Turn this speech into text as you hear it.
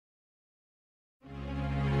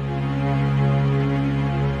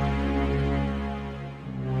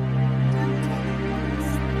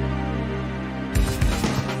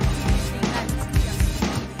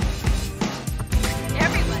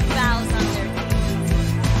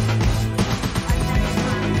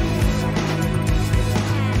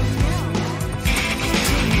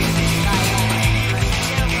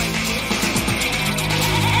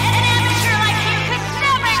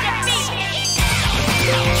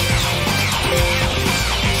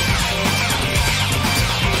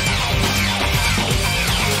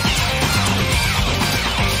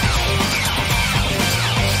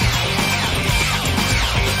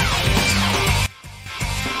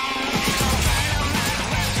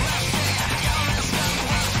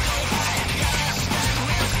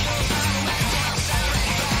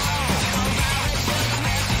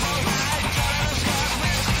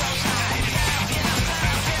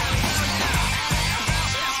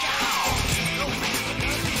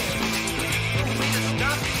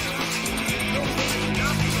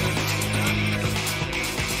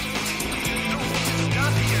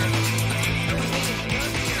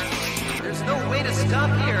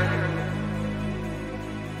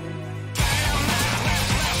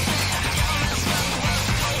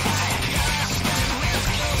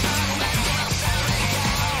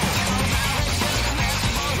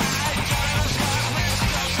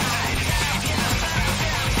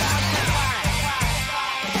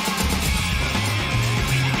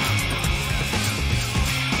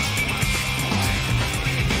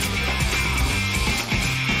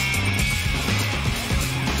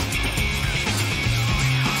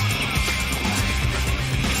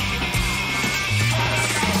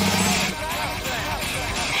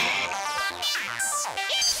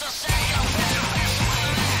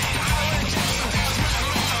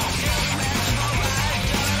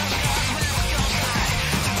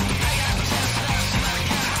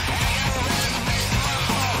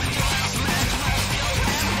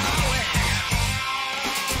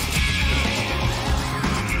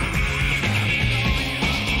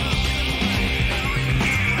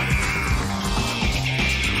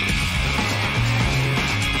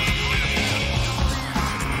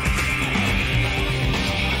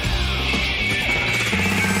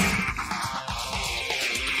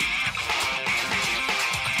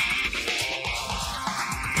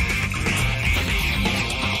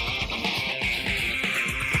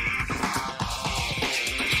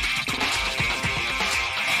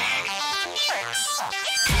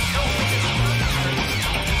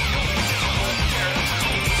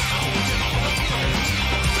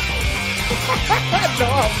No,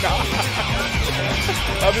 I'm not.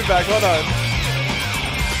 I'll be back. Hold on.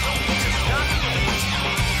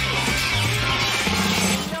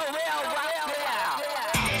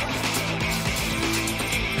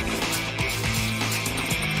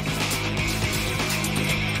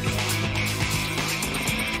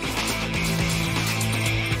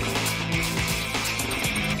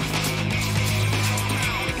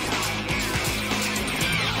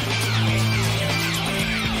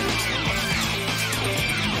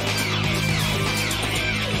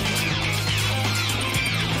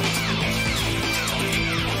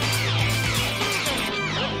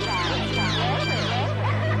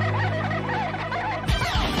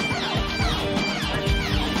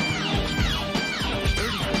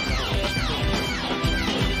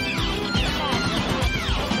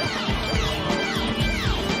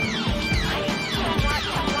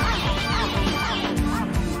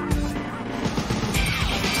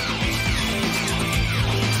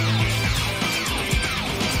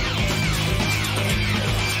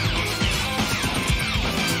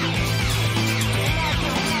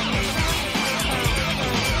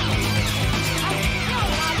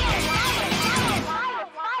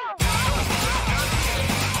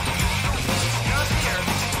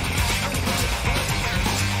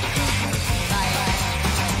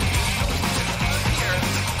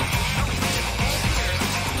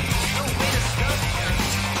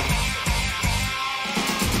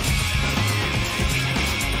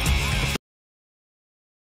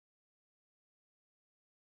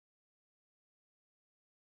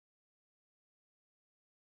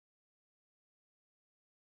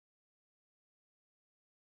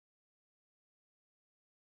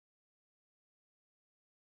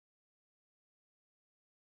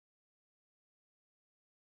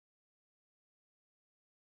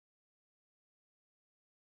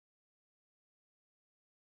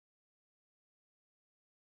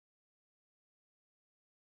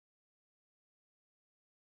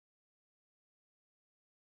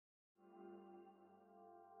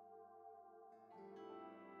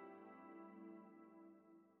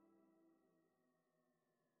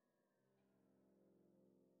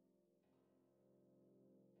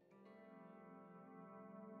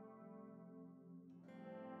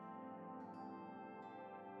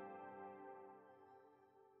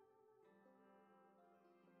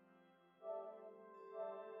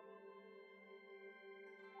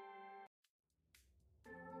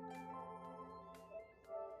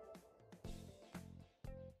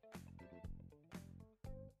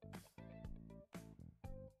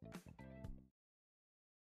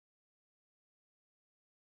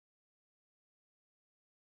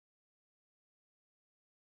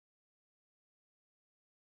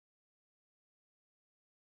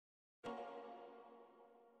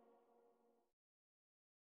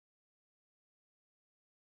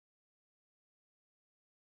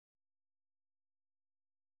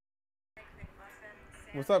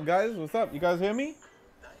 What's up, guys? What's up? You guys hear me?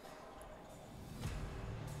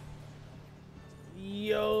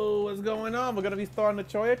 Yo, what's going on? We're gonna be starting the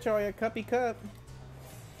Choya Cuppy Cup.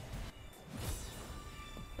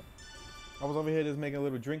 I was over here just making a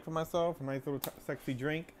little drink for myself, a nice little sexy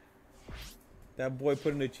drink. That boy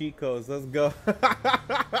put in the cheat codes. Let's go.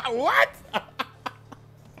 What?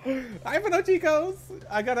 I have no cheat codes.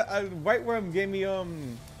 I got a White Worm gave me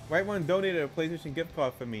White Worm donated a PlayStation gift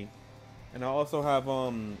card for me, and I also have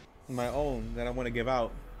my own that I want to give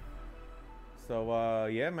out. So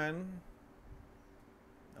yeah, man.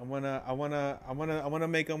 I wanna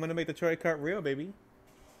make the Choya Cup real, baby.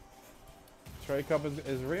 Choya Cup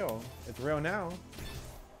is real. It's real now.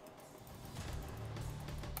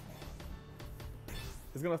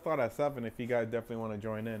 It's gonna start at 7 if you guys definitely want to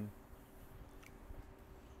join in.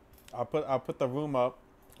 I'll put the room up,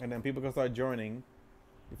 and then people can start joining.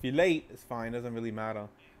 If you're late, it's fine. It doesn't really matter.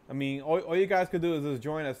 I mean, all you guys could do is just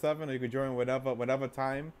join at 7, or you could join whatever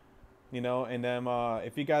time, you know. And then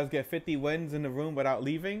if you guys get 50 wins in the room without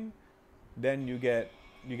leaving, then you get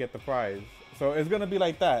the prize. So it's gonna be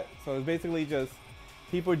like that. So it's basically just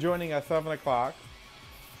people joining at 7 o'clock.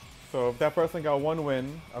 So if that person got 1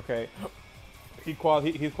 win, okay, he's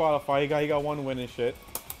qualified. He got 1 win and shit,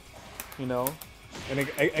 you know. And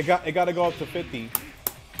it got to go up to 50.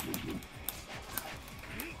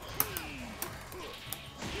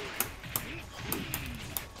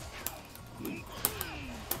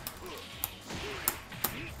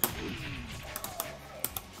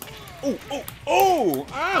 Oh, oh, oh!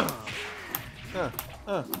 Ah!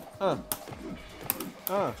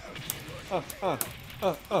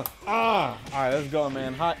 Ah! Alright, let's go,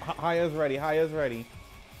 man. High is ready. High is ready.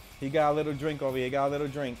 He got a little drink over here. He got a little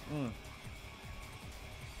drink.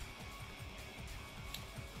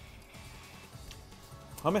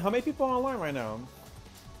 How many people are online right now?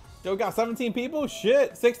 Yo, we got 17 people?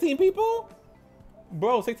 Shit, 16 people?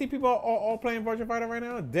 Bro, 16 people all playing Virtua Fighter right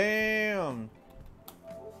now? Damn.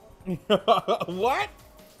 What?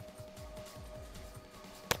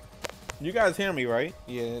 You guys hear me, right?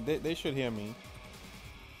 Yeah, they should hear me.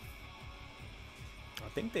 I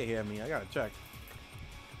think they hear me. I gotta check.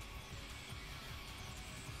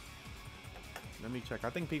 Let me check.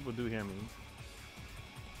 I think people do hear me.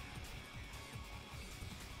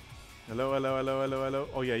 Hello, hello, hello, hello, hello.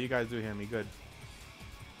 Oh yeah, you guys do hear me. Good.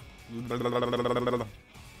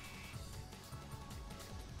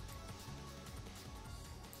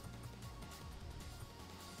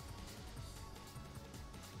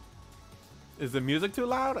 Is the music too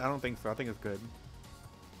loud? I don't think so. I think it's good.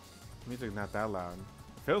 Music's not that loud.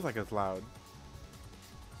 It feels like it's loud.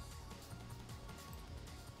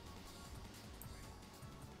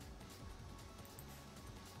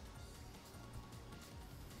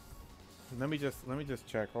 Let me just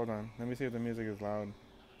check. Hold on. Let me see if the music is loud.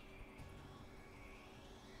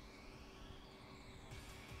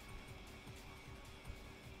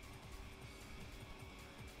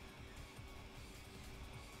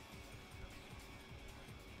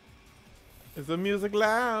 Is the music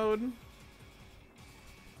loud?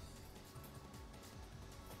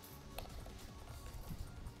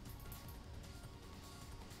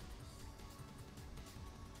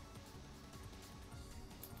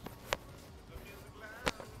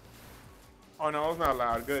 Oh no, it's not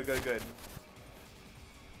loud. Good, good, good.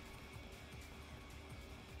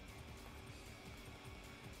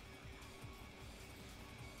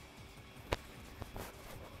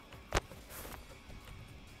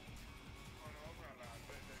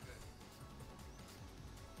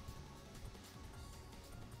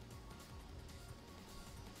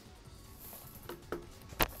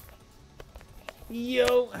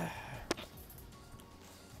 Yo.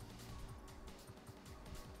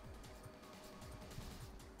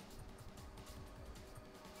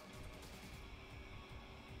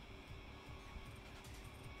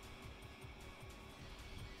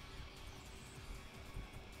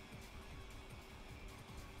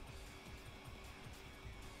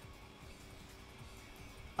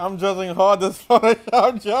 I'm judging hard this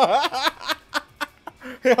Photoshop job.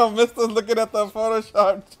 Yo, Mister's looking at the Photoshop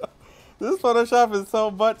job. This Photoshop is so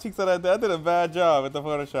butt cheeks that I did a bad job at the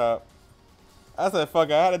Photoshop. I said, fuck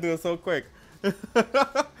it, I had to do it so quick. I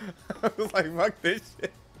was like, fuck this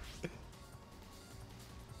shit.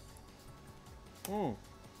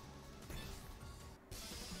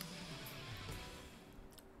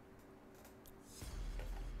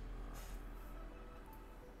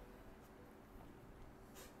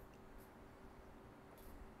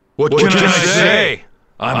 What can I say?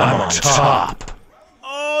 I'm on top.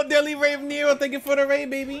 Oh, Daily Rave Nero, thank you for the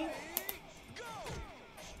raid, baby.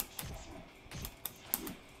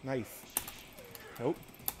 Nice. Nope.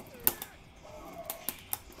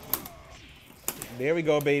 There we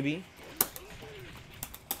go, baby.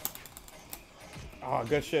 Oh,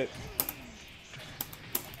 good shit.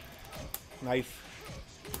 Nice.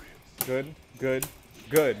 Good, good,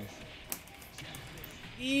 good.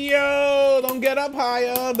 Yo, don't get up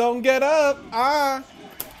higher. Don't get up. Ah.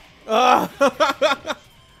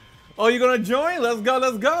 Oh, you gonna join? Let's go,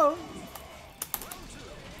 let's go.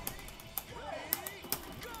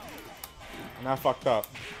 And I fucked up.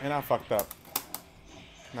 And I fucked up.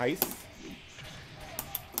 Nice.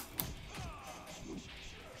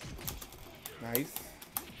 Nice.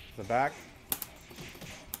 The back.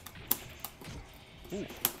 Ooh.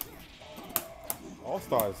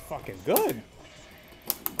 All-Star is fucking good.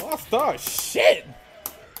 All-Star, shit!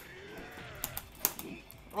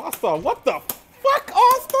 All-Star, what the fuck,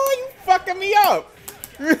 All-Star? You fucking me up!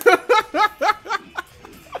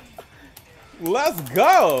 Let's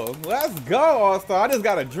go! Let's go, All-Star. I just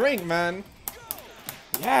got a drink, man.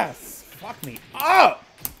 Yes! Fuck me up!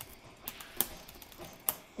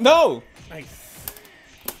 No! Nice.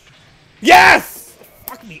 Yes!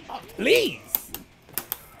 Fuck me up, please!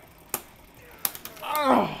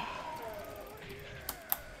 Oh.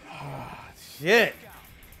 Shit.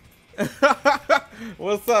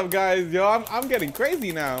 What's up, guys? Yo, I'm getting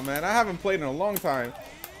crazy now, man. I haven't played in a long time.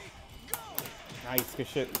 Nice, good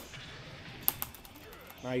shit.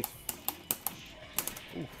 Nice.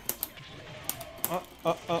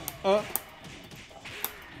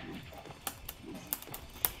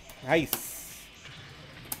 Nice.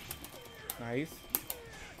 Nice.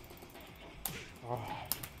 Oh.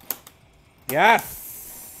 Yes.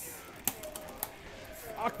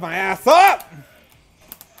 Fuck my ass up!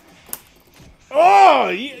 Oh,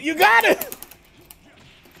 you got it!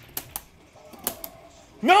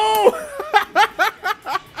 No!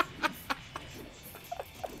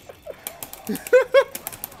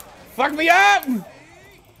 Fuck me up!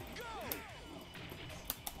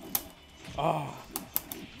 Oh.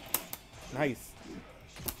 Nice.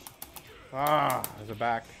 Ah, there's a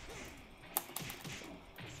back.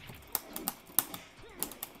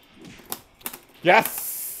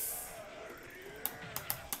 Yes!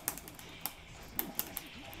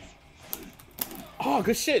 Oh,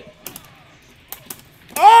 good shit.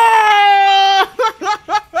 Oh!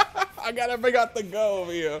 I gotta bring out the go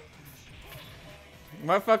over here.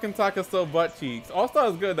 My fucking Taka's still butt cheeks. All-Star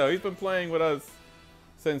is good though. He's been playing with us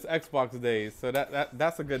since Xbox days, so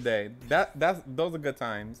that's a good day. Those are good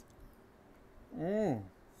times.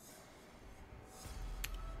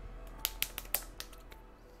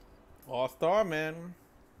 All-Star, man.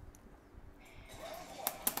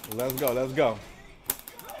 Let's go, let's go.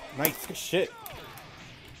 Nice, good shit.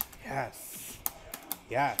 Yes.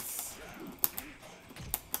 Yes.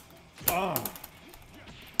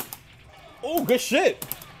 Oh, good shit.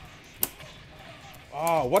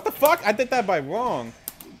 Oh, what the fuck? I did that by wrong.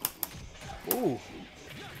 Ooh.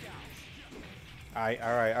 Alright,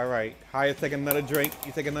 alright, alright. Hyatt, take another drink.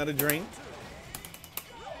 You take another drink.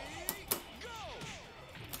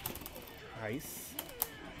 Nice.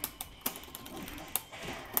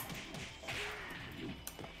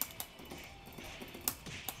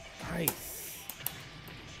 Nice.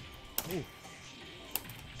 Ooh.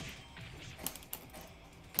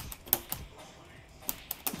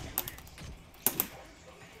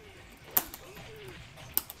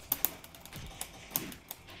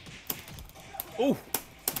 Ooh.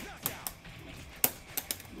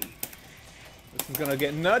 This is gonna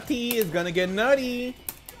get nutty. It's gonna get nutty.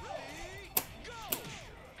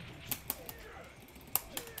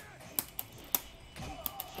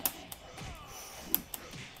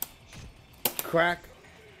 Crack.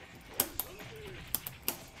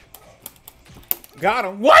 Got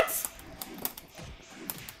him. What?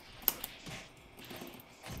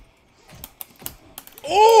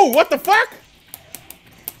 Oh, what the fuck?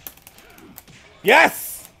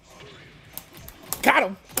 Yes! Got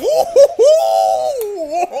him! Ooh!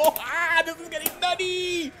 Ah, this is getting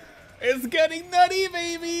nutty! It's getting nutty,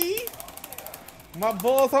 baby! My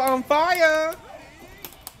balls are on fire!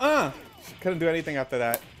 Couldn't do anything after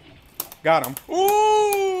that. Got him.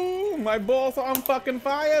 Ooh! My balls are on fucking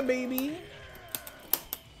fire, baby!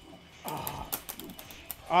 Oh,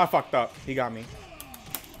 I fucked up. He got me.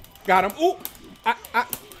 Got him. Ooh!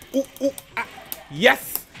 Ooh! Ooh! Ah!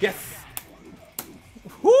 Yes! Yes!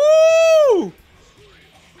 Woo!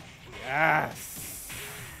 Yes.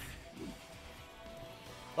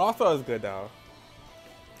 Also is good though.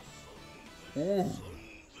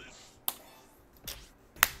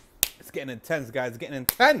 It's getting intense, guys. It's getting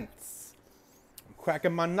intense. I'm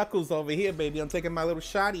cracking my knuckles over here, baby. I'm taking my little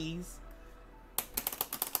shotties.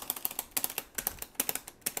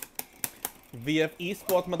 VF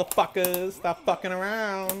Esports, motherfuckers. Stop fucking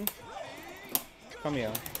around. Come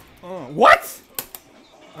here. What?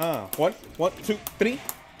 1, 2, 3.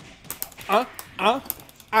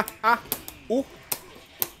 Ooh.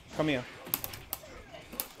 Come here.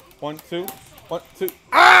 1, 2, 1, 2.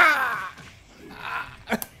 Ah!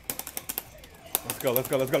 Let's go, let's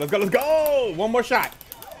go, let's go, let's go, let's go! One more shot.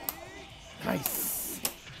 Nice.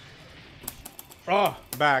 Oh,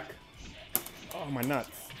 back. Oh, my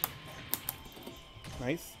nuts.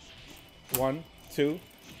 Nice. 1, 2.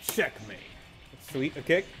 Checkmate. Sweet, a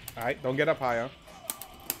kick. All right, don't get up higher.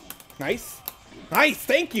 Nice. Nice,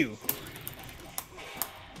 thank you.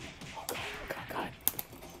 Oh, God, God, God.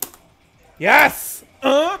 Yes!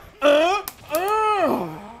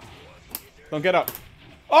 Don't get up.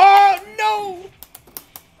 Oh, no!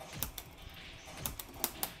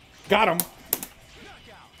 Got him.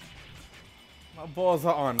 My balls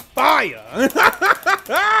are on fire.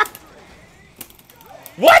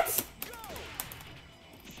 What?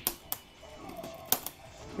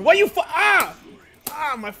 Why you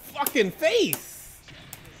my fucking face.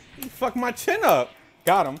 He fucked my chin up.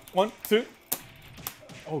 Got him. 1, 2.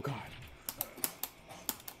 Oh, God.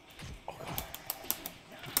 Oh, God.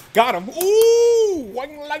 Got him. Ooh!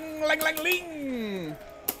 Wang, lang, lang, lang, ling.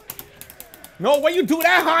 No, why you do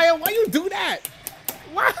that, Haya? Why you do that?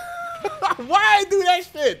 Why? Why I do that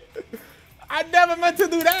shit? I never meant to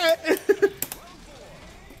do that.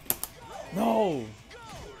 No.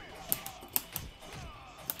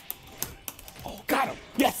 Oh, got him.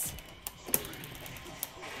 Yes.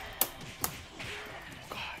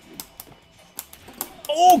 God.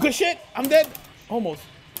 Oh, good shit. I'm dead. Almost.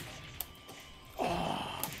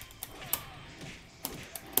 Oh.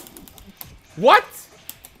 What?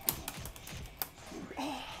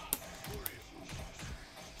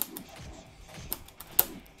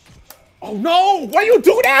 Oh. Oh no! Why you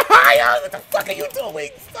do that, Haya? What the fuck are you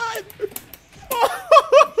doing, son?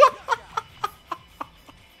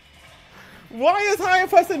 Why is Haya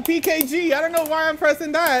pressing PKG? I don't know why I'm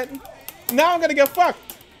pressing that. Now I'm gonna get fucked.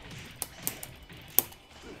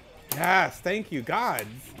 Yes, thank you, gods.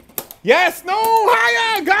 Yes, no,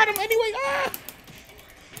 Haya! Got him anyway. Ah!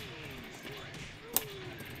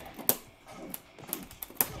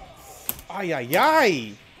 Ay, ay,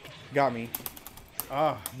 ay. Got me.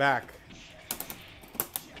 Ah, back.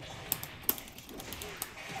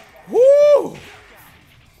 Woo!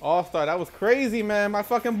 All-star, that was crazy, man. My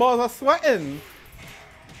fucking balls are sweating.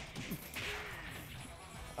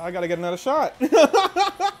 I gotta get another shot.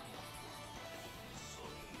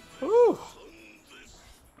 Woo.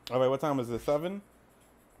 All right, what time is it? 7?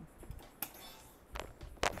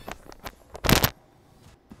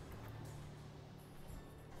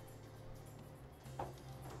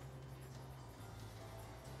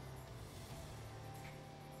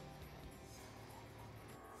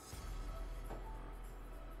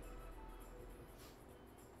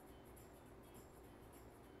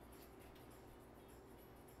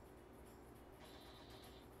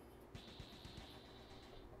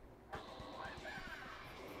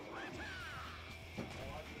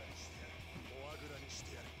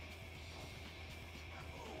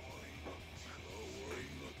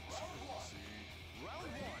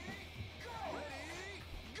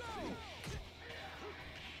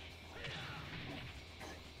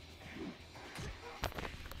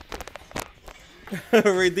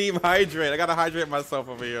 Redeem hydrate. I gotta hydrate myself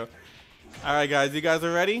over here. All right, guys. You guys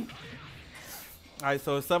are ready? All right,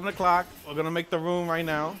 so it's 7 o'clock. We're gonna make the room right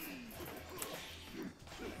now.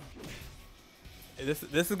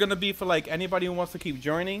 This is gonna be for like anybody who wants to keep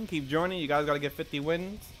joining. Keep joining. You guys gotta get 50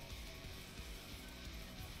 wins.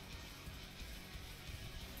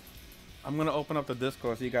 I'm gonna open up the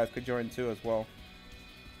Discord so you guys could join too as well.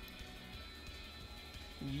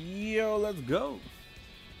 Yo, let's go.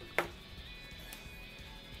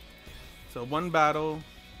 So one battle.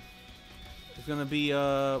 It's gonna be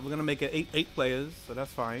we're gonna make it eight players, so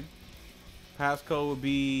that's fine. Passcode will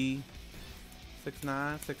be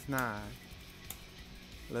 6969.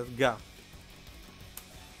 Let's go.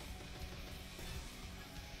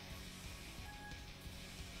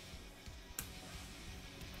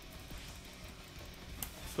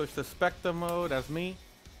 Switch to Spectre mode. That's me.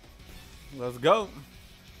 Let's go.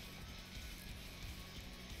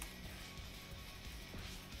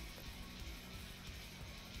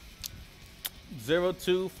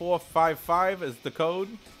 $02455 is the code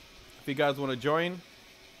if you guys want to join.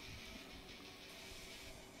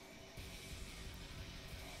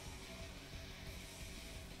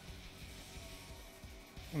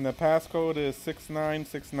 And the passcode is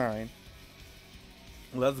 6969.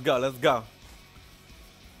 Let's go, let's go.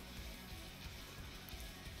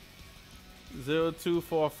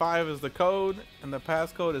 0245 is the code, and the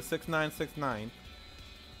passcode is 6969.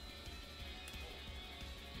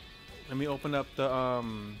 Let me open up the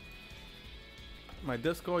my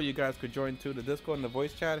Discord. You guys could join too, the Discord and the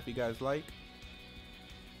voice chat if you guys like.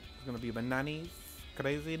 It's gonna be bananas,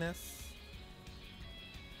 craziness,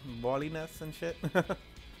 balliness and shit.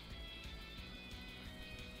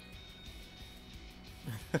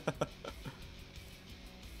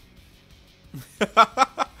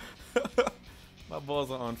 My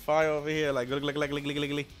balls are on fire over here, like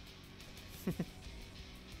glick.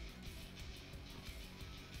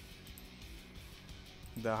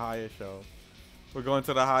 The higher show. We're going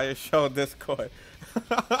to the higher show Discord.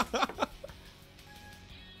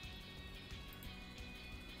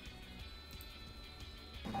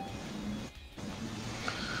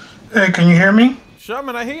 Hey, can you hear me? Sure,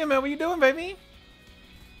 man. I hear you, man. What you doing, baby?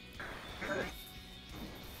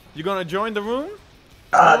 You gonna join the room?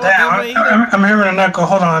 Damn, I'm hearing an echo.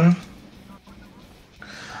 Hold on.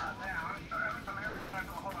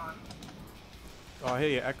 Oh, I hear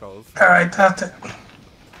your echoes. All right, test it.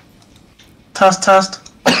 Test.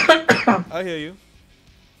 I hear you.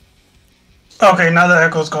 Okay, now the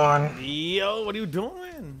echo's gone. Yo, what are you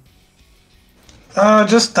doing?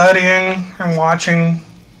 Just studying and watching.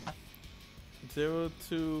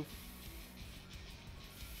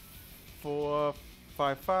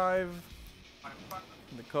 02455.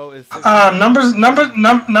 The code is numbers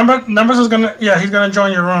is gonna, yeah, he's gonna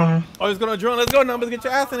join your room. Oh, he's gonna join. Let's go, Numbers. Get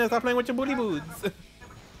your ass in there. Stop playing with your booty boots.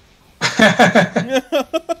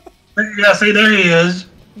 Yeah, see, there he is.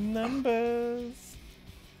 Numbers.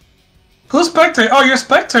 Who's spectating? Oh, you're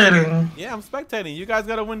spectating. Yeah, I'm spectating. You guys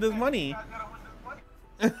gotta win this money.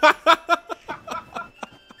 You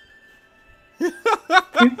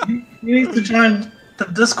need to join the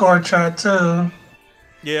Discord chat too.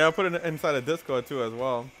 Yeah, I'll put it inside of Discord too as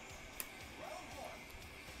well.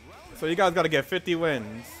 So you guys gotta get 50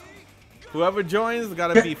 wins. Whoever joins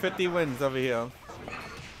gotta be 50 wins over here.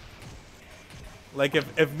 Like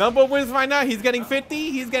if Number wins right now, he's getting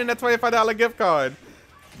 50. He's getting a $25 gift card.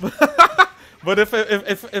 But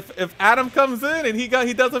if Adam comes in and he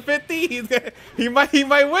does a 50, he might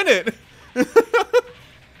win it.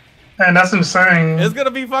 And that's insane. It's gonna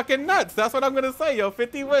be fucking nuts. That's what I'm gonna say, yo.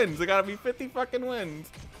 50 wins. It gotta be 50 fucking wins.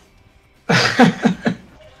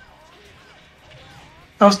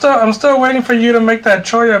 I'm still waiting for you to make that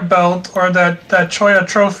Choya belt or that Choya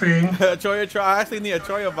trophy. I actually need a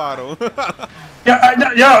Choya bottle.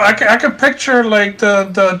 I could picture like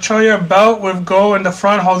the Choya belt with Go in the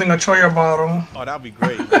front holding a Choya bottle. Oh, that'd be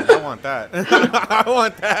great. Man. I want that. I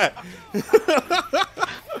want that.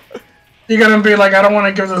 You're gonna be like, I don't want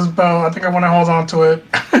to give this belt. I think I want to hold on to it.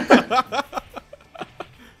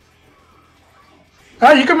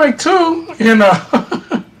 Ah, you can make two. You know.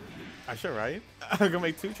 I should, right? I can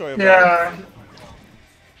make 2 Choya bottles. Yeah.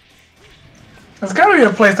 There's gotta be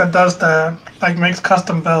a place that does that, like makes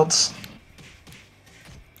custom belts.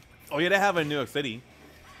 Oh yeah, they have it in New York City.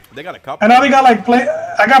 They got a couple. I know they got like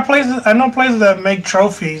I know places that make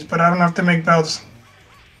trophies, but I don't know if they make belts.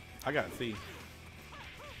 I gotta see.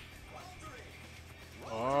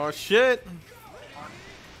 Oh shit.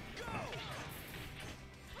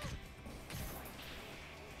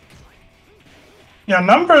 Yeah,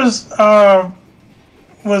 Numbers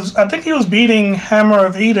I think he was beating Hammer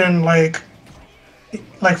of Eden like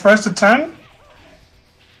first to 10.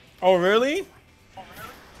 Oh really?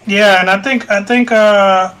 Yeah, and I think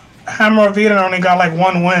Hammer of Eden only got like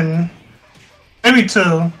 1 win, maybe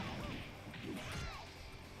 2.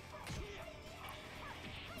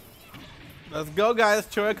 Let's go, guys.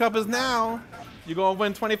 Choya Cup is now. You're gonna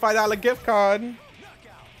win $25 gift card.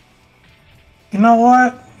 You know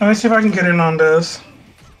what? Let me see if I can get in on this.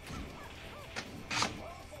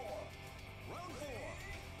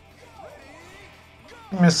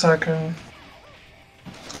 Give me a second.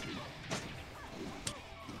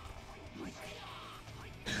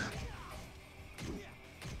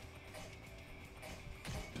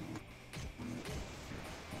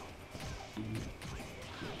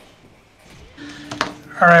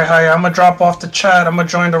 Alright, hi, I'm gonna drop off the chat. I'm gonna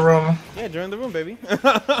join the room. Yeah, join the room, baby.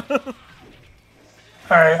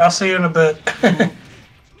 Alright, I'll see you in a bit.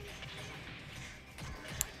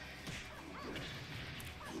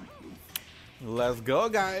 Let's go,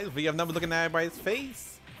 guys. We have Number looking at everybody's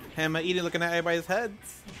face. Hammer Eden looking at everybody's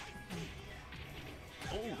heads.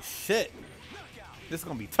 Oh, shit. This is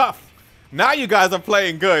going to be tough. Now you guys are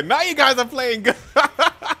playing good. Now you guys are playing good.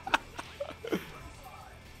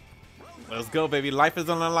 Let's go, baby. Life is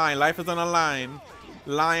on the line. Life is on the line.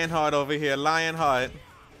 Lionheart over here. Lionheart.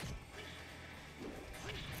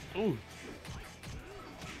 Ooh.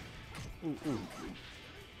 Ooh, ooh.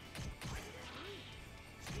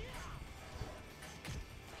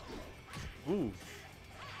 Ooh.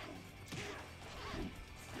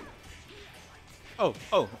 Oh,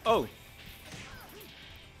 oh, oh.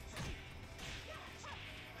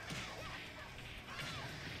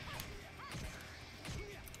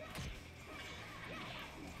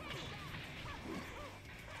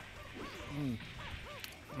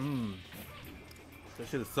 That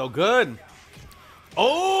shit is so good.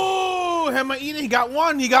 Oh, Hammer Eden, he got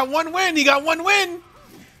 1. He got 1 win. He got 1 win.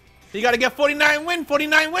 He got to get 49 win.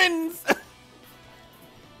 49 wins.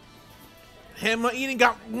 Hammer Eden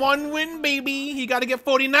got 1 win, baby. He got to get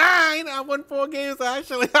 49. I won 4 games,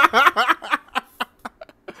 actually.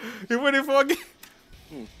 He winning 4 games.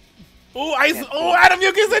 Oh, ice. Oh, Adam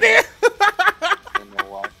Yuki's in here.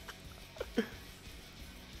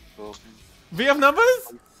 VF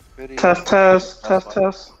numbers? Test.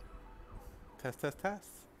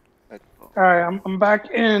 Alright, I'm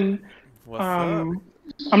back in. What's up?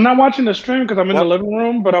 I'm not watching the stream because I'm in the living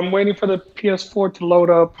room, but I'm waiting for the PS4 to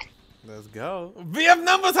load up. Let's go. VF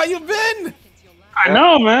numbers, how you been? I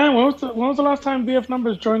know, man. When was the last time VF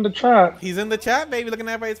numbers joined the chat? He's in the chat, baby, looking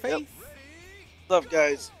at everybody's face. What's up,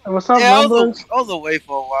 guys? Hey, what's up, Yeah, numbers? I was away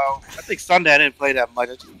for a while. I think Sunday I didn't play that much.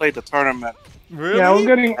 I just played the tournament. Really? Yeah,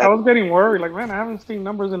 I was getting worried. Like, man, I haven't seen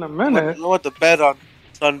numbers in a minute. I went to bed on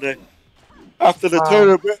Sunday after the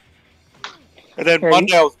tournament. And then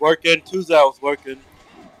Monday I was working. Tuesday I was working.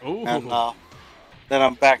 Ooh. And then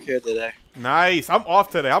I'm back here today. Nice. I'm off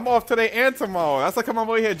today. I'm off today and tomorrow. That's like I'm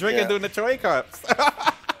over here drinking, doing the Choya Cups.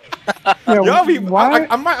 Yo,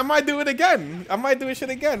 I might do it again. I might do this shit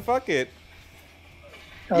again. Fuck it.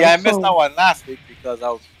 Yeah, I missed that one last week because I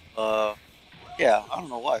was, yeah, I don't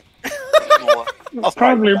know why. I was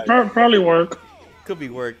probably work. Could be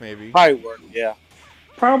work, maybe. Probably work, yeah.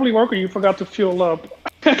 probably work or you forgot to fuel up.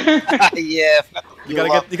 Yeah. You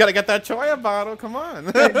gotta get that Choya bottle. Come on.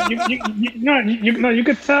 You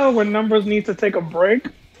could tell when Numbers needs to take a break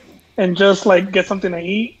and just like get something to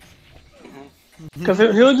eat. Because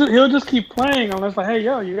he'll just keep playing unless like, hey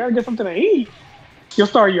yo, you gotta get something to eat. You'll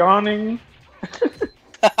start yawning.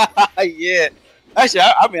 Yeah. Actually,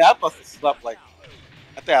 I mean, I must have slept like.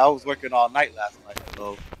 I think I was working all night last night.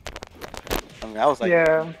 So, I mean, I was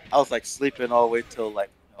like sleeping all the way till like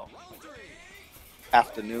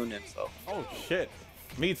afternoon, and so. Oh shit.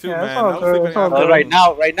 Me too, Yeah, man. all I was good, sleeping it's all after- good.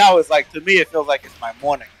 Right now, it's like to me, it feels like it's my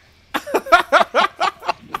morning.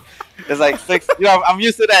 It's like 6. I'm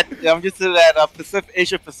used to that. I'm used to that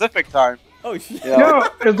Asia Pacific time. Oh shit. Yo,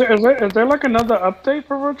 is there like another update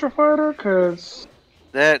for Virtua Fighter? Cause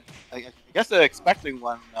That I guess they're expecting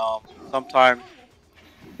one sometime.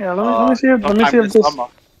 yeah, let me see if this this. summer.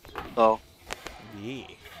 So Yeah.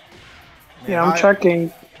 Yeah, I'm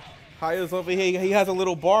checking. Haya's over here. He has a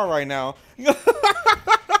little bar right now.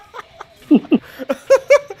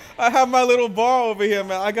 I have my little bar over here,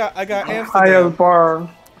 man. I got Amsterdam. Haya's bar.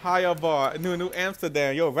 Haya bar. New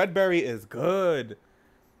Amsterdam. Yo, Redberry is good.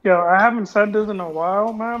 Yo, I haven't said this in a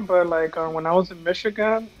while, man. But like when I was in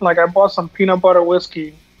Michigan, like I bought some peanut butter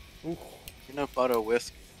whiskey. Ooh, peanut butter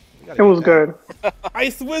whiskey. It was good.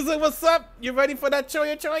 Ice Wizard, what's up? You ready for that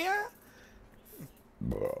Choya?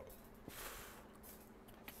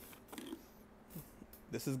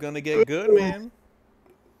 This is gonna get good, man.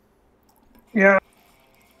 Yeah.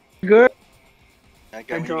 Good. I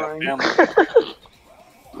got Enjoying. family.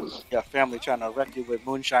 Family trying to wreck you with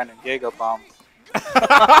moonshine and Giga bombs. The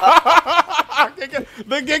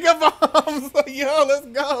Giga bombs. Yo, let's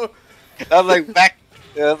go. That was like back.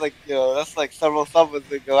 Yeah, that's like several summers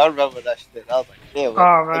ago. I remember that shit. I was like, damn.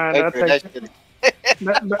 Oh man, that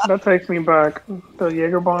takes me back. The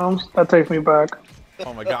Jaeger bombs. That takes me back.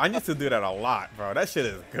 Oh my god, I used to do that a lot, bro. That shit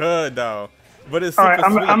is good though. But it's all super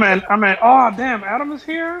right. sweet. I'm in. Oh damn, Adam is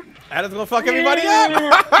here. Adam's gonna fuck everybody up.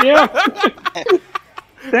 Yeah.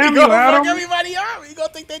 Damn He you, gonna Adam. fuck everybody up. He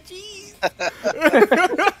gonna take that cheese.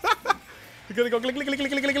 He's gonna go click, click, click,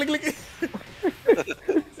 click, click, click, click.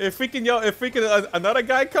 If freaking another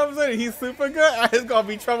guy comes in and he's super good, it's gonna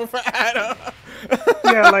be trouble for Adam.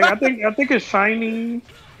 Yeah, like I think it's shiny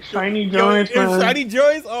joints, man. Shiny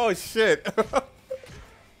joints? Oh shit.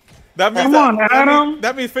 That means Come on, Adam.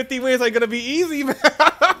 That means 50 wins ain't gonna be easy, man. 50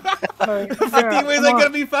 wins ain't gonna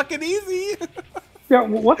be fucking easy. Yeah,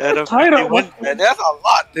 what's the title? Man, that's a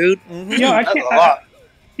lot, dude. Yeah, I can't. That's a lot.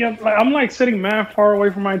 Yeah, like, I'm like sitting mad far away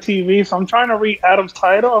from my TV, so I'm trying to read Adam's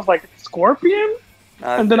title. I was like, Scorpion?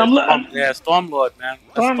 And then I'm looking. Yeah, Stormlord, man.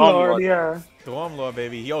 Stormlord, yeah. Stormlord,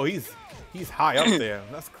 baby. Yo, he's high up there.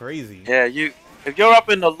 That's crazy. Yeah, if you're up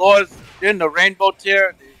in the Lords, you're in the Rainbow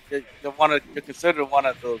tier, you're considered one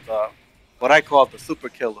of those what I call the super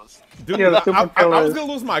killers. Dude, Yeah, the I super was killers.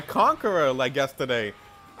 gonna lose my Conqueror like yesterday.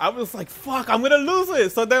 I was like, fuck, I'm gonna lose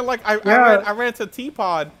it. So then like I ran to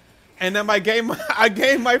T-Pod and then I gained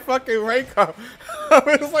my fucking rank up.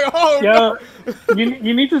 I was like, oh Yeah, no.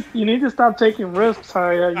 you need to stop taking risks,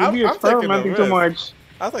 Haya. You be I'm taking a experimenting too risk. much.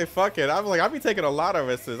 I was like, fuck it. I was like, I'll be taking a lot of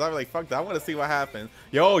risks. I was like, fuck that. I want to see what happens.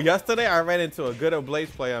 Yo, yesterday I ran into a good Blaze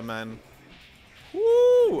player, man.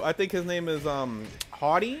 Woo! I think his name is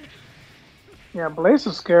Hardy. Yeah, Blaze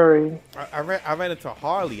is scary. I ran into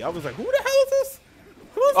Harley. I was like, who the hell is this?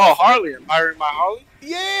 Who's Oh, Harley, admiring my Harley?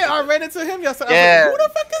 Yeah, I ran into him yesterday. Yeah. I was like, who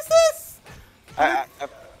the fuck is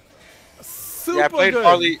this? Super I played good.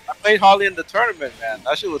 Harley. I played Harley in the tournament, man.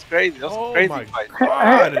 That shit was crazy. That was a crazy my fight.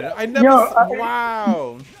 God. I never. Yo,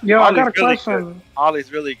 Wow. I got a really question. good.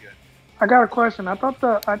 Harley's really good. I got a question. I thought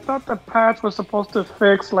the patch was supposed to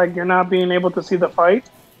fix like you're not being able to see the fight.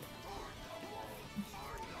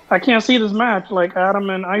 I can't see this match like Adam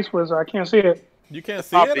and Ice Wizard. I can't see it. You can't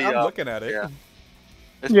see Probably, it? I'm looking at it. Yeah.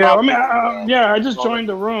 It's Yeah, probably, I just joined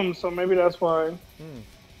the room, so maybe that's why.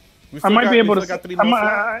 We I might be able we to. still got 3 I more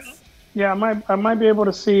might, slots. yeah, I might be able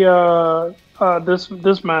to see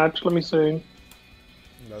this match. Let me see.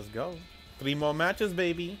 Let's go. 3 more matches,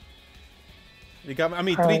 baby. You got. I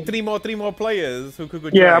mean, Alright. three more players who could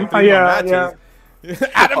Yeah, join. 3 more matches. yeah.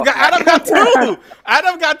 Adam got 2.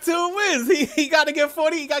 Adam got 2 wins. He got to get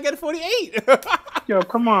 40. He got to get 48. Yo,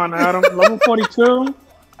 come on, Adam. Level 42.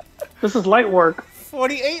 This is light work.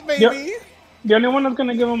 48, baby. The only one that's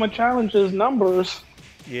gonna give him a challenge is Numbers.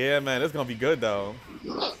 Yeah, man, it's gonna be good though.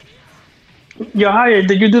 Yo, hi.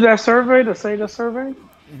 Did you do that survey? The Sega survey?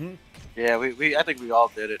 Yeah, I think we all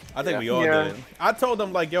did it. I think we all Yeah. did. I told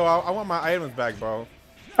them like, yo, I want my items back, bro.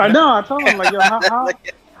 I know. I told him like, yo, how I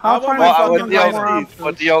want find my out fucking something items. more DLCs. options?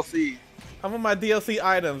 What DLCs? I'm on my DLC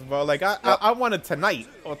items, bro. Like I want it tonight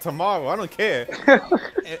or tomorrow. I don't care.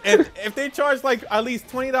 if they charge like at least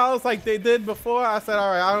 $20 like they did before, I said,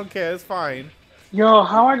 all right, I don't care. It's fine. Yo,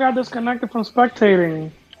 how I got disconnected from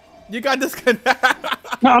spectating? You got disconnected.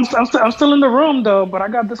 No, I'm still in the room though, but I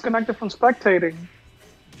got disconnected from spectating.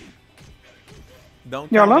 Don't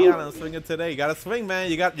count me out on swinging today. You gotta swing, man.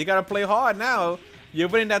 You gotta play hard now. You're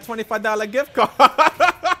winning that $25 gift card.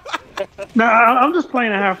 No, I'm just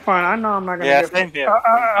playing to have fun. I know I'm not gonna. Yeah, get, same here.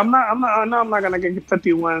 I know I'm not gonna get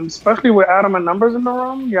 50 wins, especially with Adam and numbers in the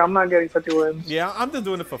room. Yeah, I'm not getting 50 wins. Yeah, I'm just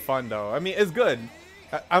doing it for fun, though. I mean, it's good.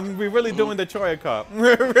 We're really doing the Choya Cup.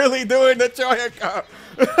 We're really doing the Choya Cup.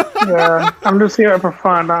 Yeah, I'm just here for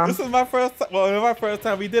fun. This is my first. Well, it was my first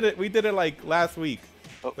time. We did it like last week,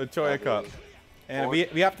 the Choya Cup, and we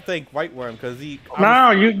have to thank Whiteworm because he.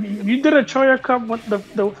 No, you did a Choya Cup when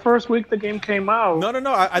the first week the game came out.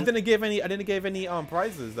 No. I didn't give any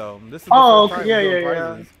prizes though. This is the first time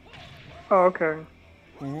yeah. Oh, okay.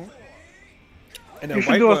 Mm-hmm. And then you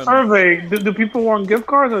should do a survey. Do people want gift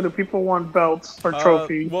cards or do people want belts or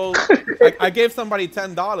trophies? Well, I gave somebody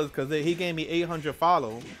 $10 because he gave me 800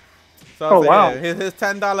 follow. So I was like, wow! Yeah, his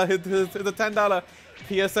 $10 his $10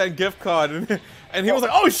 PSN gift card, and he was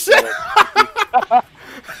like, oh shit!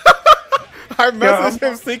 I messaged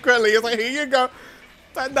him secretly. It's like, here you go,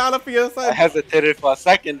 $10 PSN. I hesitated for a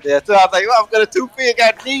second there too. I was like, well, I'm gonna 2P. I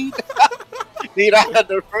got need out of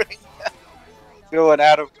the ring. Going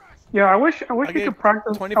Adam. Yeah, I wish you could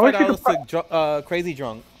practice. $25 to Crazy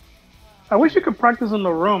Drunk. I wish you could practice in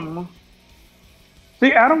the room.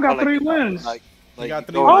 See, Adam got 3 wins. Like got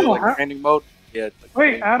 3 wins. Like training mode. Yeah.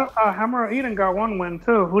 Wait, Adam, Hammer Eden got 1 win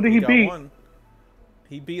too. Who did he beat?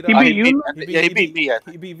 He beat you. He beat me.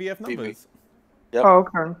 He beat VF numbers. Yep. Oh,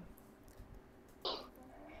 okay.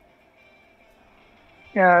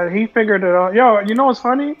 Yeah, he figured it out. Yo, you know what's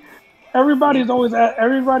funny? Everybody's always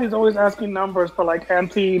asking numbers for like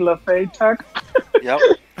anti-Lafay tech. Yep.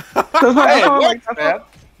 That's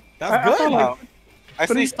good. I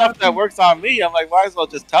see stuff that works on me. I'm like, might as well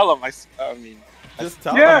just tell them. I mean, just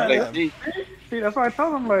tell them. Like, see, that's why I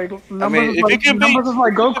tell them like numbers. Numbers is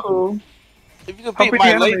like Goku. If you can beat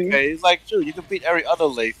my late phase, like, shoot, you can beat every other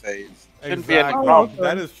late phase. Shouldn't be any problem.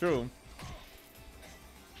 That is true.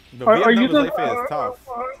 The are you the late phase is tough.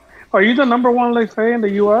 Are you the #1 late phase in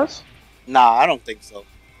the U.S.? Nah, I don't think so.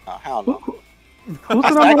 Nah, hell no. Who's the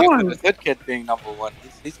 #1? The Sid Kid being #1.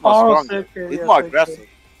 He's more stronger. He's more aggressive.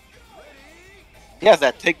 He has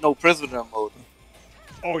that take no prisoner mode.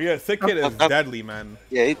 Oh yeah, Sid Kid is deadly, man.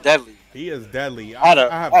 Yeah, he's deadly. He is deadly. I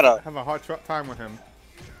have a hard time with him.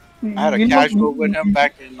 I had a casual with him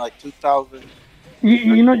back in like 2000.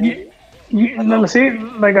 See,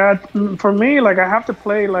 like for me, like I have to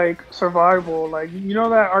play like survival. Like you know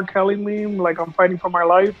that R. Kelly meme, like I'm fighting for my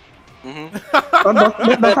life. Mm-hmm.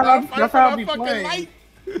 That's how I be playing. Life.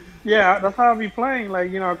 Yeah, that's how I be playing.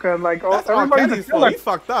 Like cause like everybody's like, he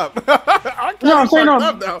fucked up. No, I'm saying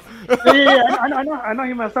no. Yeah, I know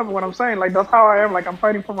he messed up. But what I'm saying, like that's how I am. Like I'm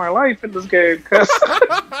fighting for my life in this game. Cause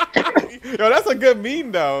yo, that's a good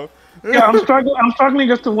meme though. Yeah, I'm struggling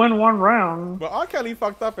just to win 1 round. But R. Kelly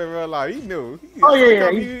fucked up in real life. He knew.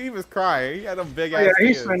 He was crying. He had them big ass tears.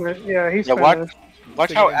 He's finished.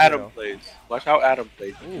 Watch how Adam plays. Watch how Adam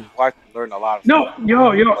plays. Watch learn a lot.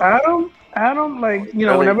 Adam, like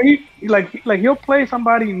whenever he he'll play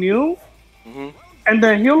somebody new, and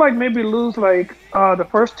then he'll like maybe lose like the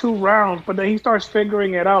first 2 rounds, but then he starts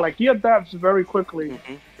figuring it out. Like he adapts very quickly.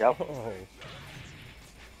 Mm-hmm. Yep.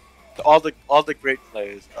 All the great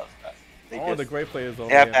players does that. The great players over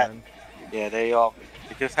have there, that. man. Yeah, they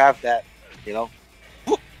just have that, that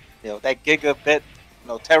gigabit,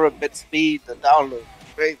 terabit speed to download.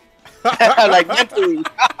 Crazy. Like mentally.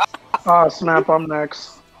 Oh snap! I'm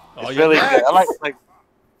next. It's really good. I like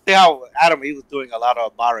see how Adam, he was doing a lot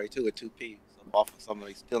of Amare too at 2P, so off of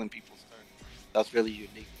somebody stealing people's turns. That's really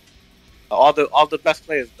unique. All the best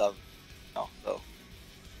players does it, so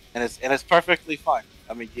and it's perfectly fine.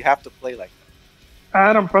 I mean, you have to play like that.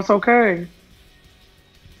 Adam, press OK.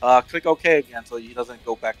 Click OK again so he doesn't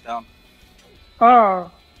go back down.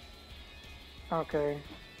 Oh. Okay.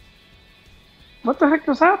 What the heck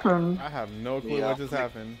just happened? I have no clue what just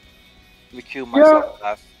happened. Let me cue myself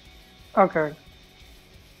last. Okay.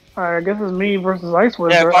 Alright, I guess it's me versus Ice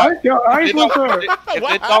Wizard. Yeah, Ice Wizard! If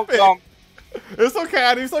it don't come... It's okay,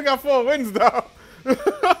 Adam. You still got 4 wins, though.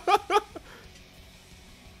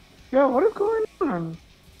 Yo, what is going on?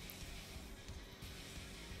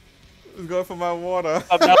 Let's go for my water.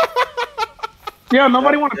 Yeah,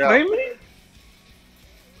 nobody want to play me?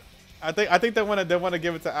 I think they want to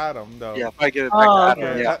give it to Adam though. Yeah, if I give it back to Adam.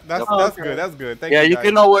 Okay. Yeah, that's good. That's good. Thank you. You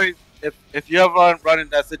can always if you ever run in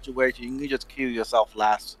that situation, you can just queue yourself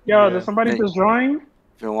last Yo, Yeah. did somebody Yeah. just join?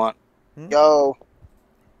 if you want. Yo,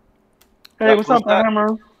 Hey, Yeah, what's who's up, that?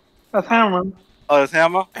 Hammer? That's Hammer. Oh, it's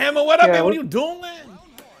Hammer. Hammer, what up, Yeah, man? What what- are you doing?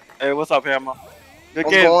 Hey, what's up, Hammer? Good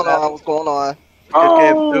what's game, going man. on? What's going on? Good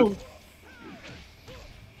game, dude.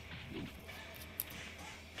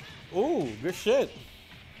 Oh, Ooh, good shit.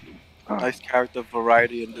 Nice character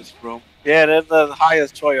variety in this room. Yeah, there's the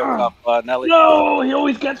highest Choya Cup, Nelly. no, he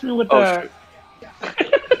always gets me with Oh, that.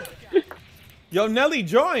 shoot. Yo, Nelly,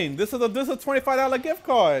 join. This is a $25 gift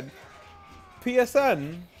card.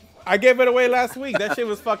 PSN. I gave it away last week. That shit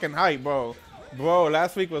was fucking hype, bro. Bro,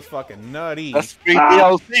 last week was fucking nutty. That's free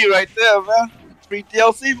DLC right there, man. Free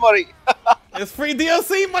DLC money. It's free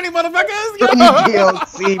DLC money, motherfuckers. Yo,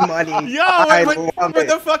 Free DLC money. yo, I when love the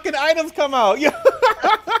it. fucking items come out. Yo,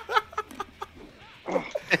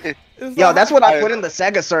 It's Yo, like- that's what I put in the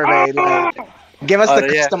Sega survey. Like, give us Oh,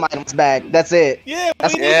 the yeah. custom items back. That's it. Yeah,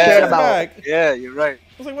 That's we what need I that cared shit about. back. Yeah, you're right.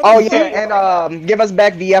 I was like, what Oh the fuck? yeah, and give us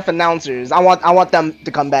back VF announcers. I want them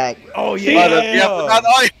to come back. Oh Oh, yeah.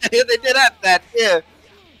 oh, yeah, they did that. Yeah,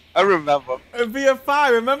 I remember. And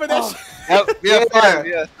VF5, remember that shit? Yep, Yeah. VF5,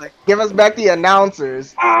 yeah. Like, Give us back the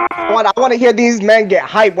announcers. I want to hear these men get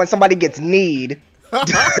hyped when somebody gets kneed.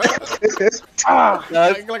 Ah,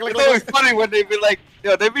 it's always funny when they be like,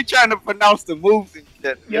 yo, they be trying to pronounce the moves and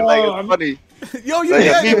shit. Yo, Like, it's I'm- funny. Yo, you Like,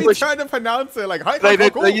 can't me even push- trying to pronounce it like, Like,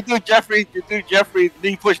 you do Jeffrey,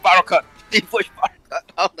 knee push bottle cut, knee push bottle cut.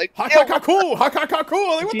 I was like, yo, cool. Like,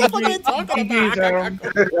 what the fuck are they talking GG's,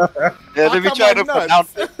 about? yeah, they be How come trying to I'm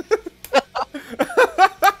nuts? pronounce it.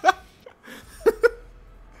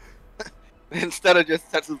 Instead of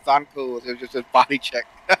just Setsuzanko, it was just a body check.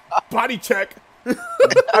 Body check. Body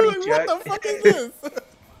What check. the fuck is this?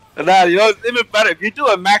 Nah, you know, it's even better. If you do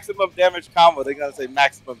a maximum damage combo, they're gonna say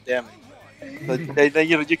maximum damage. So they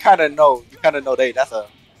you know, you kind of know, hey, that's a,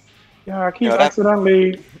 yeah, I keep Yo, that's-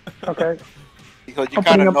 accidentally. Okay. because you I'm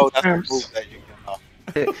kind putting of up know the that's a stamps. move that you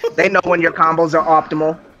can. They know when your combos are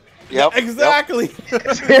optimal. Yep. Exactly.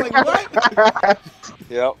 Like, what?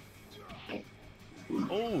 Yep.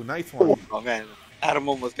 Oh, nice one. Oh man, Adam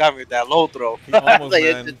almost got me with that low throw. He almost, Like,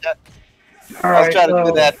 man. All I was right. trying to do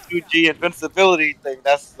so- that 2G invincibility thing.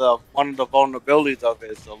 That's one of the vulnerabilities of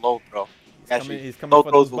it. Is the low throw. He's coming low for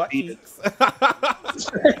throws those will butt beat it. cheeks.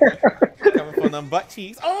 Coming for them butt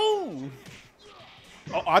cheeks. Oh!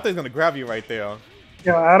 Oh, I thought he was gonna grab you right there.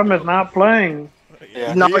 Yo, Adam is not playing.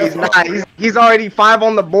 Yeah. No, he's not. He's already 5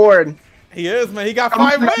 on the board. He is, man. He got Come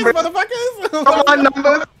 5 on, wins, numbers. motherfuckers. Come on,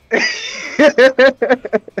 numbers.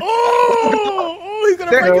 Oh, he's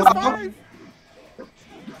gonna There break you his go. 5.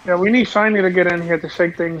 Yeah, we need Shiny to get in here to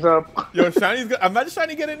shake things up. Yo, Shiny's gonna imagine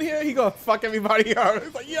Shiny get in here. He gonna fuck everybody up.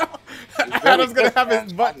 It's like, yo, Adam's gonna good, have man.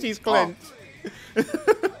 his butt Shiny's cheeks strong. clenched.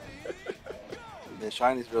 Yeah,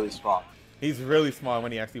 Shiny's really strong. He's really smart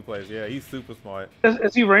when he actually plays. Yeah, he's super smart.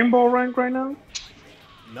 Is he Rainbow rank right now?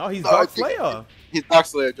 No, he's No, I Dark think- Slayer. He's Dark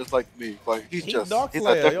Slayer just like me, but he's He's just Dark he's a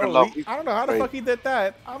Slayer. different Yo, level. I don't know how the Crazy. fuck he did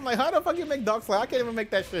that. I'm like, how the fuck you make Dark Slayer? I can't even make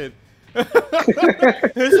that shit.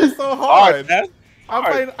 It's just so hard. Hard,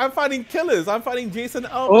 man. I'm fighting killers. I'm fighting Jason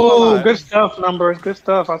Elm. Oh, good stuff, numbers. Good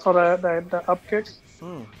stuff. I saw that up kicks.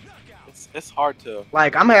 It's hard to.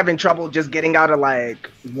 Like, I'm having trouble just getting out of like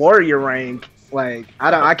warrior rank. Like,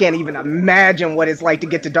 I can't even imagine what it's like to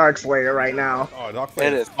get to Dark Slayer right now. Oh, Dark Slayer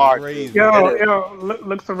It is hard. crazy. Yo, It is.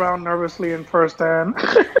 looks around nervously in first hand.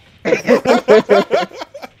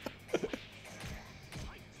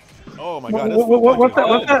 Oh my god. this What's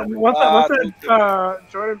fucking- that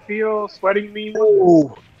Jordan Peele sweating meme? Ooh,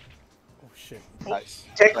 Oh shit. Nice.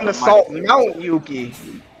 taking the salt Mount Yuki.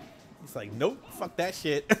 He's like, nope, fuck that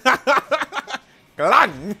shit.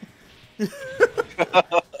 Glang.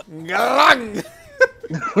 Glang.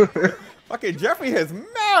 Fucking Jeffrey hits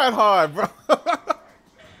mad hard, bro.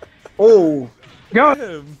 Oh, Yo,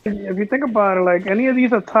 Him. if you think about it, like any of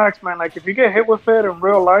these attacks, man, like if you get hit with it in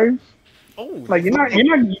real life, Oh, like you're not if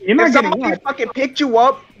getting somebody up. fucking picked you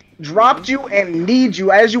up, dropped you, and kneed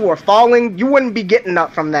you as you were falling, you wouldn't be getting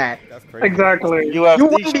up from that. that's crazy. Exactly. UFC You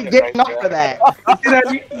wouldn't be shit getting right up for there. that.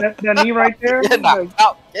 See that knee right there? Get Like, knocked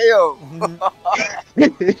out. KO. Mhm.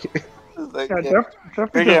 Like, yeah, yeah.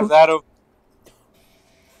 Jeffrey Big hands, Adam.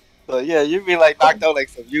 So yeah, you'd be like knocked out like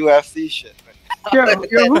some UFC shit.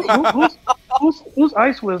 who's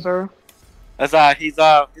Ice Wizard? That's he's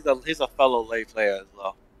a fellow lay player as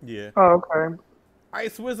well. Yeah. Oh, okay.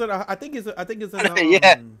 Ice Wizard, I think is in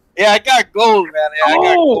Yeah. Yeah, I got gold, man. Yeah, I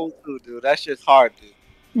got Oh. gold too, dude. That shit's hard, dude.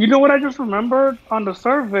 You know what I just remembered on the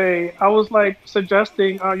survey? I was like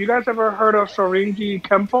suggesting. You guys ever heard of Shorinji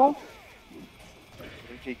Kempo?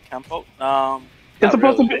 Ricky Kempo? It's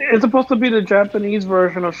supposed to be. It's supposed to be the Japanese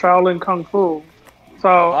version of Shaolin Kung Fu.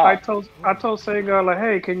 So Wow. I told Sega like,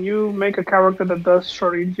 hey, can you make a character that does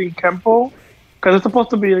Shorinji Kempo? Because it's supposed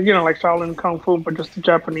to be, like Shaolin Kung Fu, but just the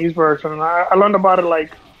Japanese version. And I learned about it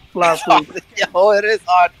like last week. Yo, it is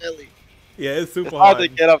hard, Billy. Yeah, it's super It's hard to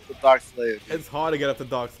hard. get up to Dark Slayer. Dude. It's hard to get up to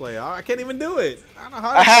Dark Slayer. I can't even do it. I don't know how.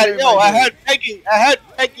 I had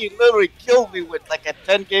Peggy literally kill me with like a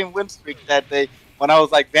 10-game win streak that day when I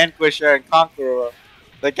was like Vanquisher and Conqueror.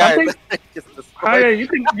 The guy just Oh yeah, you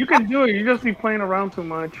can do it. You just be playing around too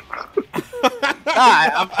much.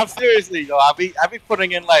 I'm seriously though. I be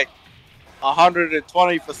putting in like 120%,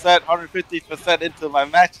 150% into my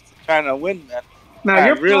matches trying to win, man. Now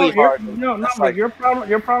your really hard. But your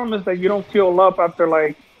problem is that you don't fuel up after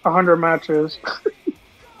like 100 matches.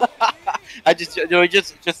 I just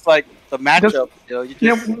just like the matchup.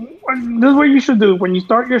 This is what you should do when you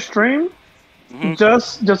start your stream.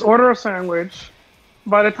 Just order a sandwich.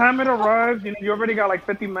 By the time it arrives, you already got like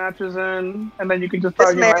 50 matches in, and then you can just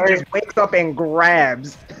start. This man just wakes up and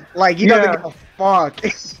grabs, like he doesn't give a fuck.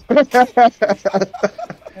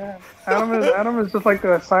 Adam is just like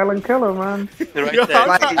a silent killer, man. Right Yo, there.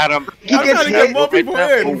 I'm trying to get more people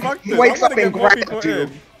in. Fuck this. Wakes up and more grabs people you.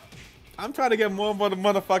 in. I'm trying to get more of the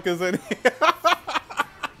motherfuckers in here.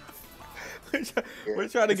 We're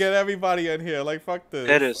trying to get everybody in here. Like, fuck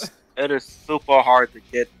this. It is super hard to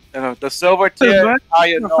get. The silver tier,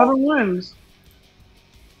 Seven wins.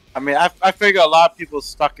 I mean, I figure a lot of people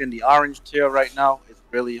stuck in the orange tier right now. It's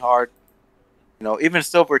really hard. Even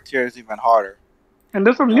silver tier is even harder. And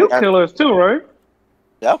there's some new killers too, right?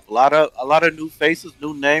 Yep, a lot of new faces,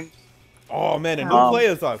 new names. Oh man, the new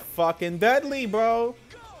players are fucking deadly, bro.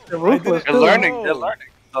 They're ruthless. They're learning.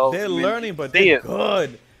 So, they're learning, but they're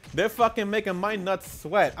good. They're fucking making my nuts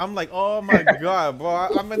sweat. I'm like, oh my god, bro.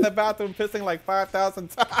 I'm in the bathroom pissing like 5,000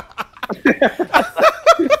 times.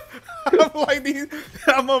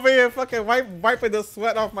 I'm over here fucking wiping the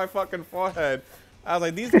sweat off my fucking forehead. I was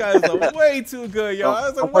like, these guys are way too good, yo. I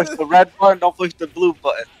was like, don't push the red button, don't push the blue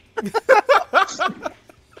button.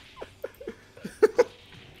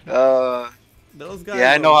 Those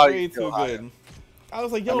guys are way too good. I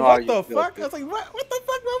was like, yo, what the fuck? I was like, what the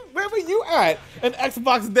fuck? Where were you at in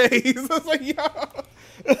Xbox days? I was like, yo.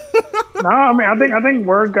 No, I mean, I think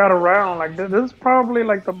word got around. Like, this is probably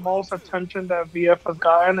like the most attention that VF has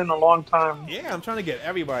gotten in a long time. Yeah, I'm trying to get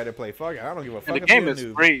everybody to play. Fuck it, I don't give a fuck. And the game is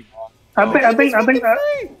free, man. I think that.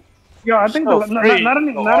 Yo, I think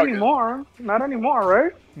not anymore. Not anymore,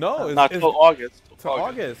 right? No, it's not till August.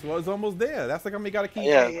 August. Well, it's almost there. That's like we gotta keep.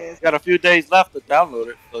 Yeah, got a few days left to download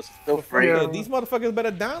it, so it's still free. Yeah, these motherfuckers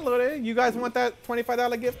better download it. You guys want that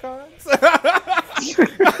 $25 gift cards?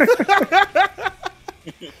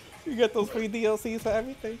 You get those free DLCs for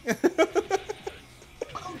everything.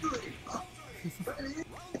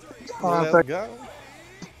 Let's go.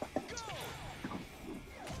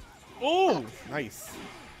 Oh, nice.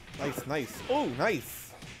 Nice. Oh,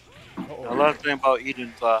 nice. Another thing about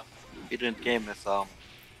Eden's game is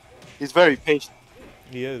he's very patient.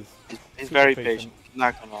 He is. He's very patient. He's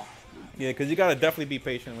not gonna. Yeah, because you gotta definitely be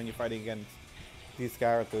patient when you're fighting against these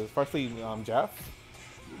characters, especially Jeff.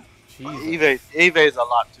 Eve is a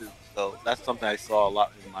lot too, so that's something I saw a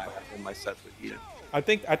lot in my sets with Eden. I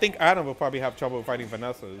think Adam will probably have trouble fighting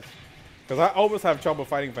Vanessas, because I always have trouble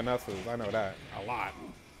fighting Vanessas. I know that a lot.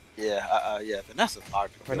 Yeah, Vanessa's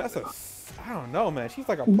hard. Vanessa, I don't know, man. She's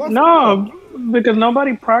like a plus. No, because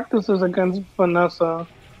nobody practices against Vanessa.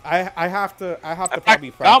 I have to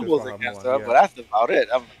probably practice combos against her, but that's about it.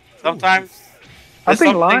 Sometimes I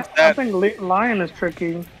think Lion is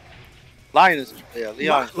tricky. Lion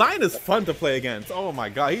is fun to play against. Oh my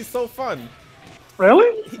god, he's so fun.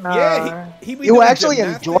 Really? You actually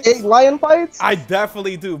enjoy Lion fights? I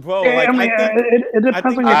definitely do, bro. Yeah, it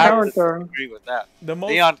depends on your character. I agree with that.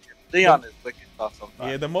 Leon is wicked tough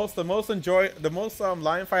sometimes. Yeah, the most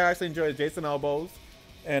Lion fight I actually enjoy is Jason Elbows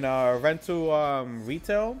and Rental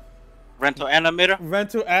Retail. Rental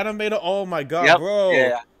Animator. Oh my god, bro.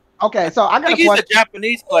 Yeah. Okay, so I got he's a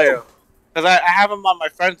Japanese player because I have him on my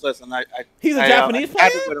friends list, and he's a Japanese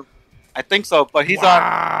player. With him. I think so, but he's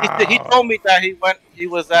on. He told me that he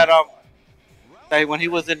was at that when he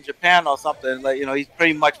was in Japan or something, like he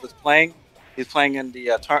pretty much was playing. He's playing in the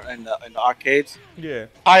in the arcades. Yeah.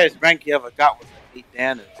 Highest rank he ever got was like 8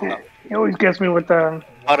 Dan and stuff. He always gets me with the.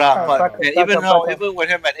 But even with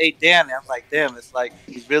him at 8 Dan, I'm like, damn, it's like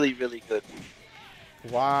he's really really good.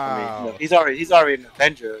 Wow. I mean, he's already an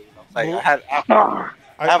Avenger. Like I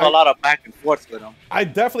have a lot of back and forth with him. I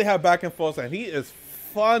definitely have back and forth, and he is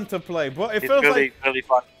fun to play, bro. It It's feels really, like really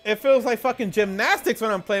fun. it feels like fucking gymnastics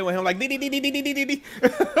when I'm playing with him. Like, dee, dee, dee, dee, dee, dee, dee, dee.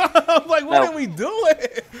 I'm like, what are we doing?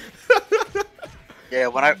 Yeah,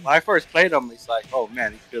 when I first played him, it's like, oh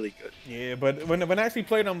man, he's really good. Yeah, but when I actually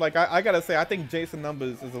played him, like, I gotta say, I think Jason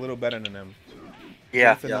Numbers is a little better than him.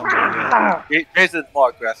 Yeah, Jason yeah. Numbers, yeah. Jason's more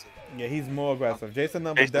aggressive. Yeah, he's more aggressive. Jason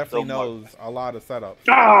Numbers Jason's definitely so more knows a lot of setup.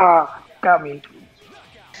 Got me.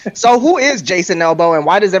 So who is Jason Elbow and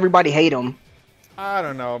why does everybody hate him? I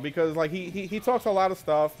don't know, because like he talks a lot of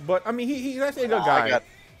stuff, but I mean he's actually a good I guy. got-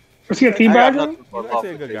 Was he a I got teabagger? nothing for He's love actually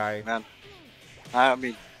a for good Jason, guy. man. I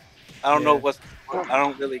mean, I don't know Yeah. I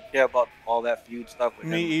don't really care about all that feud stuff with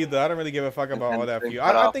Me him. either. I don't really give a fuck about all that And feud.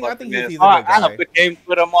 but, I think fucking he's a man, good I guy. have good games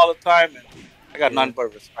with him all the time, and I got Yeah. none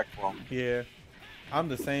but respect for him. Yeah, I'm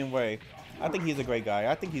the same way. I think he's a great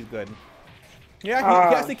guy. I think he's good. Yeah,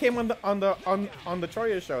 he actually came on the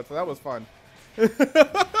Choya show, so that was fun.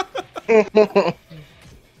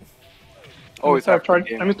 Always have good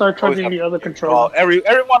games. Let me start Always charging have the good other games. controller.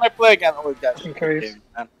 Everyone I play against always got In good case. games,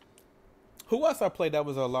 man. Who else I played that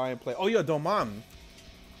was a lion play? Oh yeah, Domam.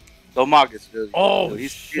 Domag is really Oh good.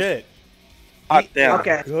 He's shit. hot damn.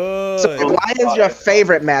 Okay. Good. So why is your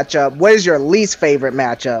favorite matchup? What is your least favorite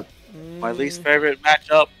matchup? My least favorite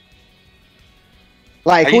matchup.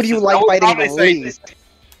 Like, I who used do you to- I like would fighting probably the say least?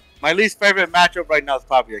 My least favorite matchup right now is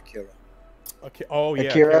probably Akira. Okay. Oh yeah,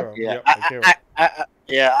 Akira? Yeah, Yep,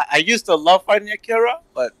 Akira. I used to love fighting Akira,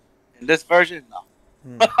 but in this version,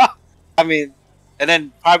 no. I mean, and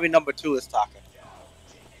then probably number 2 is Taka.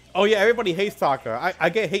 Oh yeah, everybody hates Taka. I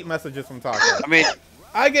get hate messages from Taka. I mean,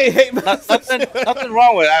 I get hate messages. nothing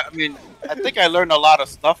wrong with it. I mean, I think I learned a lot of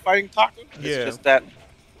stuff fighting Taka. It's Yeah. just that,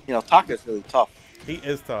 Taka is really tough. He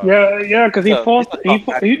is tough. Yeah, because he So, falls. it's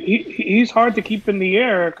a tough He's hard to keep in the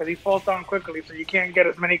air because he falls down quickly, so you can't get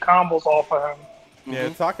as many combos off of him. Yeah,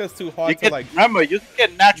 Mhm. Taka's too You hard to can, like. remember, you can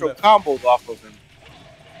get natural combos off of him.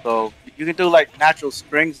 So you can do like natural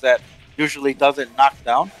strings that usually doesn't knock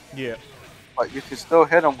down, Yeah. but you can still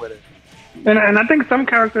hit him with it. And I think some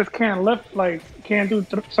characters can't lift, like can't do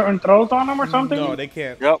certain throws on him or something. No, they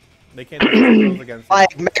can't. Yep. They can't do those against him.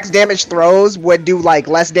 Like, max damage throws would do, like,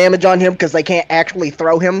 less damage on him because they can't actually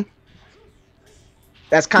throw him.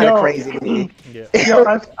 That's kind of Yo. crazy to me. Yeah. Yo,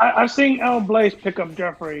 I've seen L Blaze pick up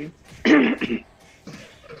Jeffrey.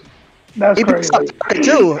 That's He picks crazy. up Tucker,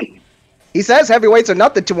 too. He says heavyweights are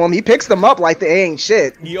nothing to him. He picks them up like they ain't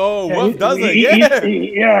shit. Yo, Yeah, Wolf does it. Yeah.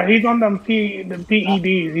 Yeah, he's on them the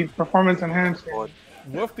PEDs. He's performance enhancing. Or-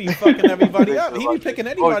 Wolf be fucking everybody up. He be picking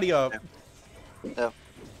anybody up.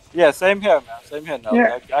 Yeah, same here, man. Same here. No,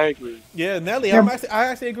 Yeah. I agree. Yeah, Nelly. Yeah. I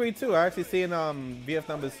actually agree too. I actually see in VF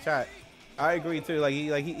Numbers chat. I agree too.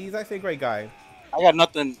 He's actually a great guy. I got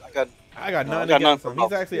nothing. I got No, I nothing got against nothing him. He's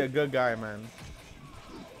about actually a good guy, man.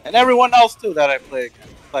 and everyone else too that I play against.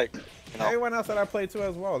 Like, Everyone else that I play too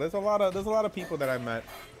as well. There's a lot of people that I met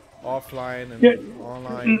offline and Yeah.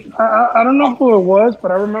 online. I don't know who it was,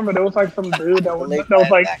 but I remember there was like some dude that was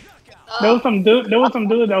like there was some dude that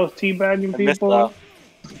was teabagging people.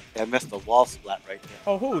 I missed the wall splat right there.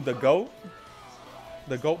 Oh, who? The goat?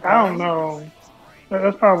 The goat? I don't know.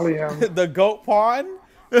 That's probably him. The goat pawn?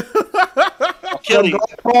 Achilles.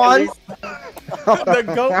 Pawn. The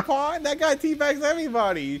goat pawn? That guy teabags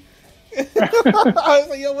everybody. I was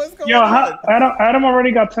like, yo, what's going Yo, on? Adam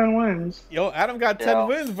already got 10 wins. Yo, Adam got 10 Yeah.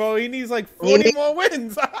 wins, bro. He needs like 40 more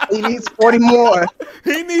wins. He needs 40 more.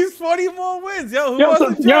 He needs 40 more wins. Yo, who Yo,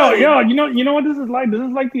 wants to join? you know what this is like? This is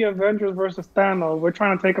like the Avengers versus Thanos. We're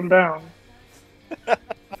trying to take him down.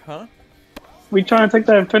 Huh? We trying to take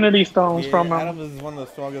the Infinity Stones Yeah, from him. Adam is one of the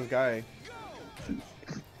strongest guys.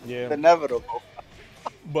 Yeah. It's inevitable.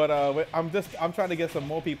 But I'm trying to get some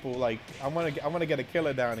more people. Like I want to get a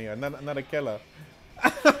killer down here. Another killer.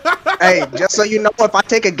 Hey, just so you know, if I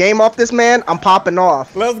take a game off this man, I'm popping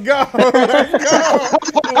off. Let's go. Let's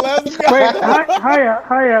go. Let's go. Wait,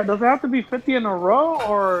 hiya. Does it have to be 50 in a row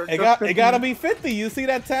or? It just 50? gotta be 50. You see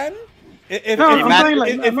that 10? If No, you I'm saying,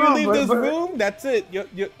 like, if no, you leave but- this but- room, that's it.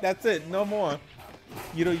 That's it. No more.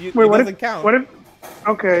 It Wait, doesn't count. What if?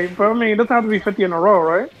 Okay, but I mean, it doesn't have to be 50 in a row,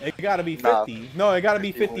 right? It gotta be Nah. 50. No, it gotta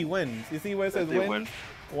be 50 50 wins. You see where it says 50 wins? wins.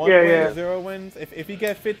 One Yeah, win, yeah. 0 wins. If you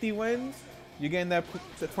get 50 wins, you're getting that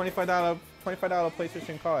 $25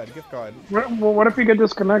 PlayStation card, gift card. What if you get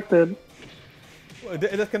disconnected?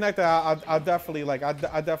 Disconnected. I'll definitely I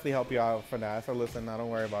definitely help you out for that. So listen, now don't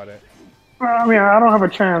worry about it. I mean, I don't have a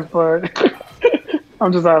chance, but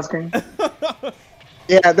I'm just asking.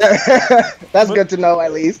 Yeah, that's good to know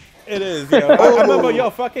at least. It is. Yo. I remember,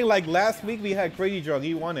 fucking like last week we had Crazy Drug.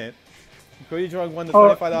 He won it. Cody Jordan won the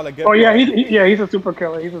 $25 gift Oh yeah, card. he's a super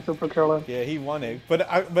killer. He's a super killer. Yeah, he won it. But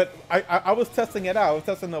I was testing it out. I was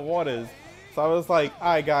testing the waters. So I was like,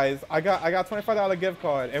 all right, guys, I got $25 gift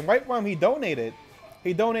card. And White Worm, he donated.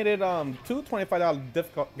 He donated two $25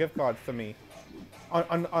 gift cards to me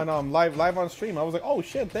on live on stream. I was like, oh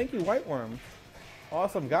shit, thank you, White Worm.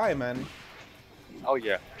 Awesome guy, man. Oh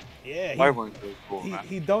yeah. Yeah. White Worm's really cool, man.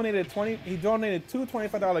 He donated two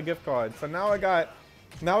 $25 gift cards. So now I got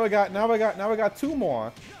two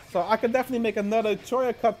more. So I could definitely make another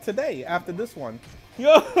Choya cup today after this one.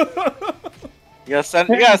 Yo. You gotta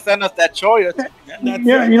send us that Choya.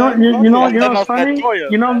 Yeah, you know, funny.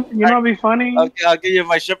 You know, it'd be funny. I'll give you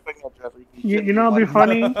my shipping address. You know, it'd be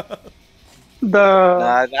funny.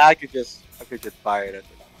 Nah, I could just buy it.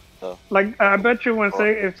 Like, I bet you if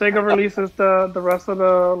Sega releases the rest of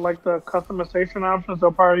the customization options,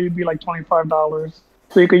 they'll probably be like $25.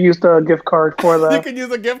 So you could use the gift card for that. You could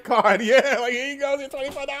use a gift card, yeah. Like, here you go, your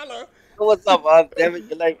 $25. What's up, Bob? Damn it,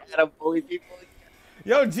 you like Adam bully people?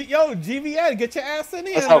 Yo, GVN, get your ass in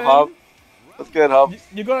here, What's up, man. Hub? What's good, Hub?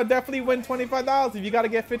 You're gonna definitely win $25 if you gotta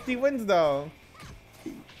get 50 wins, though.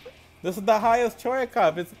 This is the highest Choya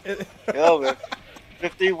Cup. Yo, man.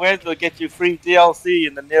 50 wins will get you free DLC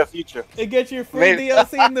in the near future. It gets you free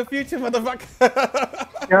DLC in the future, motherfucker.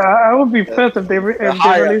 Yeah, I would be pissed if they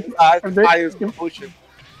release. Highest promotion.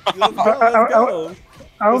 Let's go.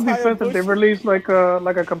 I would be pissed if they release like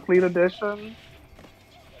a complete edition,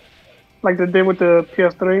 like they did with the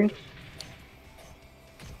PS3.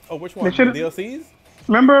 Oh, which one? DLCs?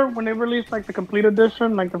 Remember when they released like the complete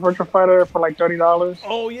edition, like the Virtua Fighter for like $30?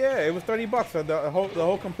 Oh yeah, it was $30 for the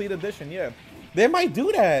whole complete edition. Yeah, they might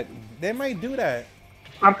do that.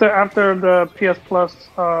 After the PS Plus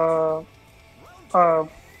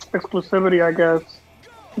exclusivity, I guess,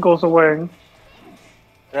 goes away.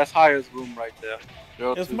 That's highest room right there.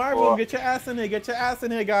 It's my room. Get your ass in here. Get your ass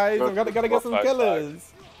in here, guys. We gotta get some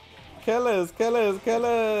killers. Killers.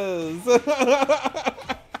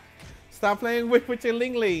 Stop playing with your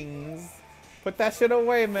linglings. Put that shit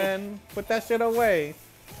away, man. Put that shit away.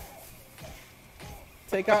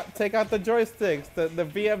 Take out the joysticks, the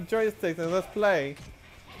VF joysticks, and let's play.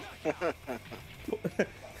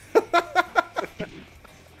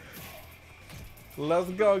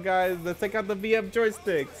 Let's go, guys. Let's take out the VF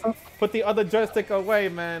joysticks. Put the other joystick away,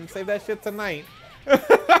 man. Save that shit tonight.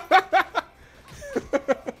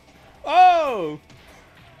 Oh!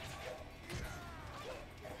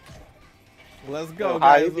 Let's go,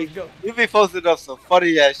 guys. Let's go. You be posting up some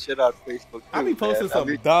funny ass shit on Facebook too, I be posting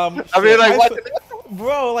some dumb shit. I mean, like, what?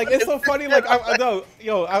 Bro, like, it's so funny. Like,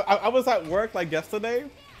 I was at work, like, yesterday.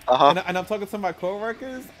 And I'm talking to my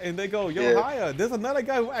coworkers, and they go, yo, Haya, there's another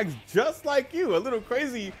guy who acts just like you, a little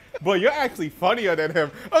crazy, but you're actually funnier than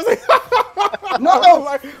him. I was like, no! I was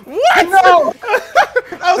like, what? No!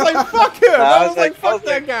 I was like, fuck him! I was like, fuck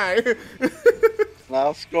that guy! I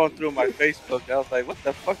was scrolling through my Facebook, I was like, what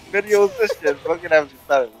the fuck video is this shit? Fucking I just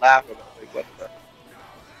started laughing. I was like, what the?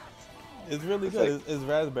 It's really good. Like, it's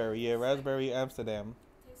raspberry, yeah, raspberry Amsterdam.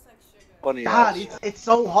 Funny God, it's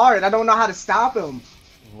so hard. I don't know how to stop him.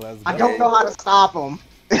 I don't know how to stop him.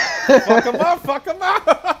 Fuck him up, fuck him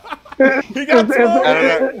up. He got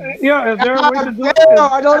yeah, is there a way to do it?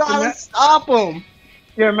 I don't know how to stop him.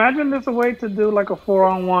 Yeah, imagine there's a way to do like a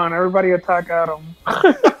 4-on-1. Everybody attack Adam.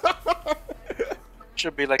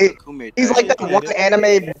 Should be like a Kume. He's like that one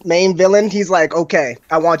anime main villain. He's like, okay,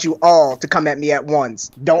 I want you all to come at me at once.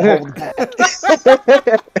 Don't hold back.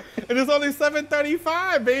 And it's only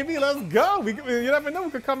 7:35, baby. Let's go. You never know.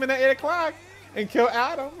 We could come in at 8 o'clock. And kill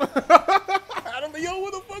Adam. Adam, yo,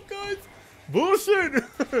 what the fuck, guys? Bullshit.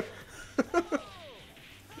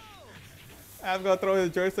 I'm gonna throw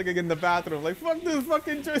his joystick in the bathroom. Like, fuck this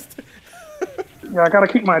fucking joystick. Yeah, I gotta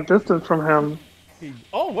keep my distance from him.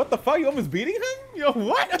 Oh, what the fuck? You almost beating him? Yo,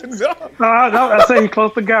 what? No. No, I say he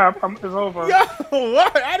closed the gap. It's over. Yo,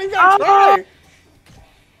 what? I didn't even try.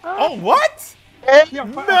 Oh, what? Yeah,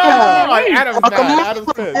 no! Adam's mad.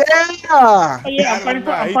 Adam's pissed. Yeah, I'm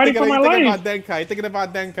fighting for my life. He's thinking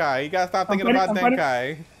about Denkai. You gotta stop thinking about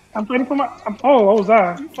Denkai. I'm fighting for my... what was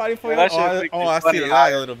that? You fighting for your... I see the lie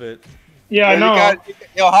a little bit. Yeah, I know.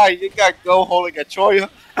 You got Go holding a Choya.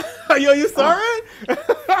 Yo, you saw it?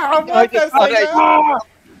 I want that, Sega.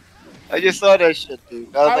 I just saw that shit,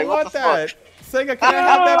 dude. I want that. Sega, can I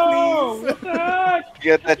have that, please?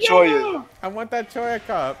 Get that Choya. I want that Choya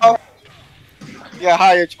cup. Oh. Yeah,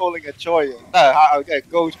 Hayat's holding a Choya. Okay,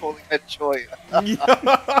 Go's holding a Choya.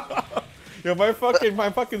 Yo, my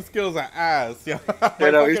fucking skills are ass. Yo,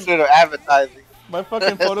 he's sort of advertising. My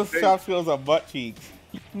fucking Photoshop skills are butt cheeks.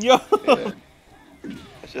 Yo. Yeah.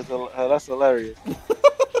 That's hilarious.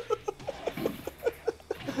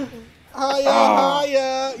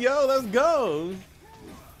 Higher. Yo, let's go.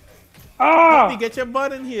 Ah! Get your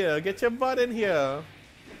butt in here. Get your butt in here.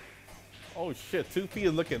 Oh shit, 2P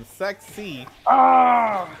is looking sexy.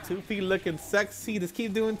 Ah! 2P looking sexy. Just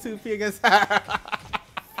keep doing 2P against. I'm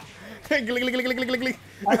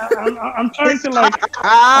trying to like.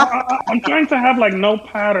 I'm trying to have like no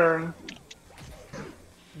pattern.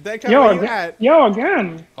 Yo, you at? Yo,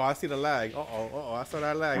 again. Oh, I see the lag. Uh-oh, I saw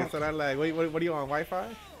that lag. Wait, what are you on, Wi-Fi?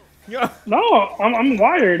 Yo. No, I'm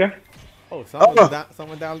wired. Oh,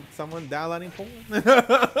 someone downloading porn?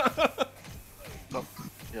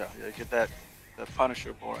 Yeah, get that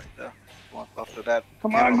Punisher boy right there. One after that.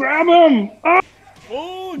 Come on, grab him!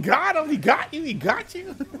 Oh, got him! He got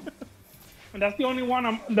you! And that's the only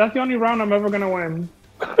one. That's the only round I'm ever gonna win.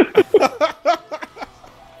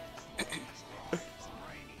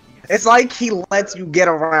 It's like he lets you get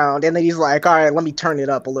around, and then he's like, "All right, let me turn it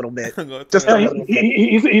up a little bit." Just a little bit.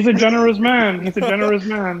 He's a generous man. He's a generous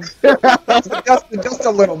man. just a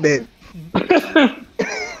little bit.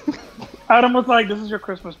 Adam was like, "This is your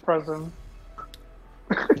Christmas present."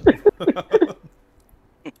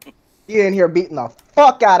 He in here beating the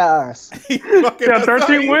fuck out of us. Yeah,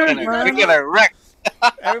 13 wins, man. You're getting wrecked.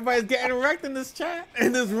 Everybody's getting wrecked in this chat,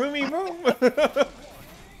 in this roomy room.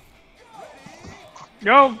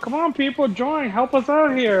 Yo, come on, people, join. Help us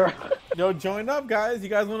out here. Yo, join up, guys. You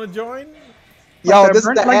guys want to join? Yo, this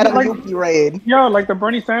is the Adam Yuki raid. Yo, like the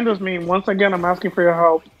Bernie Sanders meme. Once again, I'm asking for your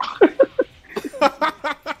help.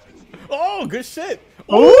 Oh, good shit.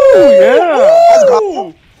 Oh, yeah.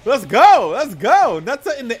 Ooh, let's go. That's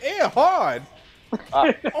in the air hard.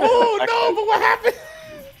 Oh, no, but what happened?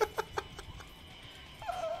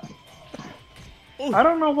 I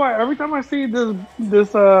don't know why. Every time I see this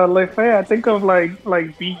Lefay, I think of like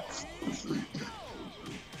beats.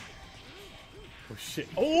 Oh shit!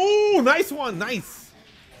 Oh, nice one, nice.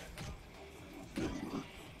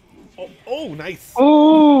 Oh, nice.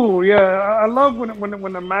 Oh yeah, I love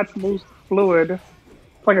when the match moves fluid.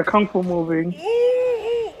 It's like a kung fu movie.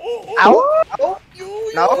 Ow!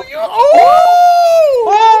 No!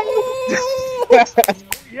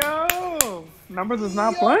 Yo, Numbers is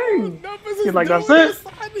not playing. He's like, that's it.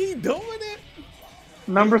 He doing it.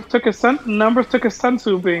 Numbers took a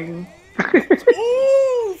sensu being.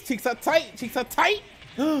 Ooh, cheeks are tight.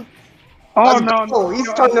 Oh Let's no! go. He's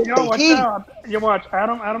turning up the watch heat. out! You watch.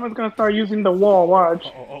 Adam is gonna start using the wall. Watch.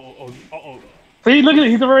 Oh. See, look at it.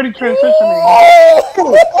 He's already transitioning.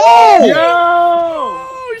 Oh! Yo!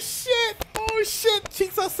 Oh shit!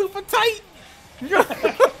 Cheeks are super tight.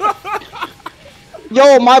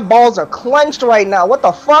 Yo, my balls are clenched right now. What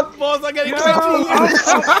the fuck? Balls are getting clenched.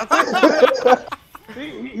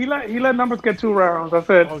 He let Numbers get 2 rounds. That's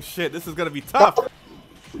it. Oh shit! This is gonna be tough.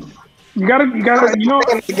 You gotta. You know.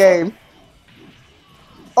 The game.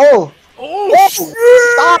 Oh! Shit!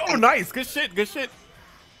 Stop Oh, it. nice. Good shit.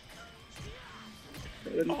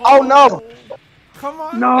 Oh no! Come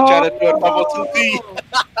on. No. Try to do a double 2D.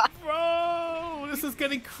 Bro, this is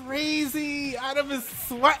getting crazy. Adam is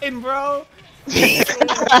sweating, bro. He's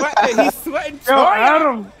sweating. Yo,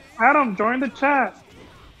 Choya. Adam, join the chat.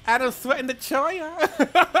 Adam's sweating the Choya.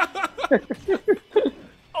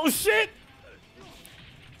 Oh shit.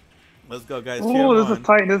 Let's go, guys. Oh, this is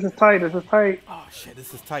tight. Oh shit,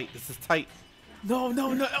 this is tight. No.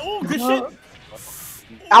 Oh, good shit.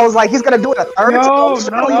 I was like, he's gonna do it a third time. No.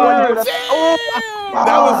 That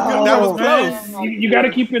was good. That was close. Man, you gotta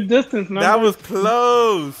keep your distance. Numbers. That was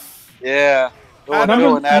close. Yeah.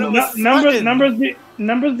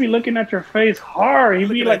 Numbers be looking at your face hard. He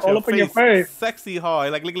be like all up in your face. Sexy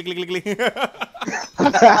hard. Like lick.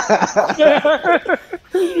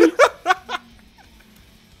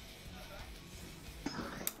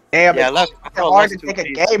 Damn, Yeah, it's hard to take a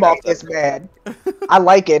game off this man. I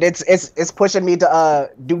like it. It's pushing me to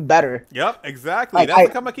do better. Yep, exactly. Like,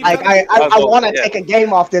 That's what I keep telling you. I want to take a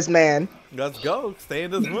game off this man. Let's go. Stay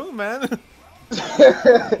in this room, man.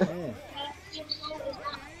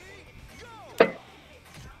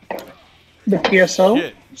 The PSO.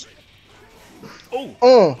 Shit.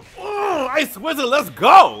 Oh, Ice Wizard, let's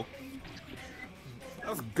go.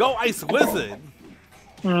 Let's go, Ice Wizard.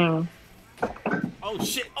 Oh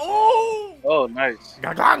shit. Oh, nice.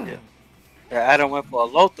 Gagang. Yeah, Adam went for a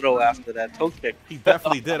low throw after that toe kick. He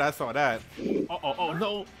definitely did. I saw that. Oh,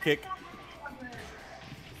 no. Kick.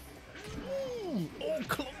 Ooh, oh,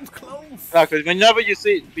 close. No, because whenever you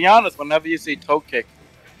see toe kick,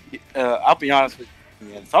 I'll be honest with you,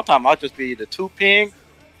 man, sometimes I'll just be either 2Ping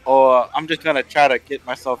or I'm just going to try to get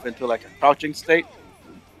myself into like a crouching state.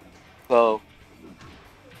 So,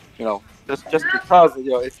 just because,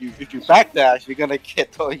 if you backdash, you're gonna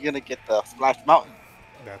get the splash mountain.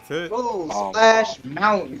 That's it. Oh, Splash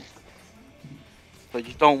Mountain. So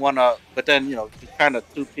you don't want to, but then you kind of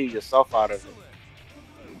 2P yourself out of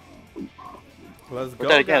it. Let's But go,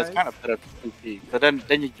 then again, guys. it's kind of better to 2P. But then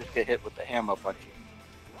you just get hit with the hammer punch.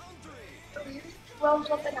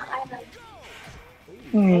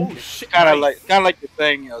 Oh shit! Kind of Nice. like you're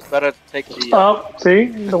saying, it's better to take the See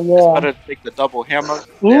the wall. better to take the double hammer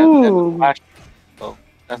Ooh. than the flash. So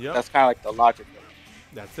that's Yep. that's kind of like the logic.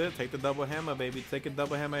 That's it. Take the double hammer, baby. Take a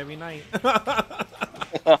double hammer every night.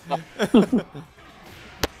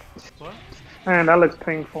 What? Man, that looks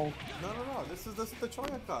painful. No. This is the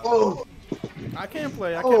Choya card. Oh, I can't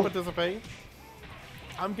play. I can't participate.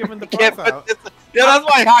 I'm giving the Yeah, parts out. that's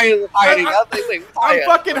why Hyatt is hiding. I was like, wait, I'm Hyatt.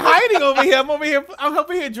 fucking hiding over here. I'm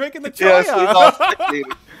over here drinking the Yes, he's all Choya.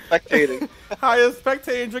 spectating. Higher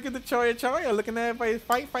spectating, drinking the Choya, looking at everybody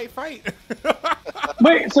fight.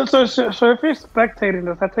 Wait, so if you're spectating,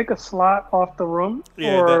 does that take a slot off the room?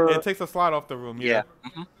 Yeah, Or... it takes a slot off the room. Yeah.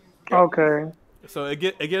 Okay. So it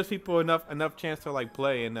gives people enough chance to like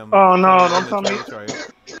play and them. Oh no! in Don't the tell me.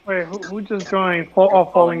 Choya. Wait, who just joined?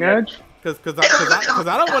 Falling Edge? Cause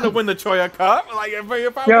I don't want to win the Choya Cup. Like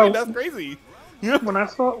if I Yo. win, that's crazy. When I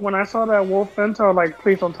saw that Wolf Enter, I was like,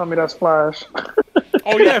 please don't tell me that's Flash.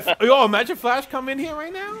 Oh yeah, yo, imagine Flash come in here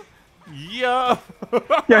right now. Yeah.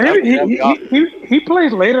 Yeah, he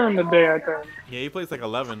plays later in the day, I think. Yeah, he plays like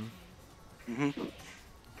 11. Mm-hmm.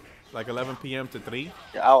 Like 11 p.m. to 3.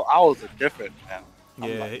 Yeah, I was a different man.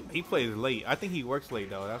 Yeah, he plays late. I think he works late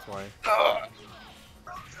though. That's why.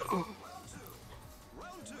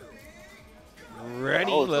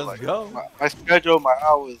 Ready? Let's go. My schedule, my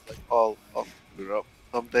hours, like all screwed up.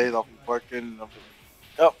 Some days I'll be working.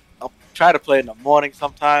 I'll try to play in the morning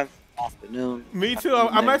sometimes, afternoon. Me too.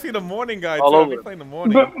 I'm actually the morning guy too. All I'll over. be playing the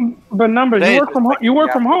morning. But numbers, They you work from just you work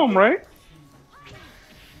like from the home, right?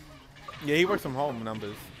 Yeah, he works from home.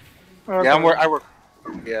 Numbers. Okay. Yeah, I work.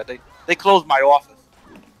 Yeah, they closed my office.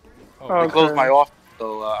 Oh, They closed my office,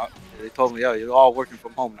 so they told me, "Yeah, you're all working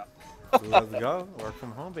from home now." let's go. Work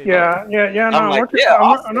from home, baby. Yeah. No, I'm like, yeah,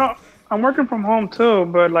 awesome. I'm working from home too,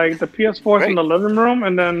 but like the PS4 is in the living room,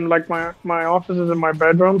 and then like my office is in my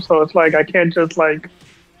bedroom, so it's like I can't just like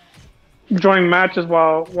join matches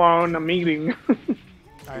while in a meeting.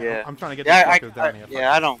 Yeah, I'm trying to get the fuckers down here.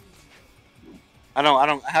 Yeah, I don't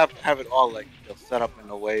have it all like set up in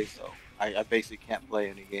a way, so I basically can't play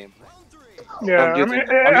any games. Yeah,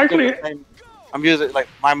 I'm using like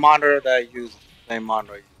my monitor that I use, the same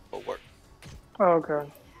monitor I use for work. Okay.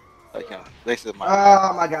 Like, this is my.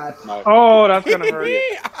 oh my god. Oh, that's gonna hurt.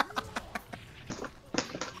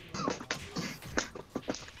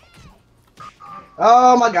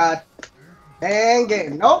 Oh my god. And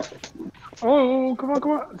game. Nope. Oh, come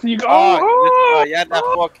on. So you go. You had that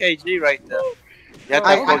 4kg right there.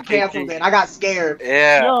 I canceled it. I got scared.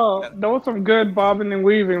 Yeah. Yo, that was some good bobbing and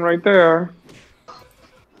weaving right there.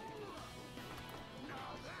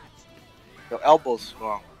 Your elbow's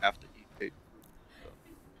strong after each.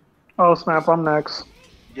 Oh snap! I'm next.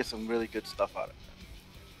 You get some really good stuff out of it.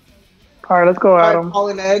 All right, let's go, Adam.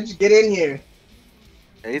 Falling Edge, get in here.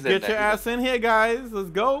 Yeah, Get your ass in here, guys. Let's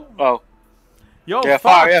go. Oh. Yo, Yeah,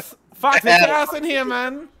 Fox, get your ass in here,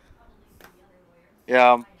 man.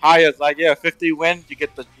 Yeah, highest like 50 wins, you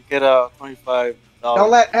get $25. Don't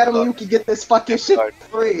let Adam Yuki get this fucking shit for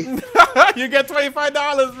free. You get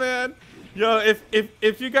 $25, man. Yo,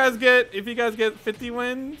 if you guys get 50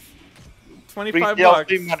 wins, $25.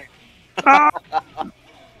 DLC money.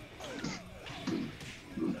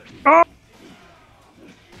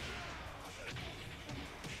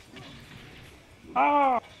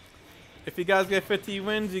 If you guys get 50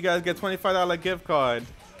 wins, you guys get $25 gift card.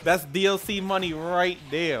 That's DLC money right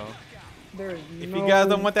there. If you guys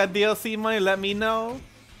don't want that DLC money, let me know.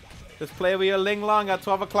 Just play with your Ling Long at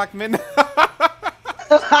 12 o'clock midnight.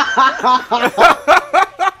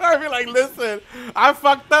 I'd be like, listen, I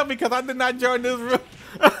fucked up because I did not join this room.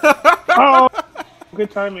 Oh,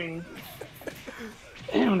 good timing.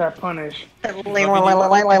 Damn, that punish. Like,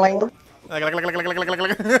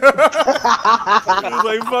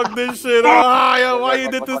 fuck this shit. Oh, yo, why you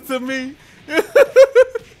did this to me?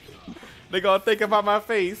 They gonna think about my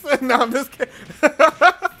face. No, I'm just kidding.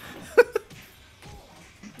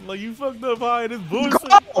 Like, you fucked up, high. This bullshit.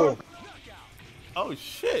 Go! Oh,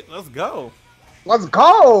 shit. Let's go. Let's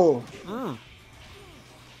go!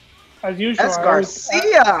 As usual. That's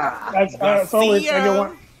Garcia! That's always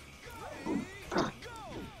everyone.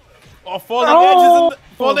 Oh,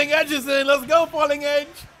 falling edges in. Let's go, falling edge.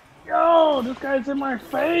 Yo, this guy's in my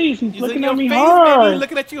face. He's looking at me face, hard. Baby. He's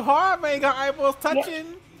looking at you hard, man. You got eyeballs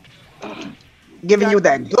touching. Giving you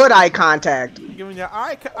that good eye contact. Giving you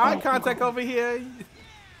eye contact over here.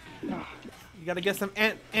 You gotta get some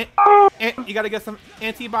you gotta get some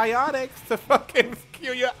antibiotics to fucking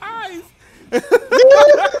cure your eyes.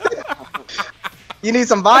 You need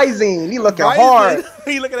some Visine. You looking hard.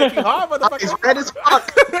 He looking at you hard, motherfucker. He's red as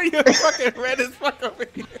fuck. You're fucking red as fuck over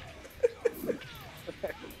here.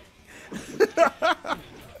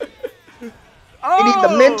 You need the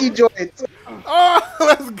minty joints. Oh,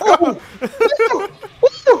 let's go.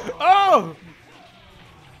 Oh.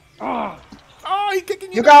 Oh, he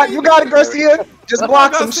kicking you. You got it, Garcia. Just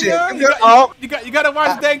block some shit. You gotta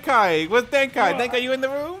watch Denkai. What's Denkai? Denkai, you in the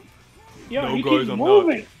room? Yo, No, he guys, keeps I'm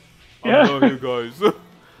moving. I'm not here, guys.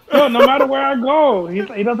 Yo, no matter where I go,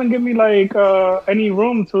 he doesn't give me like any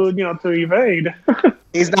room to to evade.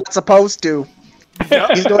 He's not supposed to.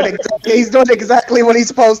 He's doing exactly what he's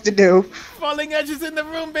supposed to do. Falling edges in the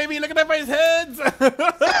room, baby. Look at everybody's heads.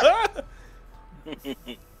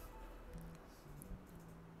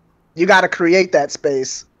 You got to create that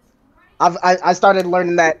space. I started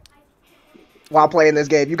learning that while playing this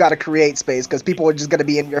game. You got to create space because people are just gonna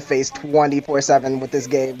be in your face 24/7 with this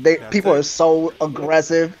game. People are so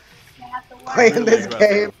aggressive playing this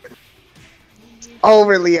game.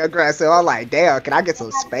 Overly aggressive. I'm like, damn, can I get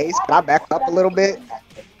some space? Can I back up a little bit?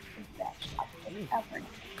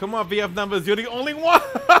 Come on, VF numbers. You're the only one.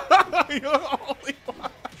 You're the only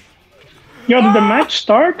one. Yo, did the match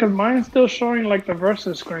start? Cause mine's still showing like the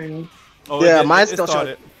versus screen. Oh, yeah, mine's still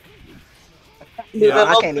showing. Yeah,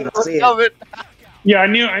 I can't even see it. Yeah, I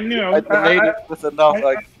knew. I knew I was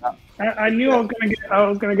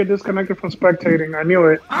gonna get disconnected from spectating. I knew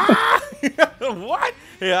it. What?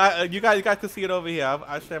 Yeah, you guys can see it over here.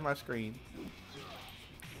 I share my screen.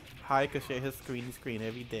 Hi can share his screen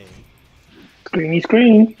every day. Screeny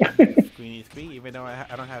screen. Screeny screen, even though I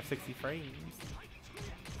don't have 60 frames.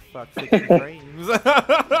 Fuck 60 frames.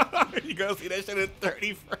 You gonna see that shit in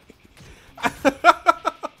 30 frames.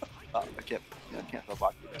 I can't go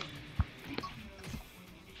back to that.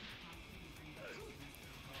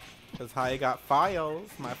 Cause Hi got files.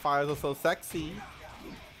 My files are so sexy.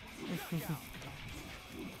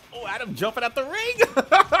 Oh, Adam jumping out the ring.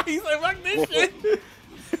 He's like, fuck this shit.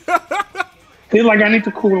 Feel like I need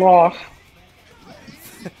to cool off.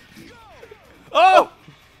 Oh!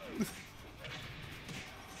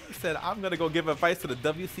 He said, I'm gonna go give advice to the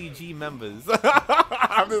WCG members.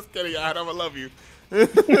 I'm just kidding, Adam. I love you.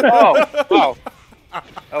 Oh, wow.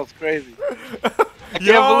 That was crazy. I can't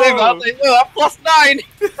believe it. I was like, yo, I'm +9.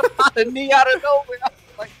 The knee out of nowhere. I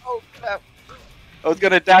was like, oh, crap. I was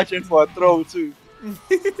gonna dash in for a throw, too.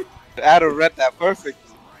 Adam read that perfect.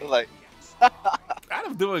 I was like,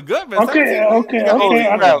 Adam's doing good, man. Okay.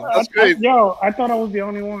 That's crazy. Yo, I thought I was the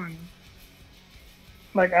only one.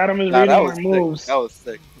 Like Adam is reading my moves. That was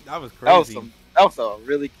sick. That was crazy. That was a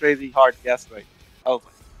really crazy hard guess, right? I was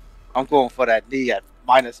like, I'm going for that knee at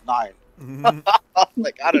 -9.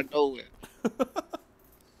 Like out of nowhere.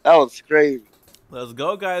 That was crazy. Let's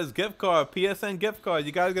go, guys. Gift card. PSN gift card.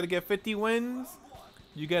 You guys gotta get 50 wins.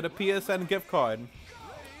 You get a PSN gift card.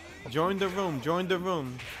 Join the room. Join the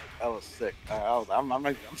room. That was sick.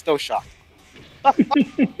 I'm still shocked.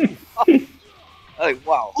 Like,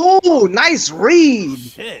 wow. Ooh, nice read.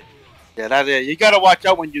 Shit. Yeah, you gotta watch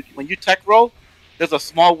out when you tech roll. There's a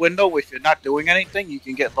small window if you're not doing anything, you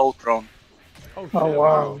can get low thrown. Oh, shit. Oh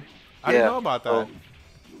wow. I didn't know about that.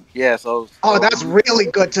 So that's really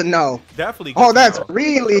good to know. Definitely. Good Oh, that's to know.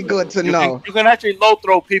 really good to know. You can actually low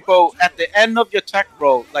throw people at the end of your tech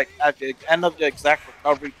roll, like at the end of your exact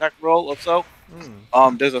recovery tech roll or so.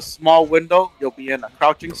 There's a small window. You'll be in a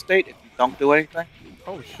crouching state if you don't do anything.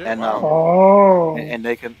 Oh shit! And and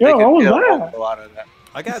they can Yo, get a what was low out of that.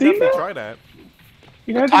 I gotta definitely try that.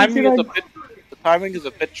 You The guys didn't see the timing is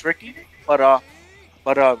a bit tricky, but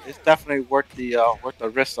it's definitely worth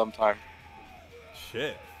the risk sometime.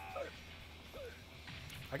 Shit.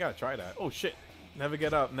 I gotta try that. Oh shit! Never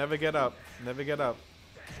get up. Never get up. Never get up.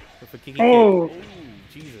 With a kinky kick. Oh. Ooh,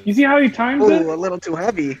 Jesus. You see how he times it? Ooh, a little too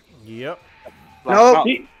heavy. Yep. Nope.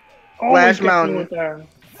 He Flash always gets me Mountain. with that.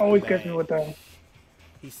 Always gets me with that.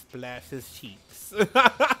 He splashed his cheeks.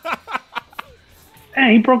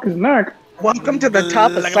 And he broke his neck. Welcome to the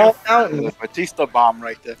top of Salt Mountain. Batista bomb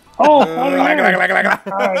right there. Oh, falling edge.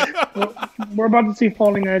 Alright, we're about to see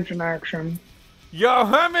falling edge in action. Yo,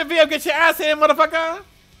 Herman VF, get your ass in, motherfucker!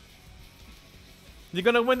 You're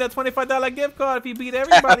gonna win that $25 gift card if you beat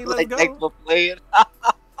everybody. Let's go. Thanks for playing.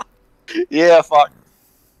 Yeah, fuck.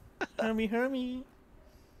 Hermy.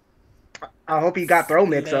 I hope he got throw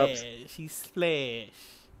mix-ups. He splash.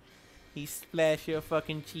 He splash your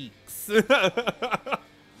fucking cheeks.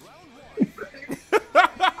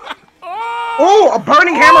 Oh, a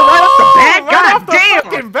burning hammer right off the bat. Right off God the damn.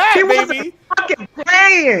 fucking bat, He baby. wasn't fucking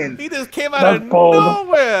saying. He just came out That's of bold.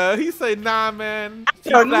 nowhere. He said, "Nah, man."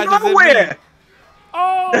 Cheap Out of flashes in me. nowhere.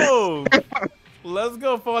 Oh, let's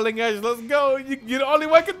go, Falling Edge. Let's go. You're the only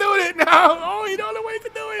one can do it now. Oh, you're the only one who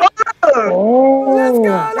can do it.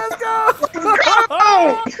 Oh. Let's go.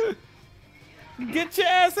 Get your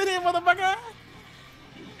ass in here, motherfucker.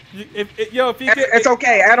 If you can, It's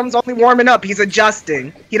okay. Adam's only warming up. He's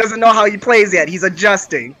adjusting. He doesn't know how he plays yet. He's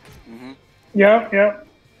adjusting. Yep.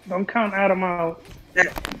 Don't count Adam out.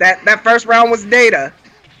 That first round was data.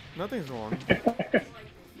 Nothing's wrong.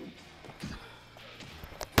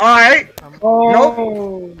 All right.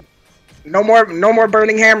 Oh. No more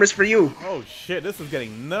burning hammers for you. Oh shit, this is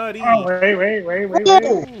getting nutty. Oh, wait.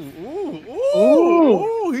 Ooh.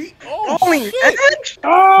 Ooh. Falling Shit. Edge.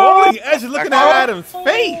 Oh. Falling Edge is looking at Adam's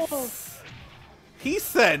face. He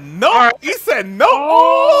said no. Alright. He said no.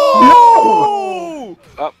 Oh.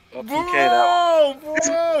 PK that one.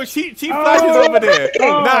 Bro. Cheap flashes over there.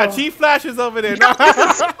 Nah, cheap flashes over there. Nah.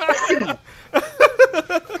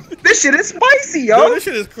 This shit is spicy, Yo, yo. this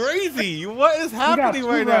shit is crazy. What is He got happening 2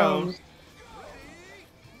 right now? rounds.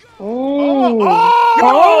 Oh, what?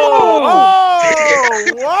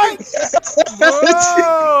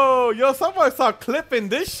 Bro, yo, somebody start clipping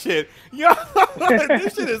this shit. Yo,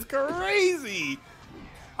 this shit is crazy.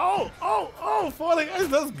 Oh, Falling Edge,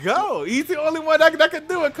 let's go. He's the only one that can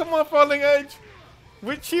do it. Come on, Falling Edge.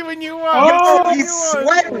 We're cheering you on. Yo, We're cheering he's you on.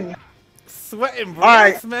 sweating. Sweating, bro.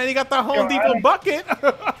 Alright. Man, he got the Home Depot bucket.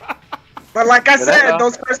 But like I said, that-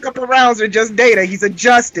 those first couple rounds are just data. He's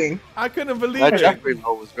adjusting. I couldn't believe That it. Jeffrey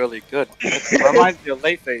low was really good. It reminds me of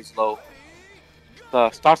late phase low.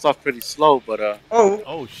 Starts off pretty slow, but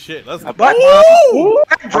Oh, shit. Let's go. But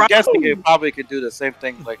I'm guessing it probably could do the same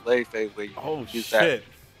thing like late phase where you Oh, use shit.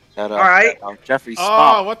 that Alright. Jeffrey Oh,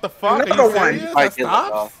 stop. what the fuck? Are Another you one. serious? Might That get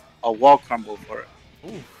stops? a wall crumble for it.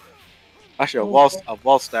 Ooh. Actually, a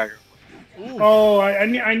wall stagger. Ooh. Oh, I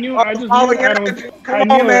knew. I just Falling knew Adam. Edge. I Come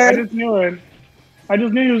knew on, it. man. I just knew it. I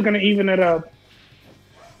just knew he was gonna even it up.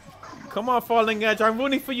 Come on, Falling Edge. I'm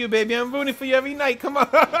rooting for you, baby. I'm rooting for you every night. Come on.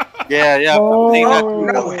 Yeah. Oh. See that?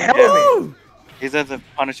 No, hell Yeah. of it. He's into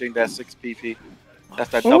punishing that 6 PP. That's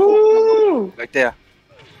that double Ooh. right there.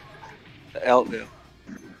 The L bill.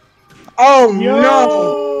 Oh Yo.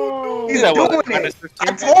 no. He's that doing what, it. minus 15?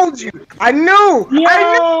 I told you. I knew.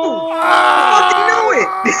 Yo. I fucking knew it.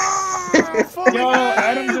 Yo,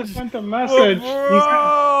 Adam just sent a message.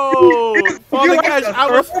 Bro. Falling like Edge. the I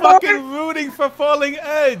was third fucking rooting for Falling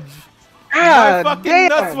Edge. My God fucking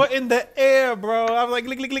nuts damn. were in the air, bro. I was like,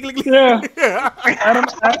 lick, lick, lick, lick, lick. Yeah.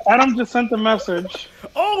 Adam just sent a message.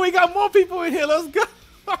 Oh, we got more people in here. Let's go.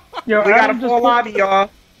 Yo, We got a Adam full lobby, y'all.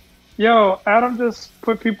 Adam just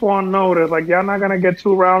put people on notice. Like, y'all not gonna get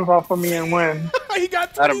 2 rounds off of me and win. He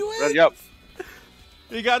got 20 Adam, wins. ready up.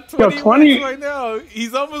 He got Yo, 20, 20 wins right now.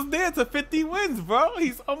 He's almost there to 50 wins, bro.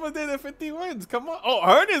 He's almost there to 50 wins. Come on. Oh,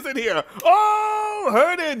 Herden's in here. Oh,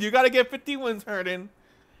 Herden. You got to get 50 wins, Herden.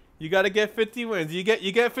 You got to get 50 wins. You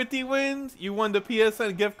get 50 wins, you won the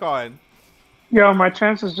PSN gift card. Yo, my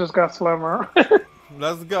chances just got slimmer.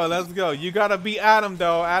 Let's go. Let's go. You got to beat Adam,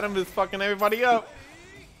 though. Adam is fucking everybody up.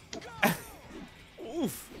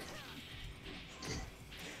 Oof.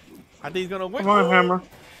 I think he's going to win. Come on, Ooh. Hammer.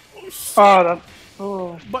 Oh, shit. Oh, that's.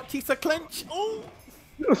 Oh. Butt cheeks a clench. Ooh.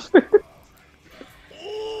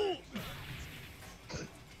 Ooh.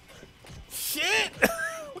 Shit.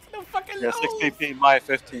 Look at the fucking Yeah, nose. 6 PP, my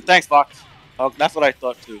 15. Thanks, Fox. Oh, that's what I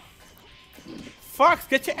thought too. Fox,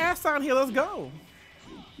 get your ass on here. Let's go.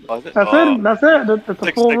 Oh, is it? That's it. That's it. That's a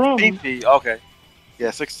 6 full 6 room. PP. Okay.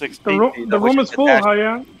 Yeah, 6 6 The, PP. the room is full, huh,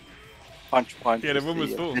 yeah? Punch. Yeah, the room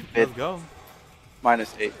is full. Bid, Let's go.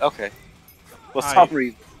 minus 8. Okay. For Aight. some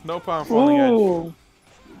reason. No problem, Falling Edge. Ooh.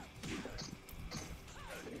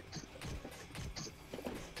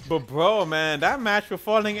 But bro, man, that match with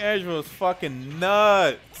Falling Edge was fucking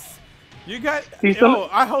nuts. You got, He's yo, done-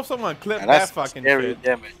 I hope someone clipped Man, that that's fucking scary shit.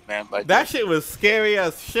 damage, man. But That shit was scary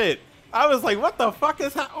as shit. I was like, what the fuck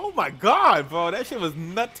is that? Oh my god, bro, that shit was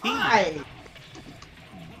nutty. I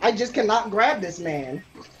just cannot grab this man.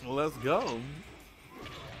 Let's go.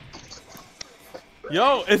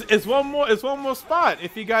 Yo, it's one more spot.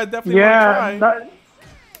 If you guys definitely want to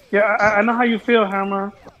try. I know how you feel,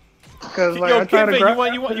 Hammer. Because like Yo, I try to Kid Vin,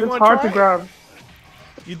 grab. you It's want hard try? to grab.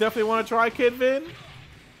 You definitely want to try, Kid Vin?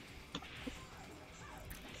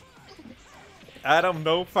 Adam,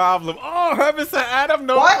 no problem. Oh, Herbert said Adam,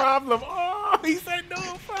 no What? problem. Oh, he said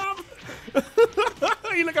no problem.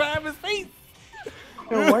 You looking at Adam's face.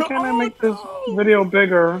 Yo, why can't I make this no. video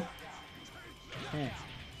bigger?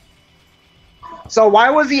 So why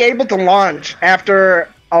was he able to launch after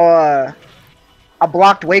a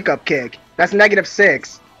blocked wake up kick. That's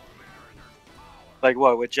 -6. Like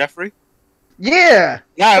what with Jeffrey? Yeah.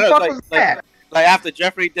 Yeah, What the fuck like, was that? like after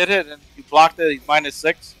Jeffrey did it and you blocked it, he's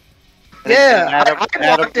 -6. Yeah, I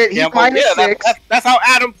blocked it. He's -6. That's how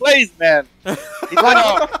Adam plays, man. He's Like,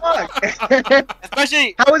 what the fuck?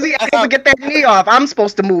 especially How was he able to get that knee off? I'm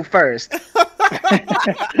supposed to move first.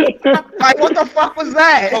 Like, what the fuck was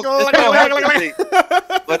that?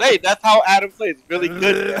 But hey, that's how Adam plays. Really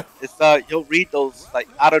good. Man. It's he'll read those like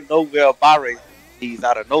out of nowhere barre. He's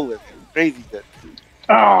out of nowhere. Crazy good.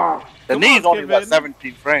 Oh, The knee's only about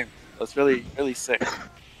 17 frames. So it's really sick.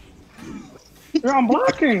 yeah, I'm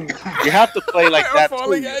blocking. You have to play like that too.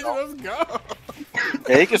 Falling You edge, know? let's go.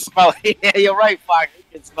 Yeah, you can smell. Yeah, you're right, Fox. You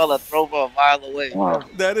can smell a throw a mile away. Wow.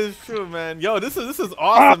 That is true, man. Yo, this is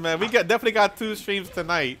awesome, man. We definitely got 2 streams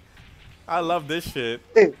tonight. I love this shit.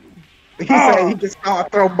 He said he just saw a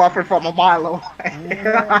throw buffer from a mile away.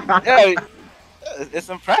 Yeah, it's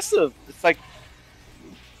impressive. It's like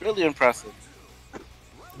really impressive.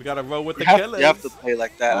 We gotta roll with the You killers. have to play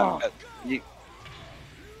like that. Oh.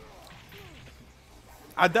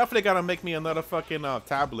 I definitely gotta make me another fucking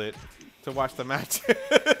tablet to watch the matches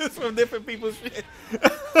from different people's shit.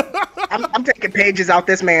 I'm taking pages out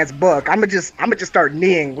this man's book. I'm gonna just start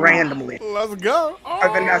kneeing randomly. Let's go.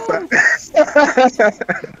 Vanessa.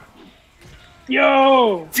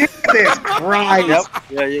 Yo. Jesus Christ. Yep.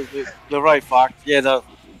 Yeah, you're right, Fox. Yeah, the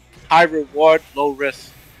high reward, low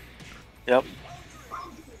risk. Yep.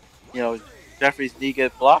 You know, Jeffrey's knee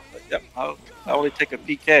get blocked. But yep. I only take a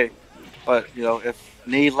PK, but you know, if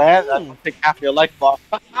knee lands, I'll take half your life off.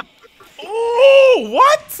 Oh,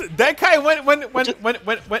 what? That guy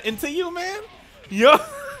went into you, man. Yo.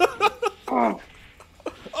 Oh.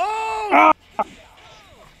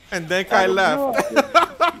 And then Kai left.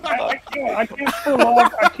 I can't pull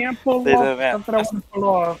off. I can't pull off something I want to pull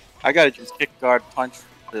off. I gotta just kick guard punch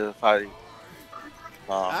to fight.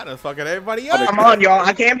 I done fucking everybody up. Come on, y'all.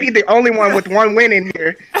 I can't be the only one with 1 win in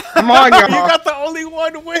here. Come on, y'all. You got the only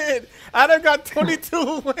 1 win. I done got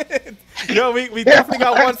 22 wins. Yo, we definitely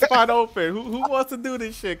got 1 spot open. Who wants to do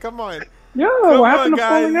this shit? Come on. Yo, Come what on, happened to guys.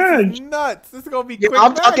 Falling This Edge? is nuts. This is gonna be Yo, quick.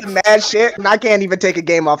 I'm match. talking mad shit, and I can't even take a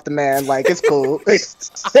game off the man. Like, it's cool.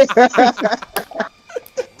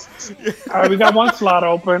 All right, we got 1 slot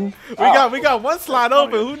open. We got 1 slot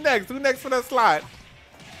open. Who next? Who next for that slot?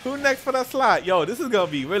 Who next for that slot? Yo, this is gonna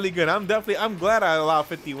be really good. I'm glad I allowed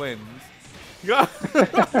 50 wins. Yo, yo,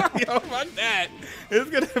 fuck that. It's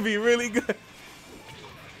gonna be really good.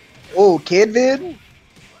 Oh, Kid Vid?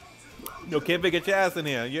 Yo, Kid, get your ass in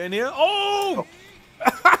here. You in here? Oh!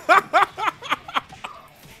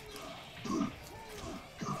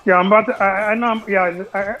 Yeah, I'm about to. I know.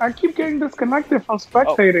 I keep getting disconnected from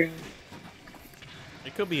spectating.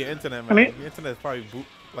 It could be your internet, man. Your internet's probably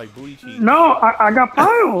booty cheeks. No, I got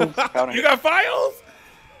files. You got files?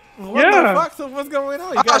 What Yeah. the fuck? So what's going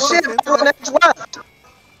on? You Oh, got shit. internet? Falling Edge left.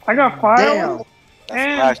 I got files.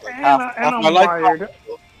 Damn. And I'm wired.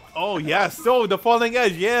 Oh, yes. So, the Falling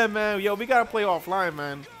Edge. Yeah, man. Yo, we got to play offline,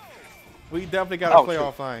 man. We definitely got to play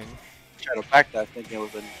offline. Try to back that thinking it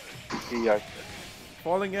was a PR.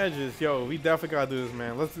 Falling Edges. Yo, we definitely got to do this,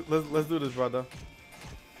 man. Let's do this, brother.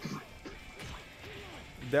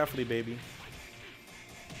 Definitely, baby.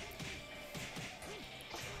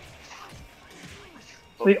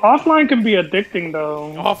 The offline can be addicting,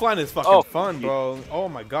 though. Offline is fucking fun, bro. Oh,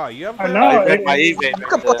 my God. You ever I play know. I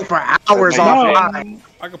could play for hours No, offline.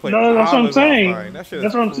 I could play No, that's what I'm hours saying. offline. That shit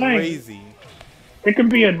That's is what I'm saying. crazy. It can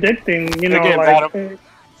be addicting, you know. Again, Like Adam.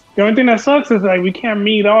 the only thing that sucks is like we can't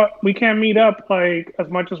meet up. We can't meet up like as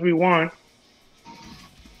much as we want.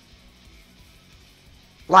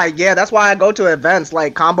 Like, yeah, that's why I go to events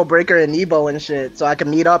like Combo Breaker and Evo and shit, so I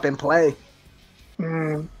can meet up and play.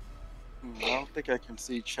 Mm. I don't think I can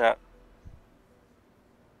see chat.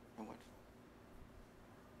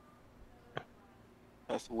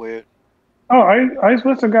 That's weird. Oh, I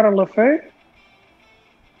supposed to got a LaFay?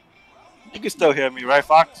 You can still hear me, right,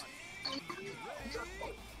 Fox?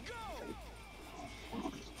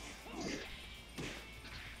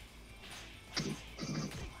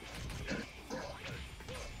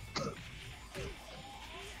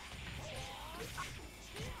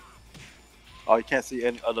 Oh, you can't see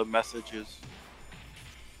any other messages.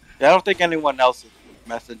 Yeah, I don't think anyone else is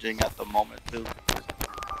messaging at the moment, too.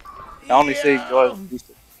 I only see yours.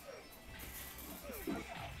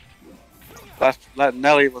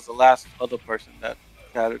 Nelly was the last other person that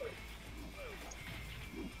chatted.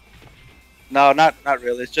 No, not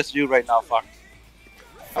really. It's just you right now, Fox.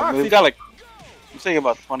 I mean, we've got like, I'm saying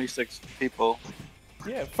about 26 people.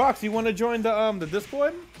 Yeah, Fox, you want to join the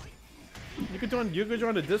Discord? You could join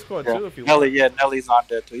the Discord Yeah. too if you Nelly, want. yeah, Nelly's on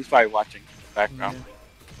there too. He's probably watching in the background.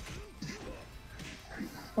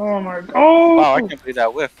 Oh my god. Oh! Wow, I can't believe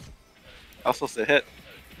that whiff. I was supposed to hit.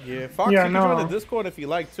 Yeah, Fox, Yeah, you can join the no. Discord if you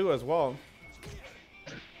like too as well.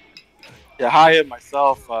 Yeah, Hyatt,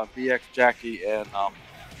 myself, BX Jackie, and Hammer.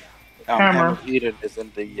 Hammer Eden is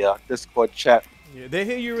in the Discord chat. Yeah, they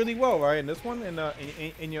hear you really well, right? In this one,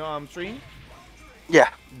 in your stream. Yeah.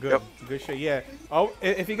 Good, Yep. good shit. Yeah. Oh,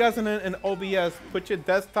 if you guys in OBS, put your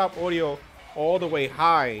desktop audio all the way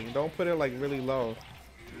high. Don't put it like really low,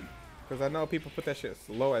 because I know people put that shit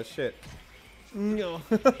low as shit. No.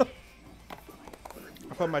 I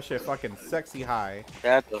put my shit fucking sexy high.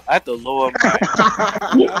 I had to lower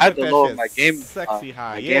my game sexy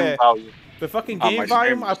high. my Yeah. game volume The fucking on game my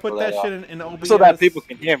volume, stream I put so that that, shit in OBS so that people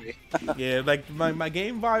can hear me. Yeah, like my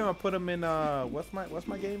game volume, I put them in what's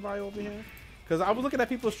my game volume over here? Because I was looking at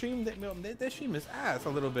people's stream, their stream is ass a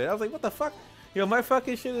little bit. I was like, what the fuck? Yo, my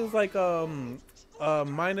fucking shit is like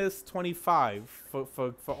minus 25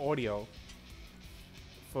 for audio,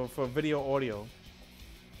 for video audio,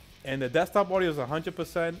 and the desktop audio is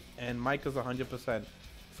 100% and mic is 100%.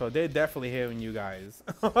 So they're definitely hearing you guys.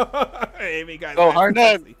 Hey, me guys. Go,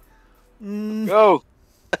 Harnett. Go.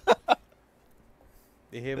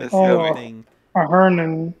 They hear me Oh. everything.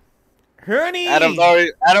 Hernan. Herney! Adam's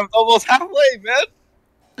almost halfway,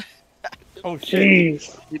 man. Oh shit!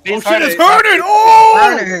 Jeez. He Oh beats shit! It's Harnett. Hernan!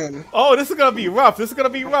 Oh! Hernan. Oh, this is gonna be rough. This is gonna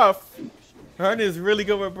be rough. Hernan is really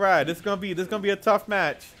good with Brad. This is gonna be a tough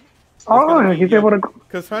match. Oh, he's able to.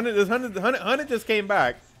 Cause Hernan just came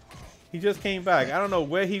back. He just came back. I don't know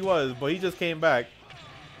where he was, but he just came back.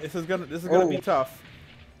 This is gonna be tough.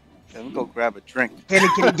 Let me go grab a drink. Can he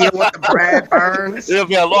deal with the Brad Burns? It'll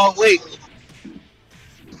be a long wait.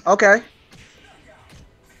 Okay.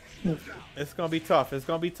 It's gonna be tough. It's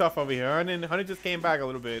gonna be tough over here. Hernan just came back a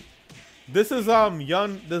little bit. This is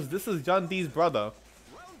this is Yun D's brother.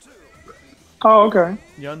 Oh, okay.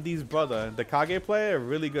 Yun D's brother, the Kage player,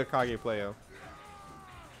 really good Kage player.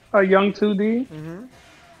 A young 2D. Mm-hmm.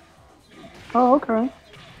 Oh, okay.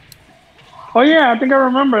 Oh yeah, I think I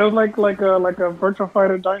remember. It was like a Virtual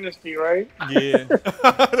Fighter Dynasty, right? Yeah,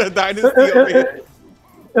 the dynasty over here.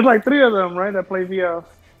 It's like 3 of them, right? That play VF.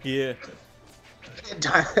 Yeah.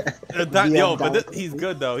 Yeah, Yo, but he's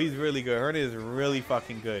good though. He's really good. Hernan is really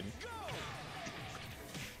fucking good.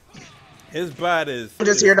 His Brad is. I'm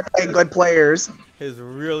just here to play good players Is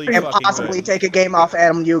really and fucking possibly good. take a game off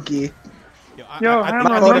Adam Yuki. Yo, Hammer,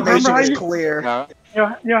 My remember motivation how is you, clear.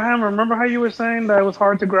 Yeah. yo, Hammer, remember how you were saying that it was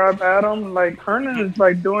hard to grab Adam? Like Hernan is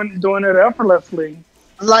like doing it effortlessly.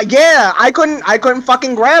 Like, yeah, I couldn't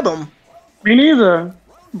fucking grab him. Me neither.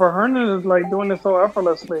 But Hernan is like doing it so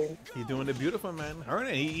effortlessly. He's doing it beautiful, man.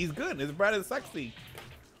 Hernan, he's good. His Brad is sexy.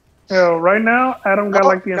 Yo, right now Adam got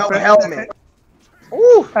like the no Infinity. helmet.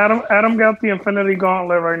 Ooh, Adam got the Infinity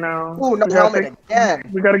Gauntlet right now. ooh, no We gotta helmet take- again.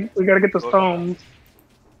 We gotta get the stones.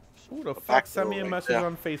 Who the fuck sent me a message Yeah.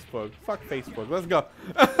 on Facebook? Fuck Facebook. Let's go.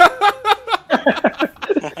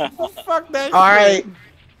 Fuck that All shit. right,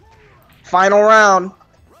 final round.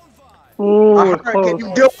 Ooh, All it's right, close. can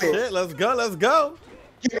you do it? Shit, let's go. Let's go.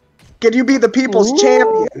 Can you be the people's Ooh.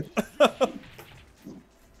 champion?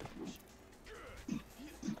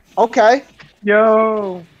 Okay,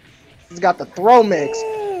 Yo, he's got the throw mix.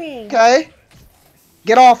 Okay,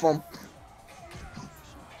 get off him.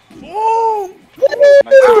 Ooh.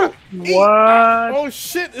 what? Oh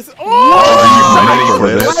shit! It's oh! Are you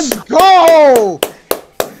ready for this? Let's go.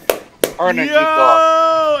 Hernan Yo! geeked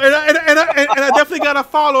off. And I definitely got to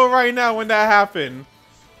follow right now when that happened.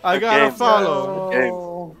 I got to Okay. follow.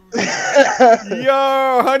 Oh.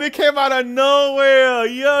 Yo, honey came out of nowhere.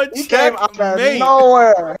 Yo, He came out of checkmate.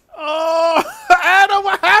 nowhere. Oh, Adam,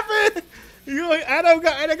 what happened? Yo, Adam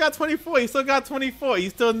got 24. He still got 24.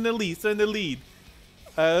 He's still in the lead. Still in the lead.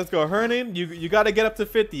 Let's go, Hernan. You got to get up to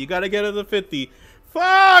 50. You got to get up to 50.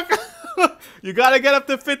 Fuck! You got to get up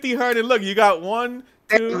to 50, Hernan. Look, you got 1,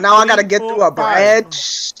 2, Now I gotta 3, get 4, through a 5. Brad.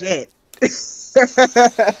 Shit. Let's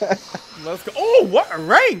go. Oh, what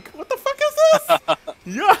rank? What the fuck is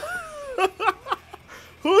this? Yo.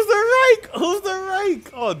 Who's the rank? Who's the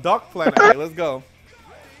rank? Oh, Dark Planet. Hey, let's go.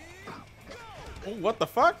 Oh, what the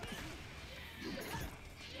fuck?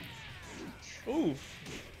 Ooh.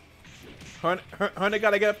 Hernan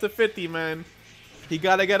gotta get up to 50, man. He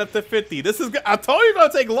gotta get up to 50. This is. I told you it's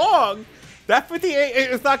gonna take long. That 50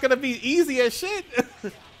 is not gonna be easy as shit.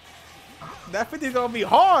 That 50 is gonna be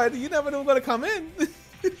hard. You never know who's gonna come in.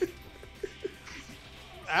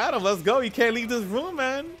 Adam, let's go. You can't leave this room,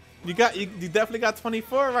 man. You definitely got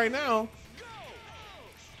 24 right now.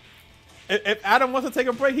 if Adam wants to take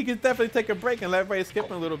a break, he can definitely take a break and let everybody skip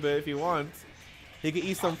him a little bit if he wants. He can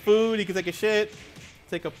eat some food. He can take a shit,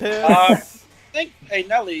 take a piss. I think, hey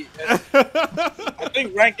Nelly, I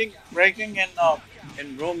think ranking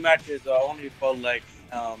in room matches are only for like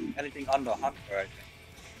anything under Hunter. I think.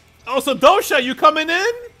 Oh, so Dosha, you coming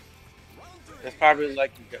in? It's probably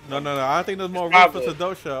like No. I think there's more room for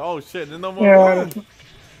Sadosha. Oh shit, there's no more room.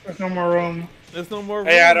 There's no more room. There's no more room,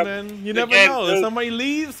 Hey, Adam, man. You never know. If somebody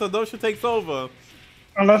leaves, Sadosha takes over.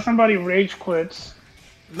 Unless somebody rage quits.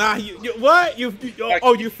 Nah, you what? You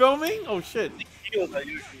filming? Oh shit. The heels are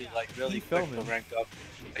usually like really quick to rank up.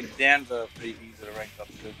 Like Dan's are pretty easy to rank up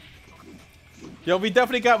too. Yo, we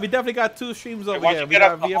definitely got 2 streams over Once here. you We get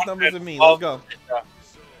got up to VF numbers 100, and me. Let's go.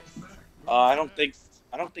 I don't think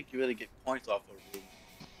you really get points off of room.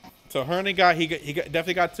 So Hernan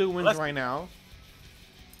definitely got 2 wins right now.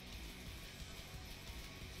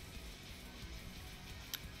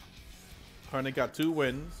 Hernan got 2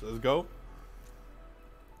 wins. Let's go.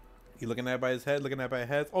 He looking at by his head, looking at by his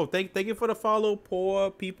head. Oh, thank you for the follow,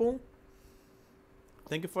 poor people.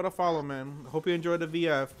 Thank you for the follow, man. Hope you enjoyed the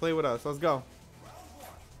VF. Play with us. Let's go.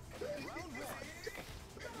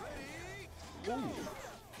 Ooh.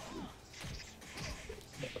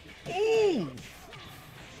 Ooh.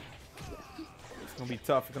 It's gonna be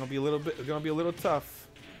tough. It's gonna be a little tough.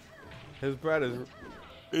 His bread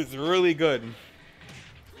is really good.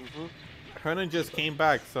 Hernan just came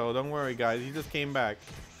back, so don't worry, guys. He just came back.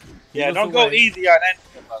 Don't go easy on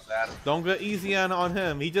anything about that. Don't go easy on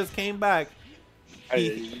him. He just came back.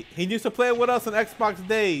 He used to play with us on Xbox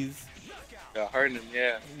days. Yeah, Hernan,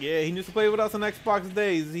 yeah. Yeah, he used to play with us on Xbox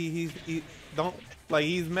days. He's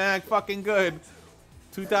mad fucking good.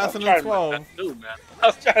 2012. I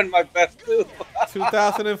was trying my best too.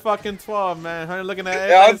 2012, man. Hernan looking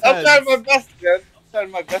at I'm trying my best, man. I'm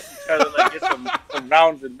trying my best to try to like get some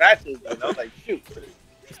rounds and matches. You know, like shoot.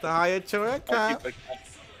 It's the higher Choya.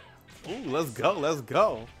 Ooh, let's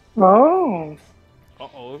go. Oh.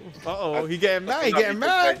 Uh-oh. He getting mad. He getting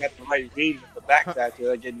mad. I got the right read with the back I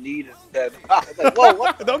get need instead. I was like, whoa,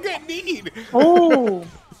 what? Don't get need. Oh.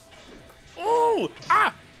 Ooh.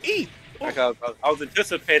 Ah. Eat. Like I was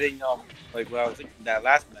anticipating, like when I was thinking that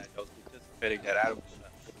last match, I was anticipating that Adam was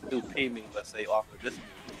gonna do P me, let's say, off of this move.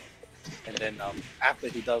 And then after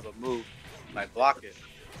he does a move, I block it.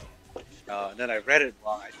 And then I read it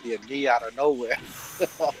wrong. I see a knee out of nowhere.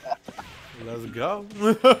 Let's go.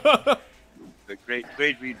 A great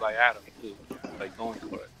read by Adam too. Like going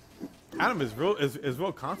for it. Adam is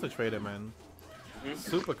real concentrated, man.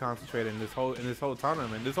 Super concentrated in this whole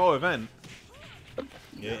tournament, this whole event.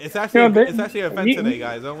 Yeah, it's actually an event today,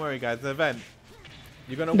 guys. Don't worry, guys. It's an event.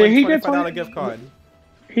 You're gonna win $25 gift card.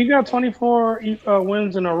 He got 24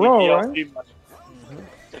 wins in a row, right?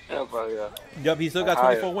 Yep, he still got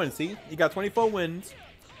 24 wins. See, he got 24 wins,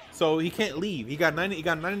 so he can't leave. He got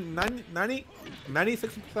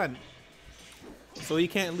 96%. So he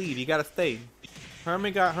can't leave. He gotta stay.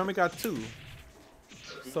 Herman got 2.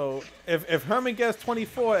 So if Herman gets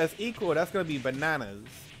 24 as equal, that's gonna be bananas.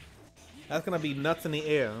 That's gonna be nuts in the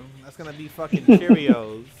air. That's gonna be fucking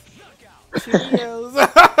Cheerios.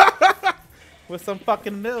 Cheerios with some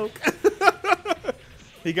fucking milk.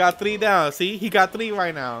 He got 3 down. See, he got 3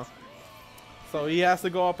 right now. So he has to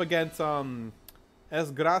go up against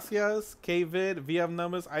S Gracias, K-Vid, VF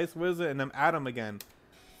Numbers, Ice Wizard, and then Adam again.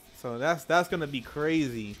 So that's gonna be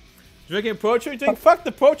crazy. Drinking Pro-Trade drink? Fuck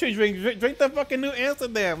the Pro-Trade drink. Drink the fucking new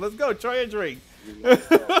Amsterdam. Let's go, Choya drink.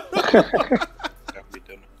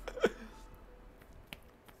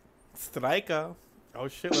 Striker. Oh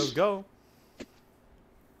shit, let's go.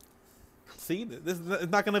 See, this is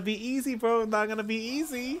not gonna be easy, bro. It's not gonna be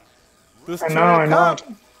easy. This I know.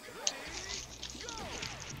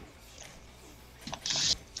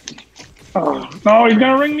 Oh, no, he's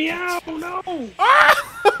gonna ring me out. No.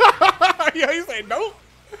 Yeah, he said nope.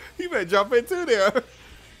 He better jump in too there.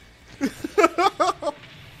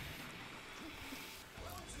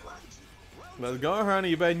 Let's go, honey.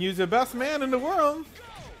 You better use your best man in the world.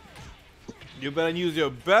 You better use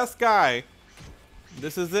your best guy.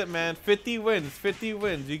 This is it, man. 50 wins. 50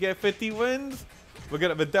 wins. You get 50 wins, we're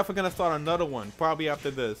definitely gonna start another one. Probably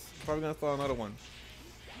after this. Probably gonna start another one.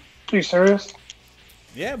 Are you serious?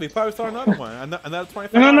 Yeah, we probably start another one. Another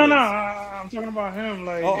 25. No. I'm talking about him.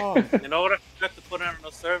 Like, You know what I forgot to put in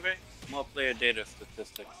a survey? More player data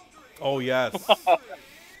statistics. Oh yes. Stuff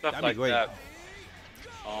That'd like be great. that.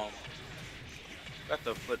 Got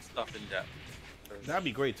to put stuff in depth. That'd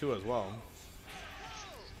be great too as well.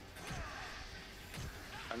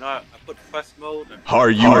 I know I put quest mode. Are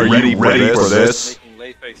you ready for this? Making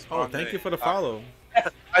Layface Oh, stronger. thank you for the follow.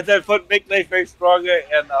 I said make Layface stronger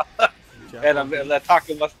and And the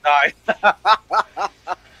taka must die.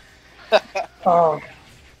 Oh,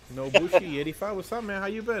 No Bushi 85. What's up, man? How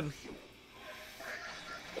you been?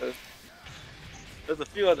 There's a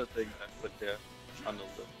few other things I put there on the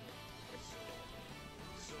list.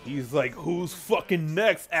 He's like, who's fucking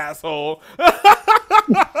next, asshole?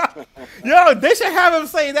 Yo, they should have him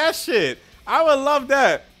say that shit. I would love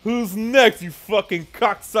that. Who's next, you fucking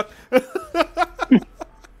cocksucker?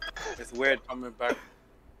 It's weird coming back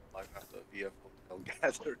like after VF5US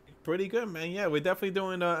gathering. Pretty good, man. Yeah, we're definitely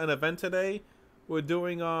doing an event today. We're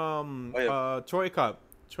doing Choya Cup.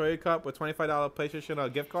 Choya Cup with $25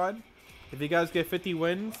 PlayStation gift card. If you guys get 50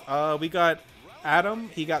 wins, we got Adam.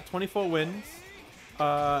 He got 24 wins.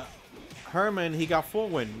 Herman, he got 4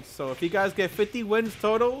 wins. So if you guys get 50 wins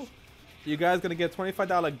total, you guys gonna get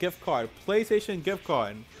 $25 gift card, PlayStation gift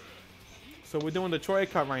card. So we're doing the Choya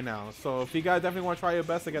Cup right now. So if you guys definitely want to try your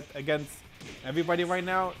best against everybody right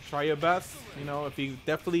now, try your best. You know, if you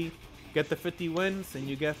definitely get the 50 wins, and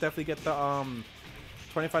you definitely get the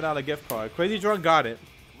 $25 gift card. Crazy Drunk got it.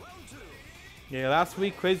 Yeah, last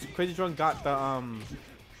week Crazy Drunk got the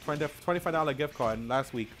 $25 gift card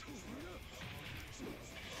last week.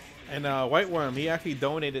 And White Worm, he actually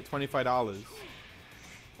donated $25.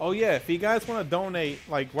 Oh yeah, if you guys want to donate,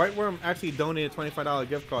 like White Worm actually donated $25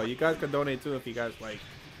 gift card. You guys can donate too if you guys like.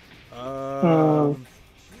 Yeah,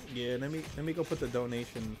 let me go put the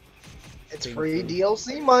donation. It's free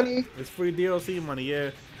DLC money. It's free DLC money. Yeah,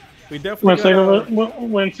 we definitely.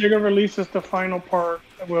 When Sega releases the final part,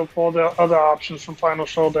 we'll pull the other options from Final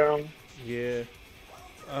Showdown. Yeah.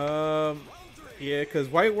 Yeah, cause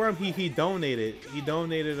White Worm he donated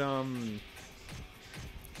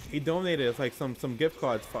like some gift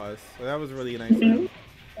cards for us. So that was really nice.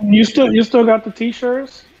 You still got the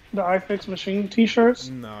T-shirts, the iFix Machine T-shirts?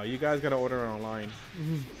 No, you guys gotta order it online.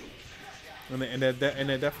 And it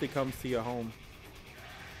definitely comes to your home.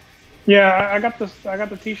 Yeah, I got the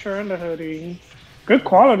T-shirt and the hoodie. Good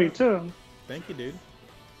quality too. Thank you, dude.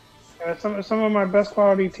 Some of my best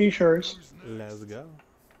quality T-shirts. Let's go.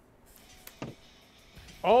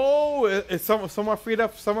 Oh, it's someone freed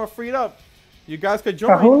up. Someone freed up. You guys could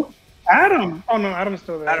join. Who? Adam. Oh no, Adam's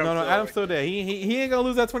still there. Adam's still there. He ain't gonna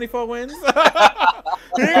lose that 24 wins. He ain't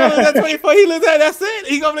gonna lose that 24. He lose that. That's it.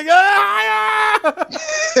 He gonna be like,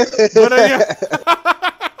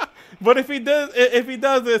 but if he does,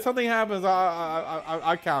 if something happens,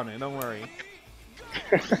 I count it. Don't worry.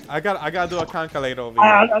 I gotta do a calculator over here.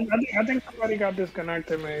 I think somebody got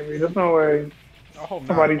disconnected. Maybe there's no way. Oh,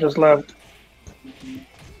 somebody just left.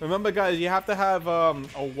 Remember, guys, you have to have a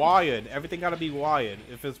wired. Everything gotta be wired.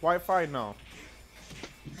 If it's Wi-Fi, no.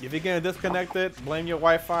 If you're getting disconnected, blame your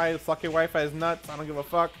Wi-Fi. Suck your Wi-Fi is nuts. I don't give a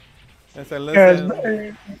fuck. And say,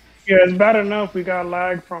 listen. It's bad enough we got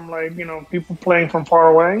lag from people playing from far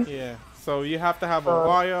away. Yeah. So you have to have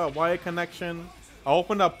a wire connection. I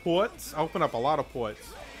opened up ports. I opened up a lot of ports.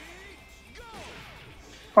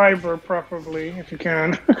 Fiber, preferably, if you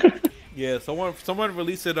can. Yeah. Someone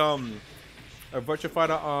released it. A Virtua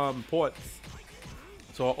Fighter ports,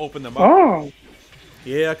 so I'll open them up. Oh,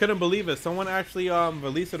 yeah, I couldn't believe it. Someone actually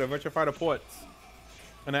released it a Virtua Fighter ports,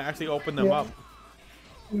 and I actually opened them up.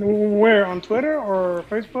 Where, on Twitter or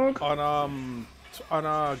Facebook? On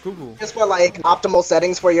Google. Just for like optimal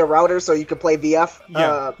settings for your router, so you can play VF.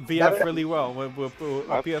 Yeah, VF better? really well with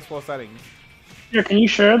PS4 settings. Yeah, can you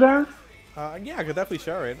share that? Yeah, I could definitely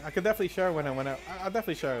share it. I'll definitely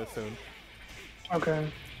share it soon. Okay.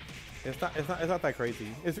 It's not that crazy.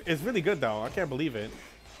 It's really good though. I can't believe it.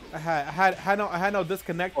 I had no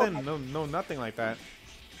disconnecting, no nothing like that.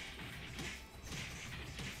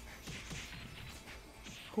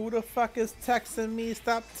 Who the fuck is texting me?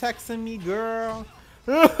 Stop texting me, girl.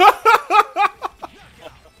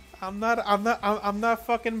 I'm not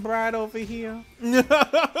fucking Brad over here.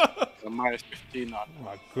 Minus 15 on.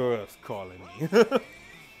 My girl's calling me.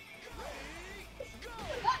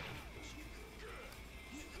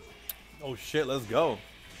 Oh shit, let's go.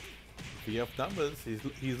 VF numbers.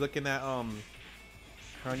 He's looking at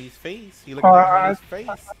Ernie's face. He looking at Ernie's face.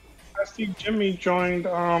 I see Jimmy joined.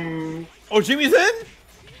 Oh, Jimmy's in?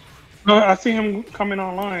 No, I see him coming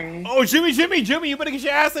online. Oh, Jimmy, you better get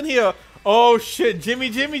your ass in here. Oh shit, Jimmy!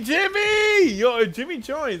 Yo, Jimmy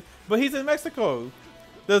joins, but he's in Mexico.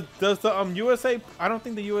 Does the USA? I don't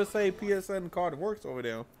think the USA PSN card works over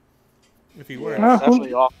there. If he works, it's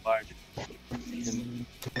definitely offline. You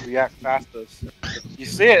can react faster. You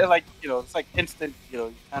see it like it's like instant.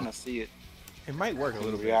 You kind of see it. It might work a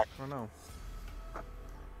little bit. I don't know.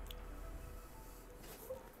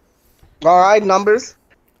 All right, numbers.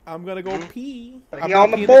 I'm gonna go pee. He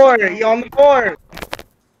on the board. He on the board.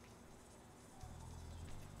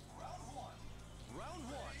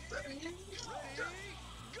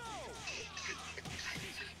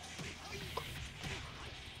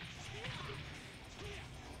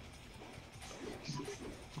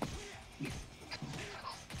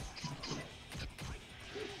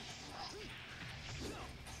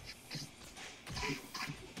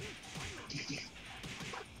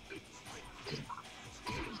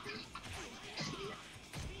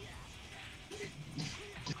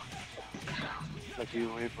 you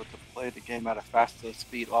able to play the game at a faster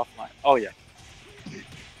speed offline? Oh yeah,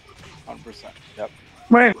 100%. Yep.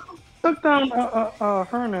 Wait, took down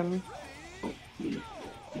Hernan.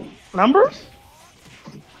 Numbers?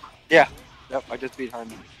 Yeah. Yep. I just beat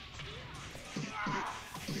Herman.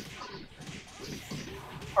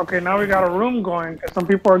 Okay, now we got a room going because some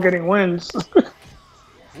people are getting wins. Ooh,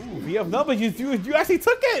 VF numbers. You actually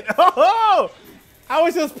took it. Oh, I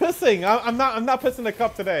was just pissing. I'm not pissing the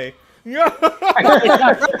cup today. I'm not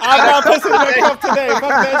pissing the cup today. Fuck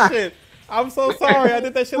that shit. I'm so sorry. I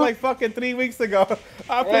did that shit like fucking 3 weeks ago.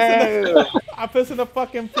 I pissed in the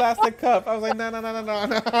fucking plastic cup. I was like, no.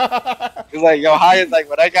 He's like, yo, High is like,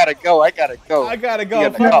 but I gotta go. I gotta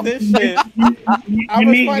go. Fuck this shit. I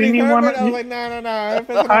was fighting Herbert. I was like,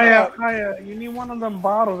 no. Hiya, you need one of them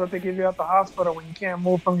bottles that they give you at the hospital when you can't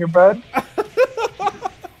move from your bed.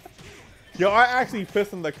 Yo, I actually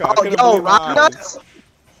pissed in the cup. Oh, yo, rock nuts.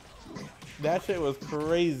 That shit was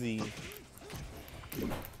crazy.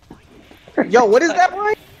 Yo, what is that,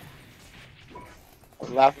 Ryan?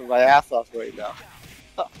 I'm laughing my ass off right now.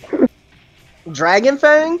 Dragon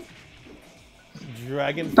Fang?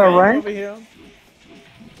 Dragon Fang right? over here.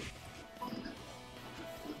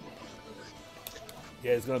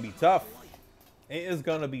 Yeah, it's gonna be tough. It is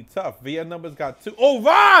gonna be tough. VF numbers got 2. Oh,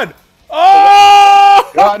 Rod!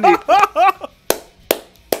 Oh! Rodney.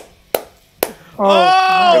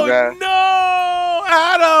 Oh, no!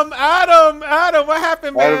 Adam, what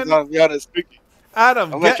happened, man? Adam's gonna be on his speaker.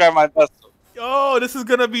 Adam, I'm gonna try my best. Oh, this is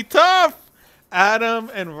gonna be tough. Adam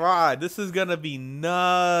and Rod, this is gonna be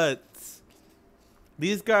nuts.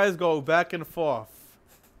 These guys go back and forth.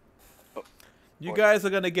 You guys are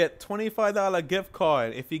gonna get $25 gift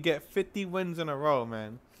card if you get 50 wins in a row,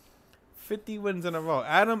 man. 50 wins in a row.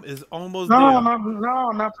 Adam is almost there.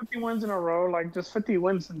 No, not 50 wins in a row. Like just 50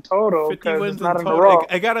 wins in total. 50 wins in not total. In a row.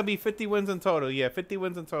 It gotta be 50 wins in total. Yeah, 50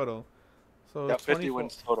 wins in total. So Yeah, 50 24.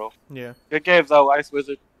 wins total. Yeah. Good games though, Ice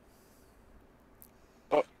Wizard.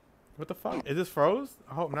 What the fuck? Is this froze?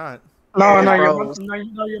 I hope not. No, Yeah, you're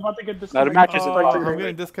about to get disconnected. No, the match is Oh, frozen. I'm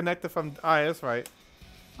getting disconnected from. Alright, that's right.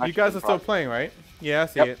 You Match guys is are still frozen. playing, right? Yeah, I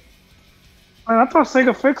see Yep. it. Man, I thought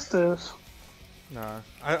Sega fixed this. Nah,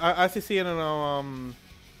 I actually see it in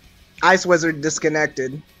Ice Wizard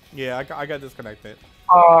disconnected. Yeah, I got disconnected.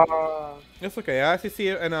 Uh, It's okay. I actually see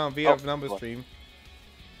it in VF number boy. stream.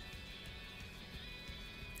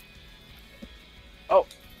 Oh.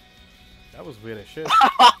 That was weird as shit.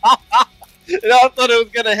 You know, I thought it was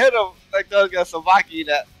gonna hit him. Like that was gonna Savaki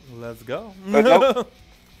that Let's go. But nope.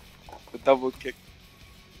 the double kick.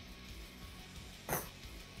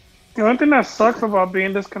 the only thing that sucks about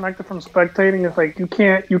being disconnected from spectating is like you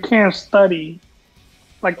can't study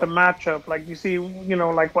like the matchup. Like you see,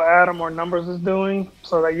 like what Adam or Numbers is doing,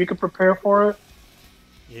 so that you can prepare for it.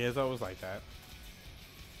 Yeah, it's always like that.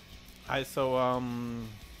 Alright, so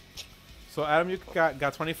Adam, you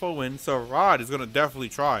got 24 wins. So Rod is gonna definitely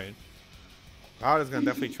try. Rod is gonna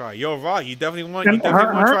definitely try. Yo, Rod, you definitely want to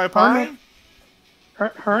try pie?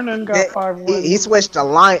 Hernan got 5 wins. He switched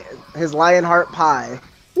to his Lionheart pie.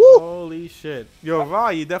 Holy shit. Yo, Rod,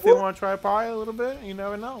 you definitely want to try pie a little bit? You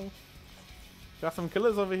never know. Got some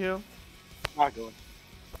killers over here. Not good.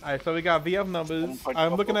 Alright, so we got VF numbers.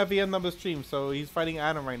 I'm looking at VF numbers stream, so he's fighting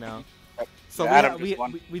Adam right now. So Yeah, Adam just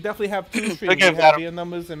won. we definitely have 2 streams. We game, have Adam. VF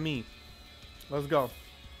numbers and me. Let's go.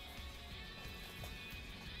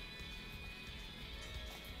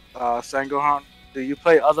 Sangohan, do you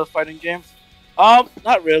play other fighting games?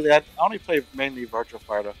 Not really. I only play mainly Virtua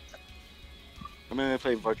Fighter. I mainly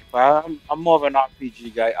play Virtua Fighter. I'm more of an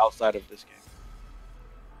RPG guy outside of this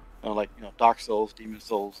game. Like Dark Souls, Demon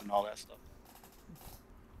Souls, and all that stuff.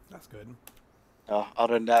 That's good.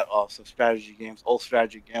 Other than that, some strategy games, old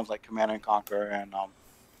strategy games like Command and Conquer, and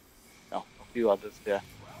a few others. Yeah,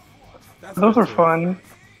 That's Those good are too. fun.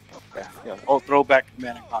 yeah. Old throwback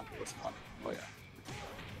Command and Conquer was fun. Oh yeah.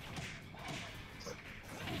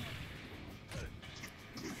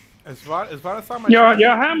 Is Rod on my Yo,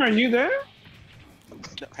 Hammer, you there?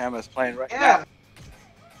 Hammer's playing right Yeah.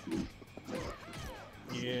 now.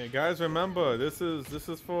 Yeah, guys, remember this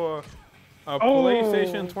is for a Oh.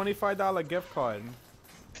 PlayStation $25 gift card.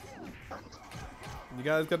 You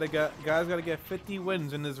guys gotta get 50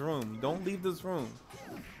 wins in this room. Don't leave this room.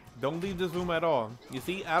 Don't leave this room at all. You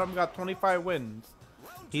see, Adam got 25 wins.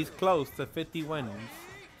 He's close to 50 wins.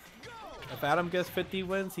 If Adam gets 50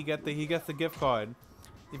 wins, he gets the gift card.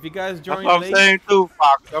 If you guys That's join what I'm late, saying too,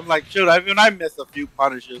 Fox. I'm like, shoot, even I miss a few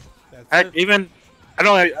punishes. that's Heck, it. even I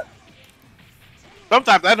don't.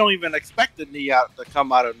 Sometimes I don't even expect the knee out to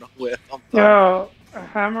come out of nowhere. Sometimes. Yo,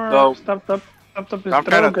 Hammer So, stepped up his I'm throw trying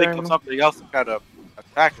to think game. of something else to kind of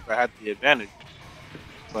attack if I had the advantage.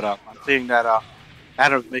 But I'm seeing that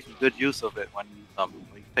Adam's making good use of it when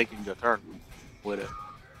he's taking your turn with it.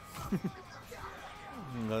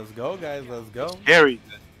 Let's go, guys. Let's go. Scary.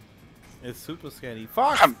 It's super scary.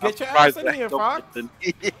 Fox, I'm get your surprised ass in that here, nobody Fox. didn't-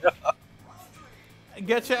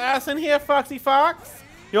 Get your ass in here, Foxy Fox.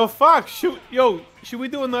 Yo, Fox, shoot. Yo, should we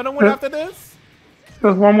do another one after this?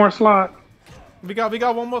 There's one more slot. We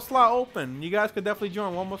got one more slot open. You guys could definitely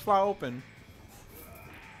join. One more slot open.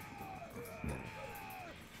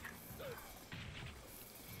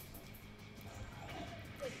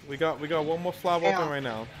 We got one more slot open right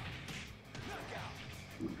now.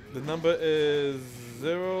 The number is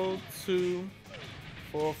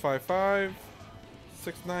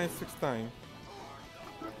 02455-6969.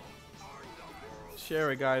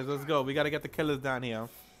 Share it, guys. Let's go. We gotta get the killers down here.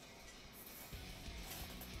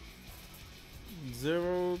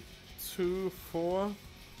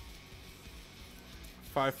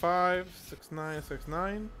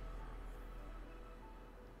 02455-6969.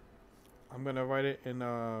 I'm gonna write it in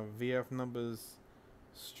VF numbers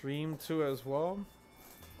stream 2 as well.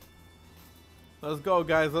 Let's go,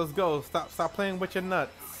 guys. Let's go. Stop playing with your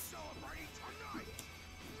nuts.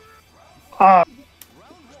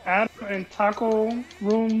 Adam and Taco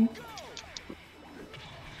Room.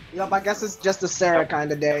 Yup, I guess it's just a Sarah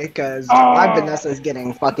kind of day, because my Vanessa is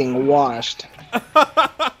getting fucking washed.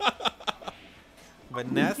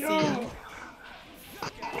 Vanessa.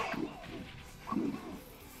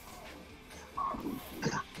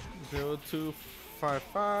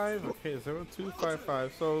 0255. Okay,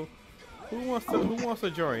 0255. So who wants to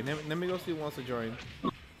join? Let me go see who wants to join.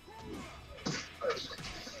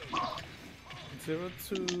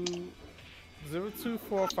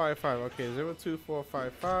 02455. Okay,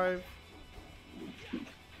 02455.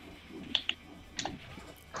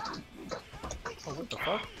 Oh, what the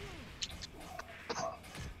fuck?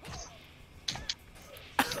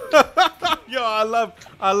 Yo, I love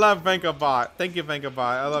Vankabot. Thank you, Vankabot.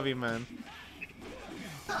 I love you, man.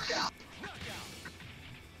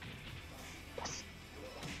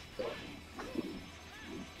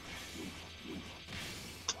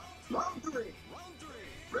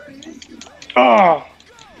 Oh.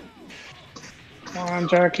 Come on,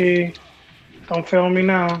 Jackie. Don't fail me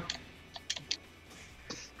now.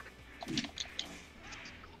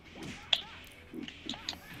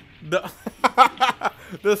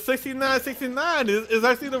 The 6969 is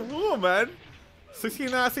actually the rule, man.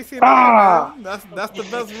 6969, man. That's the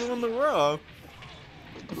best rule in the world.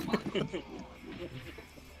 You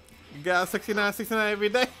got 6969 every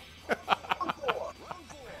day.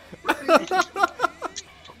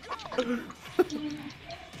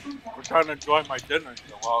 We're trying to enjoy my dinner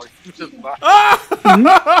here while he's just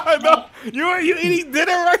No, you eating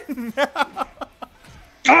dinner right now.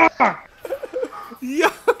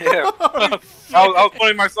 Yeah. I was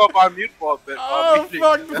putting myself on mute for a bit. Oh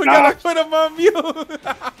fuck! We gotta put him on mute.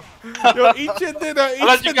 Yo, eat your dinner.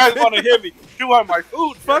 Unless you guys want to hear me chew on my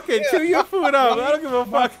food. Fuck it, chew your food up. I don't give a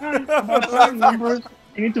fuck. Numbers.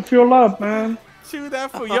 You need to fuel up, man. Chew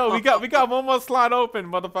that food. Yo, we got one more slot open,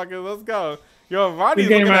 motherfuckers. Let's go. Yo, Ronnie's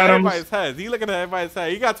Good game, looking at Adams. everybody's heads. He looking at everybody's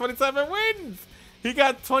head. He got 27 wins. He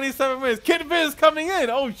got 27 wins. Kid Viz coming in.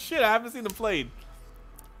 Oh shit, I haven't seen him played.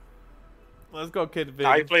 Let's go, Kid Viz.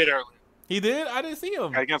 Nah, he played early. He did? I didn't see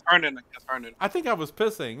him. Against Herndon. I think I was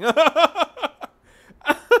pissing.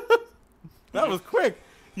 That was quick.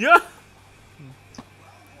 Yeah.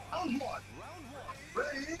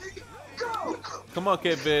 Come on,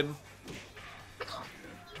 Kid Vid.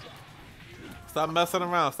 Stop messing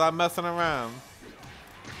around. Stop messing around.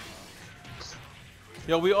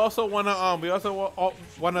 Yo, we also wanna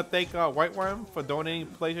wanna thank White Worm for donating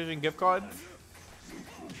PlayStation gift cards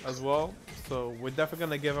as well. So we're definitely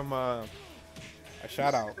gonna give him a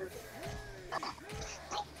shout out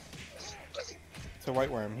to White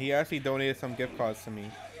Worm. He actually donated some gift cards to me.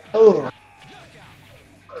 Oh.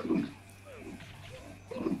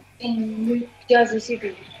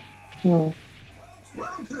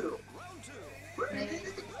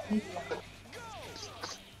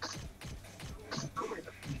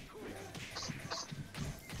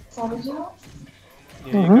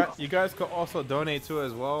 Yeah, you guys could also donate too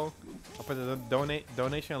as well. I'll put the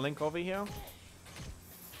donation link over here.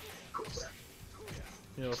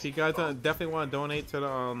 You know, if you guys definitely want to donate to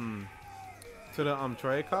the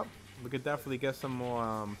Choya Cup, we could definitely get some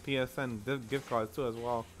more PSN gift cards too as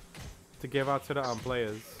well to give out to the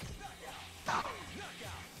players.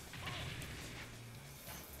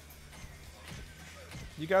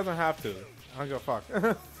 You guys don't have to. I don't give a fuck.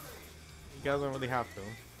 You guys don't really have to.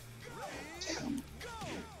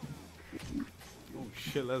 Oh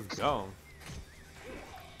shit, let's go.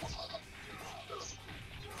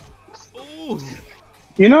 Ooh.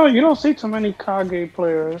 You know, you don't see too many Kage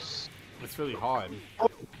players. It's really hard.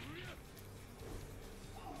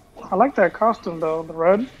 I like that costume though, the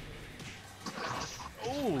red.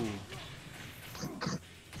 Ooh.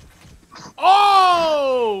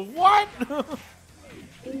 Oh! What?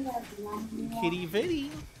 Kitty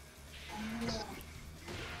Vitty.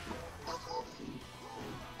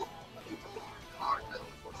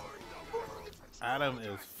 Adam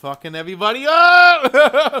is fucking everybody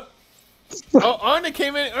up! Oh, Erna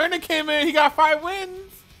came in. Erna came in. He got 5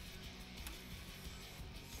 wins.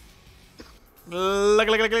 Look.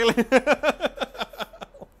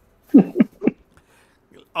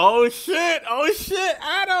 Oh shit! Oh shit!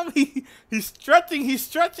 Adam, he's stretching. He's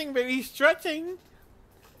stretching, baby. He's stretching.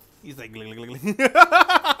 He's like,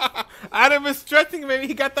 Adam is stretching, baby.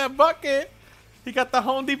 He got that bucket. He got the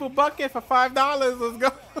Home Depot bucket for $5. Let's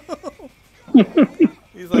go.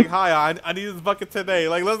 He's like, hi, I need this bucket today.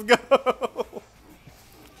 Like, let's go.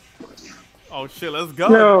 Oh shit, let's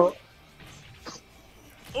go.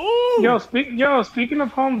 Yo, Ooh. speaking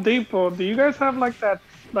of Home Depot, do you guys have like that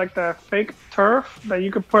fake turf that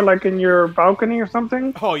you could put like in your balcony or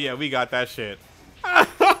something? Oh yeah, we got that shit.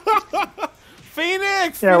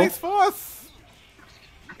 Phoenix! Yeah. Phoenix Force!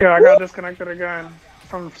 Yeah, I got disconnected again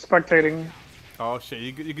from spectating. Oh shit,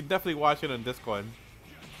 you could definitely watch it on Discord.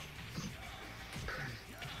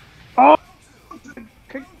 Oh,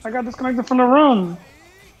 okay, I got disconnected from the room.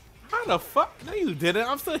 How the fuck? No, you didn't.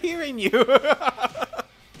 I'm still hearing you.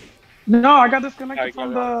 No, I got disconnected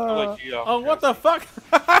from the. Oh, what the fuck?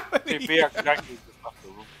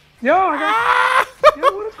 Yo, I got.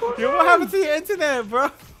 Yo, what is going Yo, on? what happened to your internet, bro?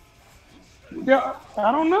 Yeah,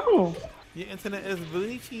 I don't know. Your internet is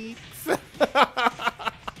booty cheeks.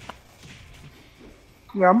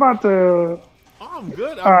 Yeah, I'm about to. Oh, I'm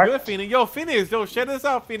good. I'm good, Phoenix. Yo, Phoenix, yo, shut this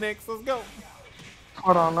out, Phoenix. Let's go.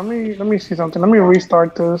 Hold on, let me see something. Let me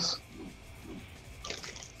restart this.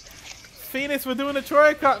 Phoenix, we're doing a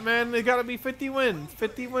Troy Cup, man. It gotta be 50 wins.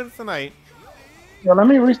 50 wins tonight. Yeah, let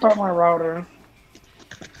me restart my router.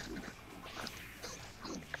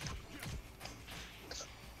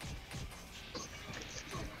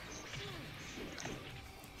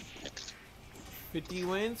 $50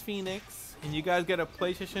 wins, Phoenix, and you guys get a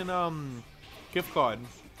PlayStation gift card.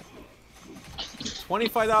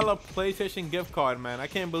 $25 PlayStation gift card, man. I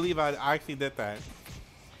can't believe I actually did that.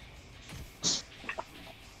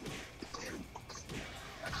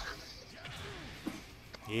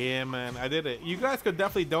 Yeah, man, I did it. You guys could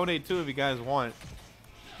definitely donate too if you guys want.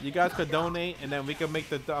 You guys could donate, and then we can make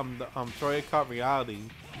the Troy Cup reality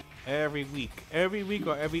every week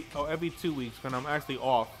or every 2 weeks when I'm actually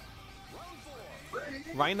off.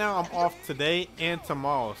 Right now, I'm off today and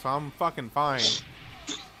tomorrow, so I'm fucking fine.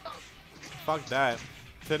 Fuck that.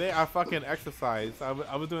 Today, I fucking exercised. I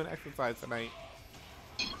was doing exercise tonight.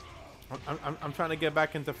 I'm trying to get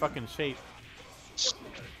back into fucking shape.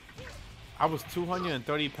 I was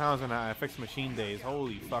 230 pounds when I fixed machine days.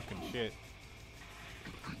 Holy fucking shit.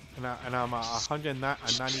 And I'm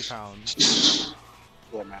 190 pounds.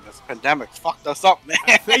 Yeah, man, this pandemic fucked us up, man.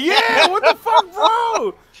 Yeah, what the fuck,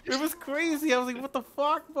 bro? It was crazy. I was like, what the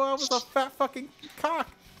fuck, bro? I was a fat fucking cock.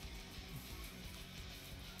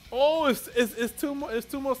 Oh, it's two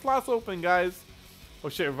more slots open, guys. Oh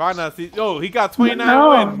shit, Rana, he got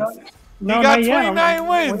 29 wins. He got 29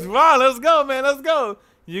 wins. Ron, let's go, man. Let's go.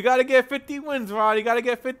 You gotta get 50 wins, Ron. You gotta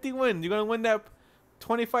get 50 wins. You're gonna win that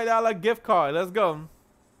 $25 gift card. Let's go.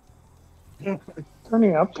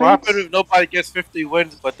 Turning up. What happens if nobody gets 50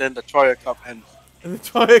 wins, but then the Troya Cup ends? The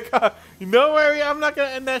Troy Cup. Don't worry, I'm not gonna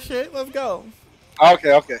end that shit. Let's go.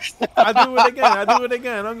 Okay. I do it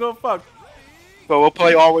again. I'm gonna fuck. So we'll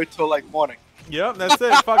play all the way till like morning. Yep, that's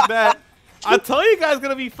it. Fuck that. I told you guys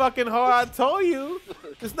gonna be fucking hard. I told you.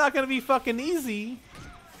 It's not gonna be fucking easy.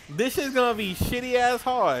 This shit's gonna be shitty ass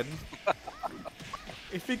hard.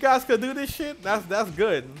 If you guys could do this shit, that's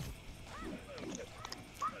good.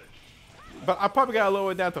 But I probably gotta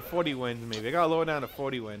lower it down to 40 wins, maybe. I gotta lower it down to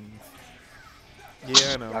 40 wins.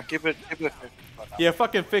 Yeah, I know. Yeah, give it 50. Yeah,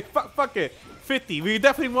 fucking fuck it. 50. We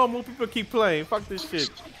definitely want more people to keep playing. Fuck this shit.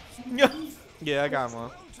 Yeah, I got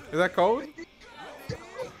one. Is that cold?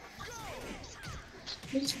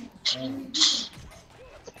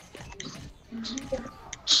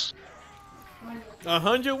 A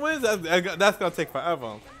 100 wins? That's gonna take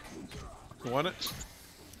forever. You want it?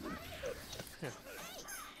 Yeah.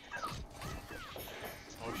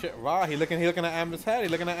 Oh shit, Raw, he looking at Adam's head. He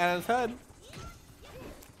looking at Adam's head.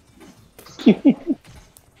 There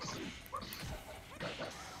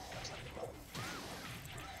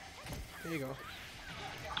you go.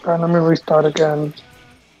 Alright, let me restart again.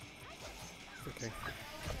 Okay.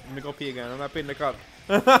 Let me go pee again. I'm not peeing the cup.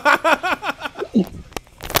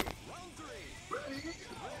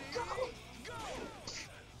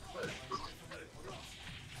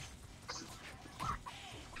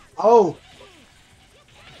 Oh.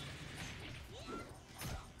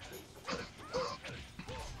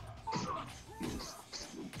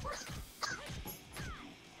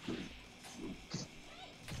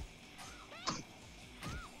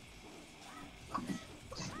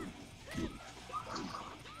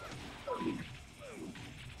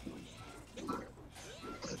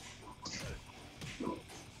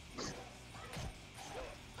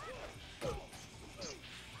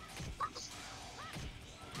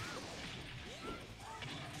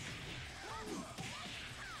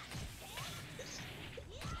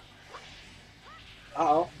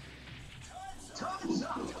 Uh-oh.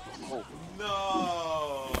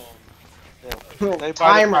 No. They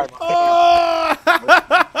Timer. Oh!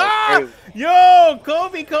 crazy. Yo,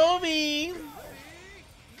 Kobe.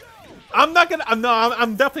 I'm not gonna.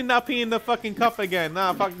 I'm definitely not peeing the fucking cup again.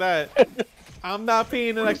 Nah, fuck that. I'm not peeing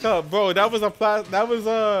in that cup, bro. That was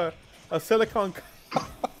a silicone cup.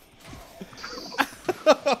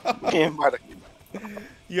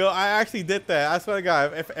 Yo, I actually did that. I swear to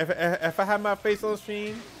God, if I had my face on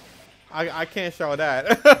stream, I can't show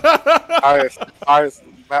that. Highest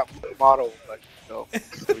model, like, so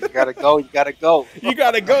you gotta go. You gotta go.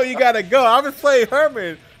 I was playing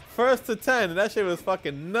Herman first to 10, and that shit was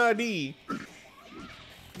fucking nutty.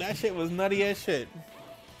 That shit was nutty as shit.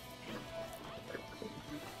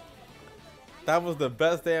 That was the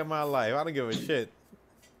best day of my life. I don't give a shit.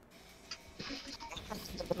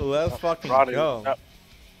 Let's fucking go.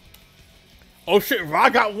 Oh shit,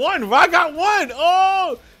 Rod got one.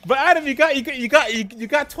 Oh, but Adam, you got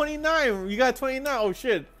 29. You got 29. Oh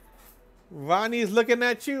shit. Ronnie's looking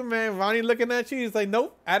at you, man. Ronnie looking at you. He's like,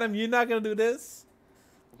 nope, Adam, you're not gonna do this.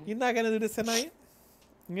 You're not gonna do this tonight.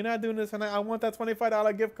 You're not doing this tonight. I want that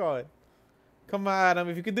 $25 gift card. Come on, Adam.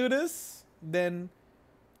 If you could do this, then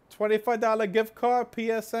 $25 gift card,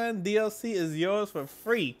 PSN, DLC is yours for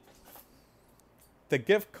free. The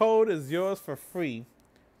gift code is yours for free.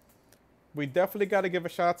 We definitely got to give a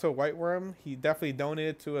shout out to White Worm. He definitely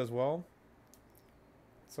donated too as well.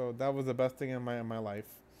 So that was the best thing in my life.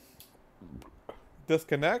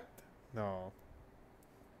 Disconnect? No.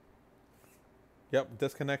 Yep,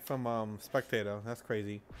 disconnect from Spectator. That's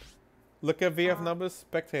crazy. Look at VF numbers,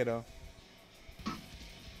 Spectator.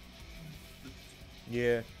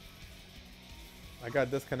 Yeah. I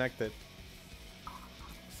got disconnected.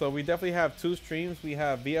 So we definitely have two streams. We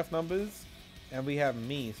have VF numbers and we have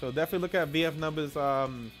me. So definitely look at VF numbers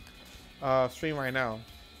stream right now.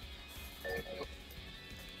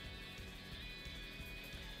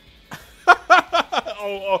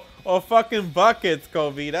 oh, fucking buckets,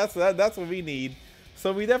 Kobe. That's what we need.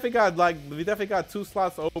 So we definitely got 2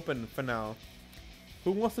 slots open for now.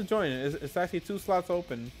 Who wants to join? It's actually 2 slots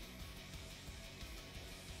open.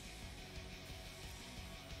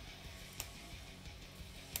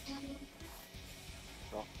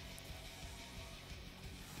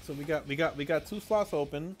 So we got 2 slots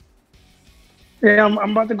open. Yeah, I'm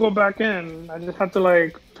about to go back in. I just have to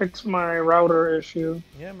like fix my router issue.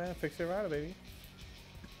 Yeah, man, fix your router, baby.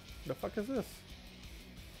 The fuck is this?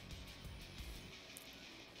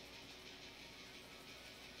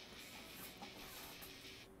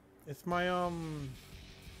 It's my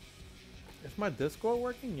Discord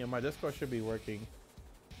working? Yeah, my Discord should be working.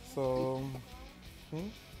 So,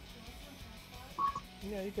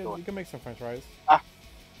 yeah, you can make some French fries.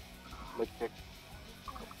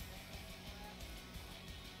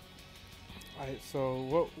 Alright,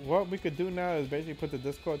 so what we could do now is basically put the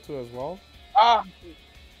Discord too as well.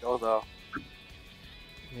 Those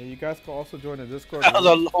Yeah, you guys can also join the Discord. that was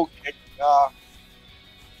a low kick.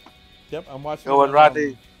 Yep, I'm watching. Yo, and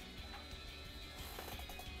Rodney.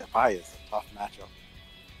 Pi is a tough matchup.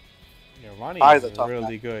 Yeah, Ronnie Pi is is a tough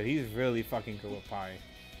really matchup. good. He's really fucking good with Pi.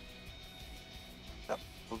 Yep,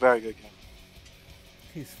 a very good game.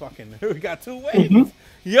 He's fucking. We got 2 wins.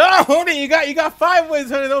 Yo, Honey, you got 5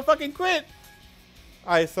 wins, Honey. Don't fucking quit.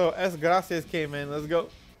 All right, so S Gracias came in. Let's go.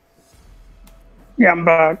 Yeah, I'm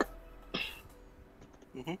back.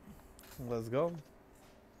 Let's go.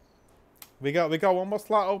 We got one more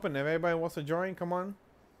slot open. If anybody wants to join, come on.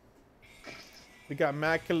 We got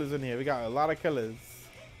mad killers in here. We got a lot of killers.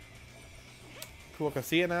 Cool, I can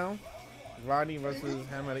see it now. Rodney versus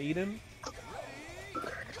Hammer Eden.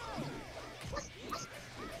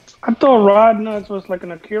 I thought Rod Nuts was like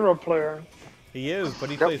an Akira player. He is, but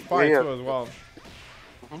he plays Pi too as well.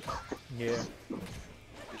 Yeah.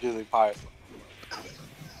 It's usually Pi.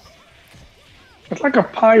 It's like a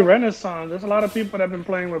Pi renaissance. There's a lot of people that have been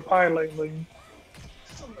playing with Pi lately.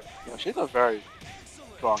 Yeah, she's a very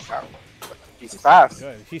strong character. She's fast.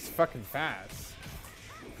 Good. She's fucking fast.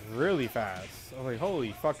 Really fast. I was like,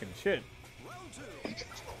 holy fucking shit.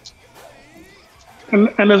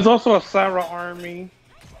 And there's also a Sarah army.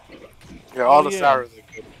 Yeah, all the Sarahs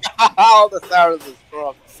are good. All the Sarahs are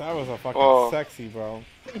strong. Sarah's are fucking sexy, bro.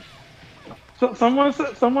 So someone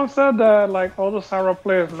said that like all the Sarah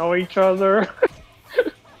players know each other.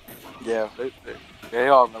 Yeah, they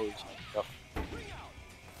all know each other.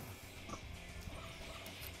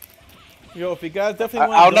 Yo, if you guys definitely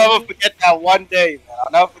want I'll never forget that one day, man.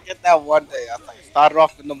 I'll never forget that one day. I started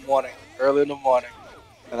off in the morning, early in the morning,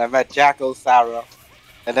 and I met Jacko, Sarah,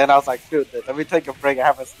 and then I was like, dude, let me take a break. I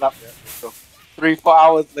haven't slept yet. So 3-4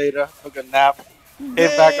 hours later, took a nap, came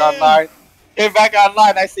back online.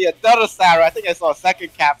 I see another Sarah. I think I saw a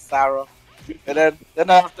second cap Sarah, and then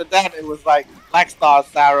after that it was like Black Star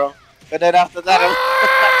Sarah, and then after that,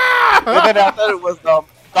 it was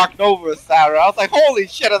Dark Nova Sarah. I was like, holy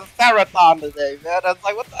shit, it's a Sarathon today, man. I was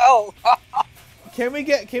like, what the hell? Can we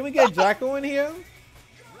get Jacko in here?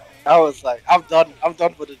 I was like, I'm done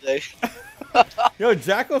for the day. Yo,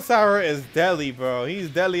 Jacko Sarah is deadly, bro. He's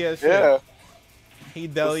deadly as shit. Yeah. He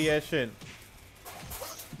deadly as shit.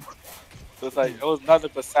 So it's like, it was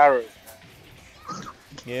nothing but Sarahs, man.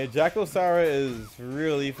 Yeah, Jacko Sarah is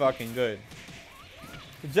really fucking good.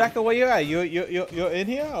 Jacko, where you at? You're in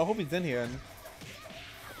here? I hope he's in here.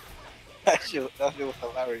 That shit was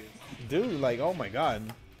hilarious. Dude, like, oh my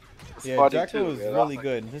god. It's Yeah, funny Jacko too, is man. really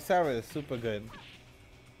good. His Sarah is super good.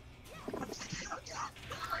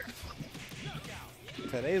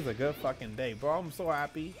 Today's a good fucking day, bro. I'm so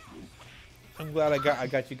happy. I'm glad I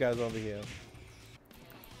got you guys over here.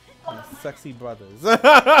 My sexy brothers.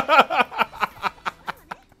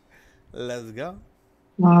 Let's go.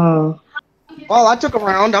 Well, I took a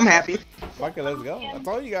round. I'm happy. Fuck it, let's go. I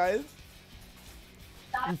told you guys.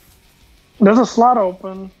 There's a slot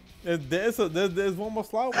open. There's one more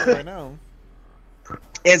slot open right now.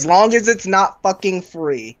 As long as it's not fucking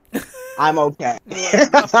free, I'm okay.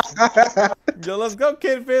 Yo, let's go,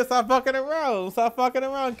 Kid Fit. Stop fucking around. Stop fucking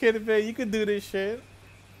around, Kid Fit. You can do this shit.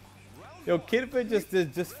 Yo, Kid Fit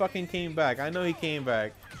just fucking came back. I know he came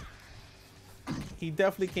back. He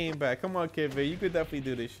definitely came back. Come on, Kid Fit. You could definitely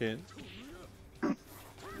do this shit.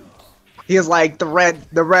 He was like, the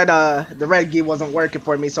red gi wasn't working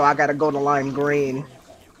for me, so I gotta go to lime green.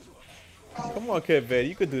 Come on, Kid Fit.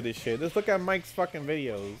 You could do this shit. Just look at Mike's fucking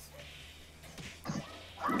videos.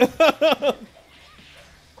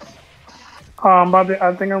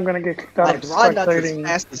 I think I'm gonna get kicked out of Like, Rod is spectating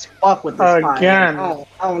fast as fuck with this again. I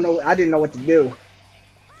don't know. I didn't know what to do.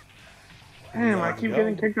 Damn, I keep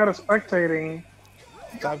getting kicked out of spectating.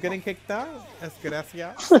 Stop getting kicked out. Es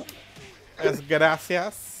gracias. Es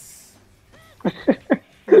gracias.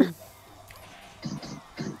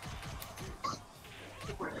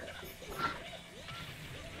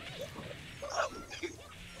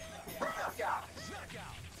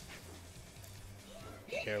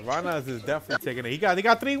 Yeah, Ranas is definitely taking it. He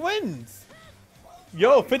got 3 wins.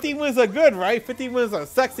 Yo, 50 wins are good, right? 50 wins are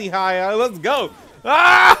sexy high. Let's go.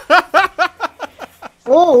 Ah!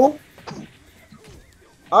 Oh.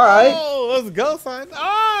 All right. Oh, let's go, son.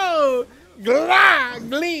 Oh,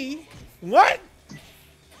 glee. What?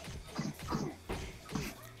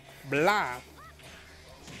 Blah.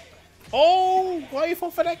 Oh, why you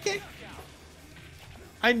fall for that kick?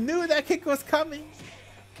 I knew that kick was coming.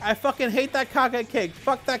 I fucking hate that Kage kick.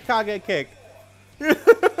 Fuck that Kage kick.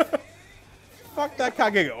 Fuck that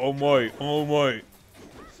Kage kick. Oh my, oh my.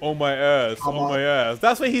 Oh my ass, oh my ass.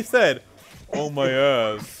 That's what he said. Oh my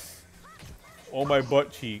ass. Oh my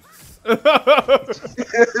butt cheeks. That's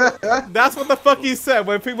what the fuck he said.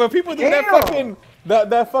 When people do that fucking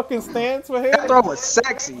that fucking stance with him. That throw was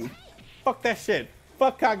sexy. Fuck that shit.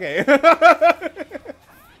 Fuck Kage.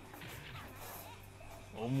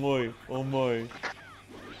 Oh my, oh my.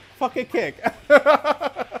 Fucking kick.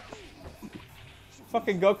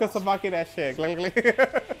 Fucking Goku Samaki that shit.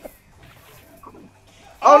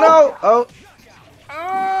 Oh no! Oh.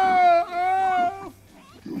 Oh, oh.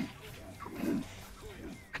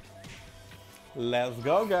 Let's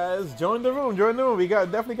go, guys. Join the room. Join the room. We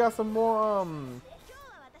definitely got some more.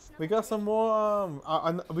 We got some more.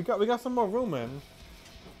 We got some more room, man.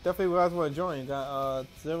 Definitely, you guys want to join. Got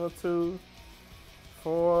 0, 2,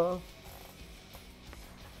 4,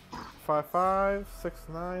 5, 5, 6,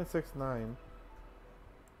 9, 6, 9.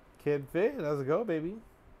 Kid Fit. Let's go, baby.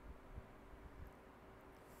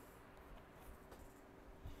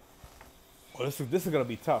 Oh, this is gonna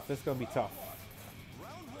be tough. This is gonna be tough.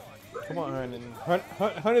 Come on, Hernan.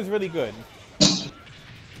 Hunt is really good.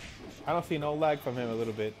 I don't see no lag from him a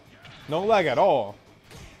little bit. No lag at all.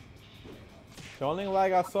 The only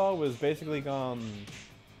lag I saw was basically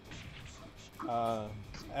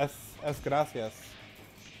es gracias.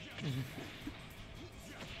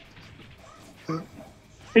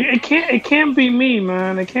 It can't be me,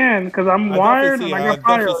 man. It can't because I'm wired and I got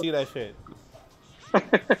definitely fired. see that shit.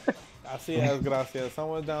 I see it as gracias.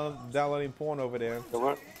 Someone's downloading porn over there.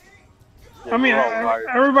 I mean,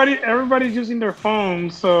 everybody's using their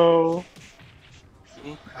phones, so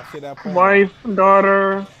I see that porn. wife,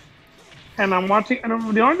 daughter, and I'm watching.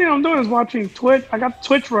 And the only thing I'm doing is watching Twitch. I got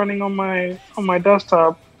Twitch running on my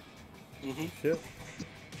desktop, Shit.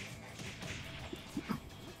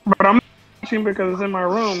 but I'm watching because it's in my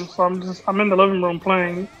room. So I'm in the living room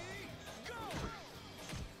playing.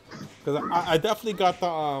 Because I definitely got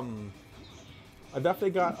the I definitely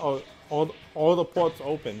got all the ports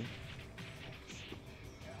open.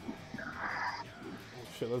 Oh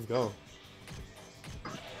shit, let's go.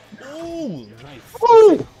 Ooh, nice.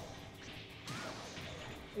 Ooh.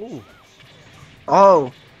 Ooh.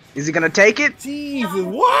 Oh, is he gonna take it? Jesus,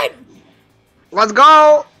 what? Let's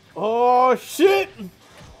go. Oh shit.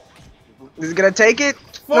 Is he gonna take it?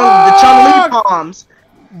 No, Fuck! the Chun-Li bombs.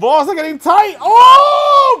 Balls are getting tight.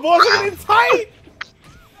 Oh, balls are getting tight.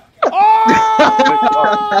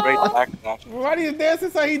 Oh! Great backdash. Why do you dance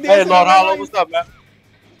how he Hey, dances? Lord Hollow, what's up, man?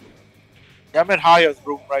 Yeah, I'm in Haya's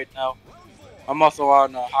room right now. I'm also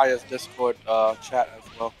on Haya's Discord chat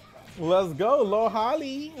as well. Let's go, Lord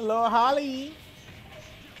Holly. Lord Holly.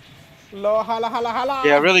 Lord Holla Holla Holla.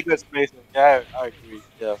 Yeah, really good spacing. Yeah, I agree.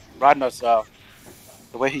 Yeah, Rodner's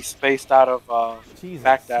the way he spaced out of Jesus.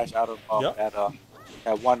 backdash out of Yep.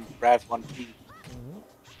 that one Brad's 1P.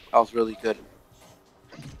 That was really good.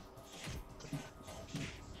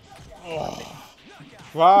 Oh.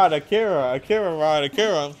 Rod, Akira, Rod,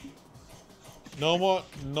 Akira. No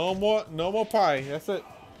more pie. That's it.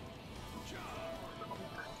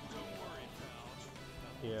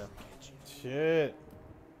 Yeah. Shit.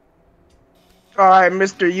 All right,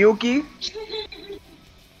 Mr. Yuki.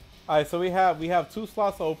 All right, so we have 2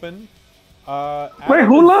 slots open. Wait, Adam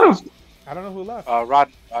who left? I don't know who left.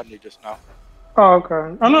 Rodney just now. Oh,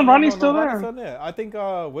 okay. Oh no, Ronnie's still Ronnie's there. still there. I think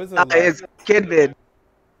Wizard. It's Kidvid.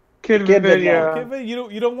 Kid Kid Vid, Vid, yeah. Kevin,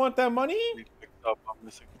 you don't want that money? We picked up, I'm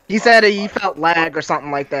missing. He said he felt lag or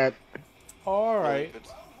something like that. All right.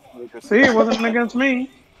 Really good. See, it wasn't against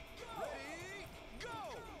me.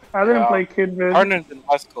 I didn't play Kid Vid. Hernan's in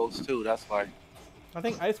West Coast too. That's why. I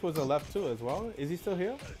think Ice was a left too as well. Is he still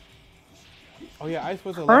here? Oh yeah, Ice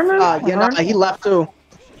was a left. Hernan? Too. Yeah, no, he left too.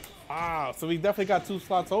 Ah, so we definitely got 2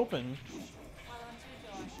 slots open.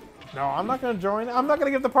 No, I'm not gonna join. I'm not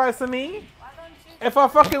gonna give the prize to me. If I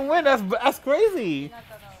fucking win, that's crazy.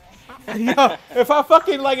 Yo, if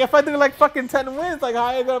I do like fucking 10 wins, like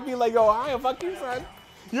how you gonna be like, yo, I fuck you, son.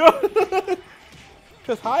 Yo,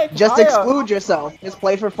 because Just exclude yourself. Just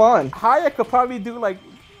play for fun. Haya could probably do like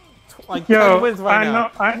 10 Yo, wins right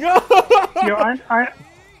now.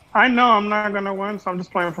 I know I'm not gonna win, so I'm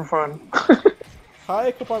just playing for fun.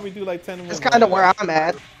 Haya could probably do like 10 wins. That's kind of where I'm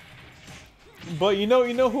at. But you know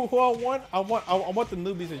who I want? I want the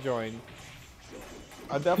newbies to join.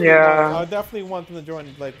 I definitely want them to join.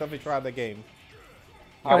 Like definitely try the game.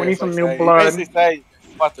 Yeah, we need some new You blood. basically say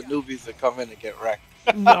you want the newbies to come in and get wrecked.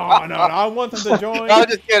 No, I want them to join. No, I'm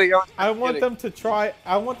just kidding. I want them to try.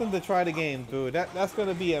 I want them to try the game, dude. That's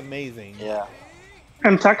gonna be amazing. Yeah.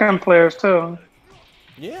 And Tekken players too.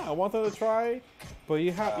 Yeah, I want them to try, but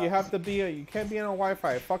you have to be you can't be on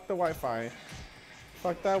Wi-Fi. Fuck the Wi-Fi.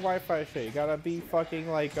 Fuck that Wi-Fi shit. You gotta be fucking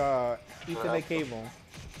like Ethernet cable.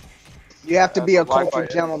 You have to be a Wi-Fi cultured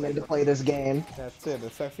is. gentleman to play this game. That's it. A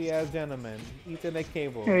sexy ass gentleman. Ethernet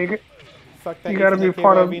cable. Yeah, Fuck that you gotta Ethernet be cable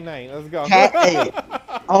part of- every night. Let's go. Hey,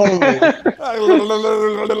 only.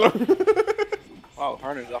 Wow,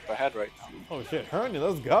 Hernan's up ahead right now. Oh shit, Hernie,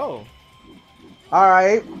 let's go. All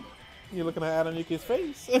right. You looking at Adam Yuki's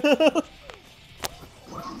face?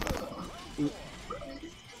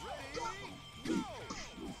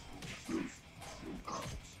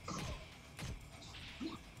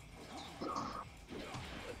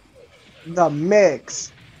 The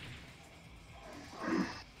mix.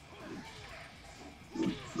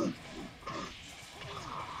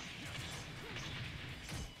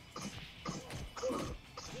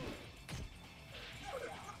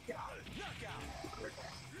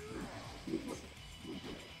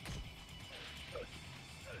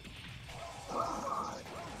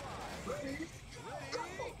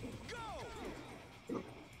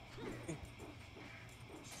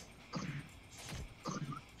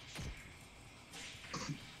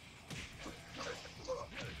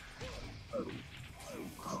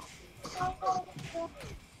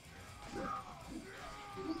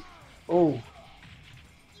 Oh,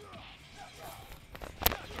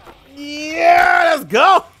 Yeah, let's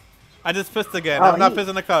go. I just pissed again. Oh, I'm not he-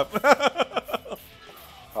 pissing the cup.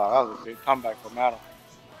 Oh, that was a big comeback from Adam.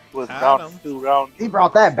 It was Adam. down 2 rounds. he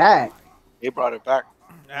brought that back. He brought it back.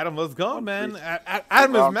 Adam, let's go, 1, man. 3,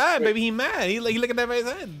 Adam is rounds mad, straight. baby. He mad. He looking at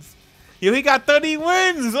everybody's heads. Yo, he got 30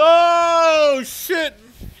 wins. Oh shit.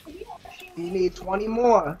 He needs 20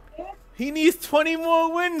 more. He needs 20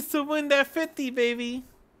 more wins to win that 50, baby.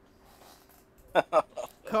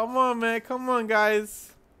 Come on, man. Come on, guys.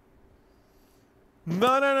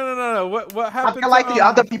 No. What I happened? feel like the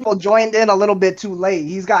other people joined in a little bit too late.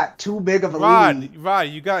 He's got too big of a lead. Rod,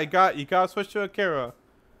 you got to switch to Akira.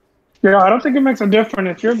 Yeah, I don't think it makes a difference.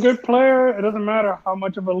 If you're a good player, it doesn't matter how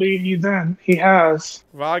much of a lead he's in. He has.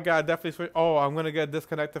 Rod got definitely switch. Oh, I'm gonna get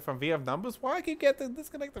disconnected from VF numbers. Why I keep getting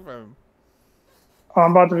disconnected from him? Oh,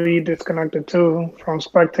 I'm about to be disconnected too from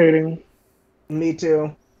spectating. Me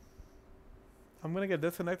too. I'm gonna get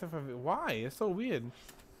disconnected from it. Why? It's so weird.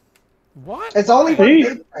 What? It's only when See?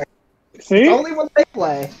 they play. See? It's only when they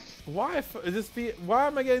play. Why? Is this why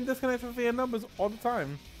am I getting disconnected from VF numbers all the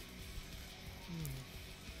time?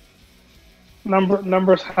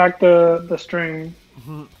 Numbers hack the stream.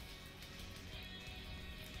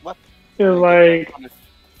 What? It's like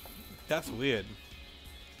That's weird.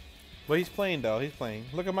 But he's playing though. He's playing.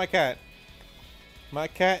 Look at my cat. My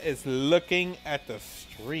cat is looking at the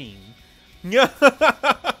stream.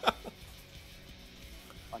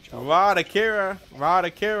 Rod Akira.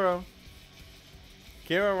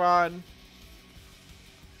 Kira Rod.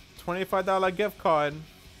 $25 gift card.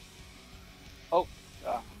 Oh,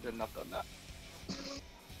 good enough on that.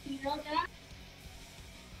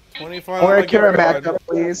 $25 Or a gift Kira card. matchup,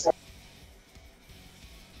 please.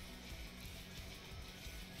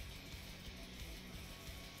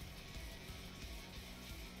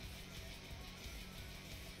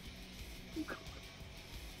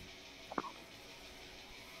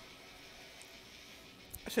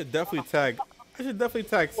 I should definitely tag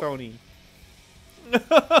Sony.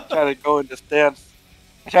 Try to go in the stance.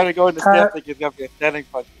 Think it's gonna be a standing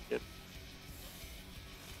punch again.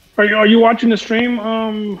 Are you watching the stream,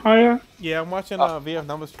 Haya? Yeah, I'm watching VF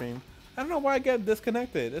number stream. I don't know why I get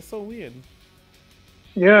disconnected. It's so weird.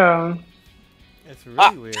 Yeah. It's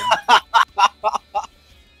really weird.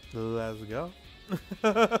 Let's go.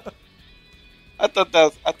 I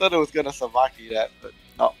thought it was gonna Savaki that, but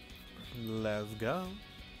no. Let's go.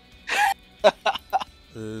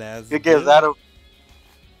 Let's Good games, go. Adam.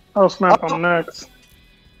 I'll snap on next.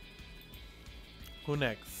 Who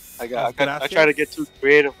next? I try to Gracias. get too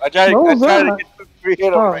creative. I try What to was that? get too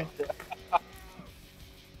creative Oh. right there.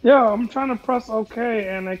 Yeah, I'm trying to press OK,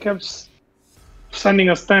 and it kept sending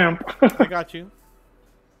a stamp. I got you.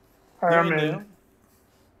 I'm You're in in. there.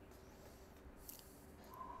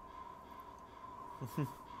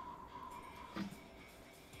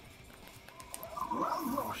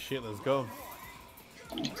 Oh shit, let's go.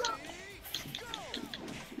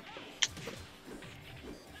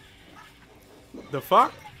 The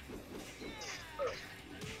fuck?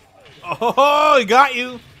 Oh, he got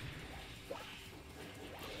you.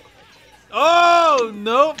 Oh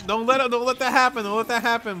nope! Don't let that happen. Don't let that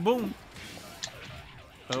happen. Boom.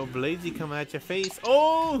 Oh, Blazy coming at your face.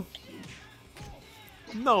 Oh!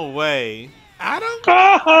 No way. Adam?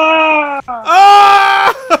 Ah!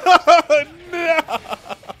 Oh! No!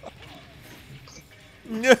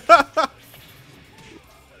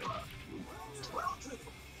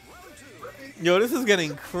 Yo, this is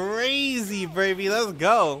getting crazy, baby. Let's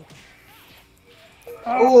go.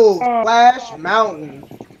 Ooh, Splash Mountain.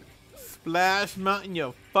 Splash Mountain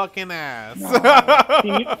your fucking ass.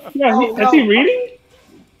 Is he reading?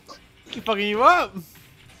 He fucking you up.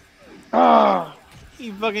 Ah.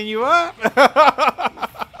 He fucking you up.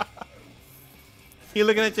 He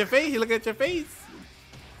looking at your face. He looking at your face.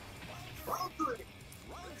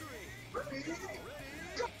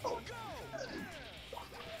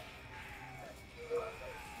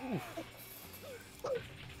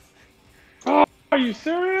 Oh, are you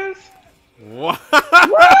serious? What?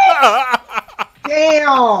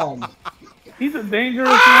 Damn. He's a dangerous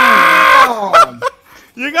man. Damn.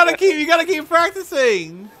 You gotta keep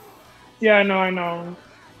practicing. Yeah, I know.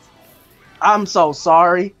 I'm so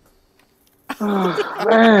sorry. Oh,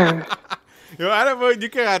 man. Yo, I don't know. You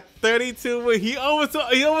got 32. He almost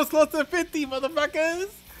close to 50, motherfuckers.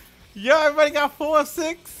 Yo, everybody got 4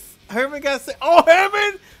 6. Herman got 6. Oh,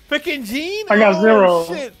 Herman picking Gene. I got 0.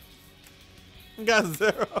 Shit. You got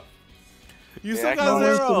 0. You Yeah, still I got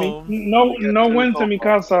No 0. wins in mi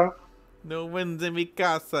casa. No wins in mi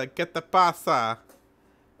casa. ¿Qué te pasa?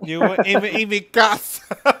 You win en mi casa.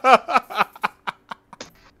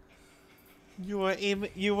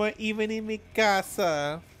 You weren't even in mi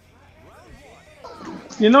casa.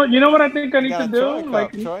 You know what I think I need Got to a do? Troy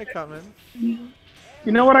Like, cup. Troy coming.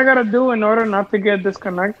 you know what I gotta do in order not to get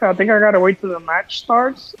disconnected? I think I gotta wait till the match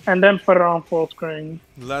starts and then put it on full screen.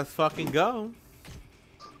 Let's fucking go.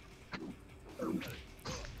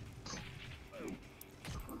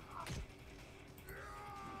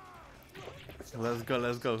 Let's go.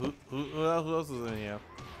 Let's go. Who else is in here?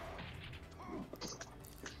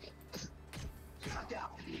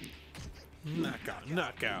 Knockout.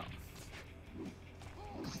 Knockout.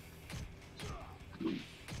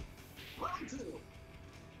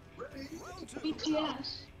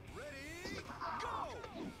 BTS.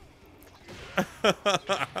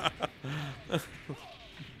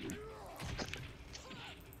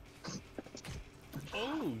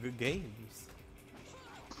 Oh, good games.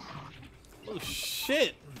 Oh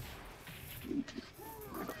shit.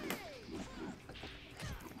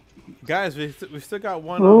 Guys, we still got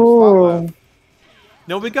one slot Ooh. left.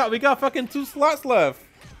 No, we got fucking 2 slots left.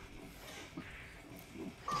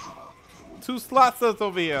 2 slots left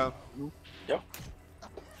over here. Yep.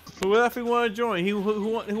 Who else we want to join? Who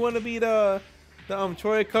want to be the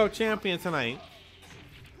Choya Cup champion tonight?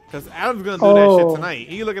 Cause Adam's gonna do that shit tonight.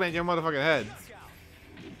 He looking at your motherfucking heads.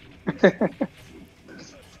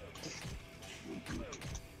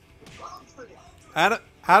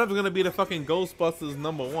 Adam's gonna be the fucking Ghostbusters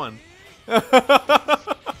 #1.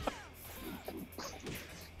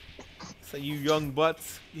 Say you young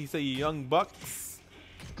butts. He say you young bucks.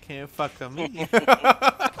 Can't fuck with me.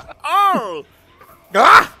 Oh!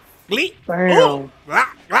 Ah! Glee! Damn. Oh!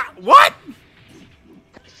 Ah! Ah! What?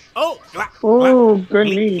 Oh! Glah! Oh, glah, good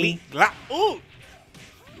glee, knee. glee, glah. Ooh! Oh,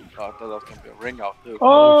 I thought that was gonna be a ring out too.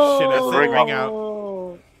 Oh, shit, that's it. Ring out.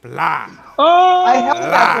 Blah. Oh, I held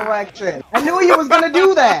that direction. I knew he was gonna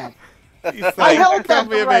do that. I held that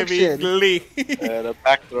Come here, baby. direction. Glee. The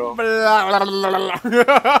back throw. Blah, blah, blah,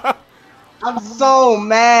 blah. I'm so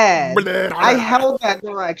mad. Blah. I held that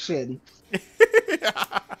direction.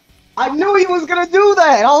 I knew he was gonna do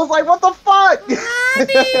that. I was like, what the fuck?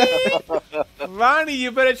 Ronnie,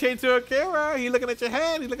 you better change to Akira. He looking at your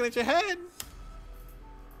head. He looking at your head.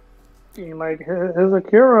 like his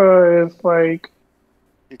Akira is like,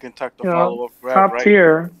 You can tuck the you know, follow up grab top right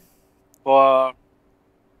tier. for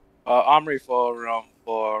Omri oh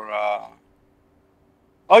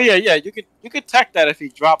yeah, you can tech that if he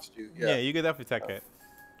drops you. Yeah, Yeah, you can definitely take it.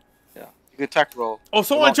 yeah. You can tech roll. Oh,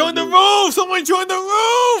 someone Also joined the do- room! Someone joined the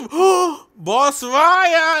room! Boss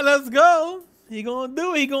Raya, let's go. He gonna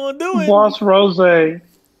do it. He gonna do it. Boss Rose.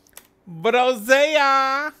 But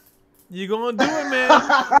Ozea, you gonna do it, man.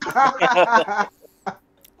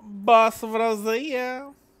 Boss Rosea.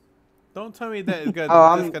 Don't tell me that it's got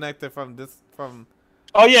I'm- disconnected from this.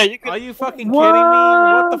 Oh yeah, you can. Are you fucking kidding me? What?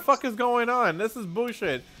 What the fuck is going on? This is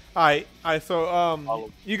bullshit. Alright.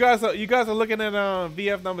 So you guys are looking at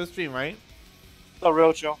VF number stream, right? The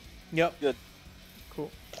real show. Yep. Good.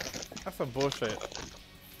 Cool. That's some bullshit.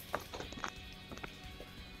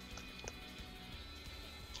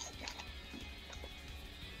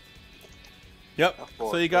 Yep. Of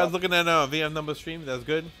course, So you guys yeah. looking at VF number stream? That's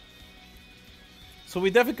good. So we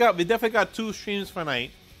definitely got 2 streams for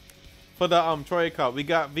night for the Troy Cup. We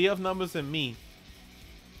got VF numbers and me.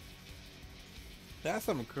 That's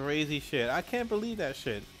some crazy shit. I can't believe that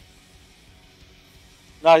shit.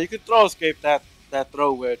 Now you can throw escape that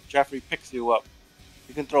throw where Jeffrey picks you up.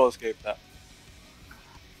 You can throw escape that.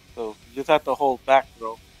 So you just have to hold back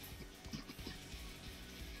throw.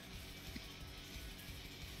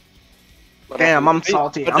 But Damn, if I'm he-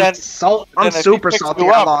 salty. but I'm then- I'm then if he super picks salty.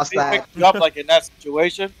 you I up, lost if he that. picks you up like in that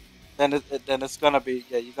situation, then it's gonna be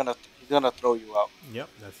he's gonna throw you out. Yep,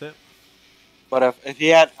 that's it. But if he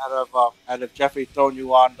had and if Jeffrey thrown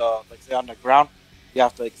you on the say on the ground, you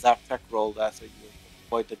have to exact tech roll that so you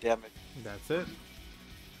avoid the damage. That's it.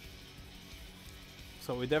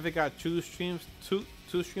 So we definitely got 2 streams, two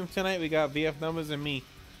streams tonight. We got VF numbers and me,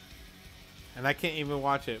 and I can't even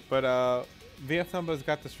watch it. But VF numbers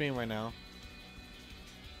got the stream right now.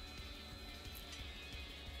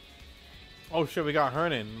 Oh shit, we got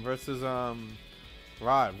Hernan versus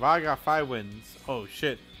Rod. Rod got 5 wins. Oh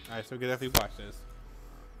shit. All right, so we can definitely watch this.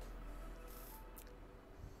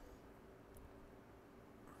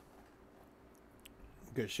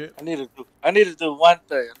 Good shit. I need to do one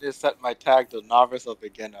thing. I need to set my tag to novice or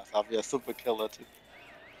beginner. So I'll be a super killer too.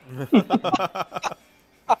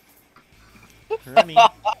 Ernie.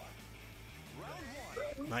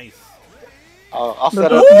 Nice. I'll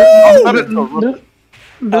set it to rookie.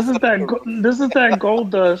 This is that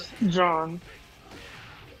gold dust, John.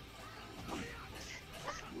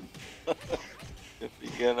 If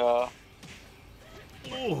beginner.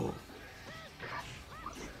 Ooh.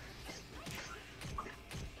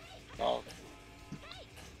 Oh,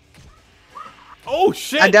 Oh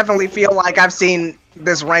shit! I definitely feel like I've seen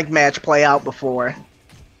this rank match play out before.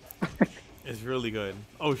 It's really good.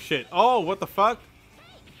 Oh shit! Oh, what the fuck?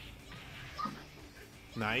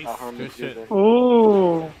 Nice. Good shit.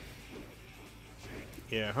 Ooh.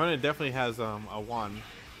 Yeah, Hernan definitely has a one.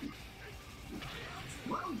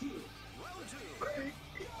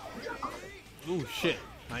 Ooh shit!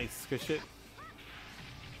 Nice. Good shit.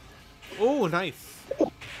 Ooh, nice.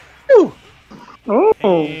 Ooh. Ooh.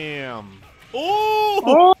 Damn.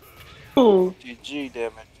 Ooh. Ooh. GG,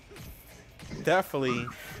 damn it. Definitely.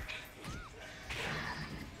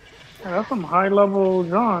 Yeah, that's some high level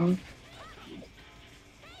John.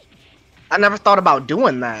 I never thought about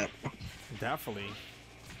doing that. Definitely.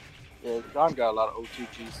 Yeah, John got a lot of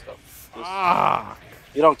OTG stuff. Ah.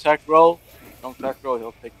 You don't tech roll. Don't tech roll.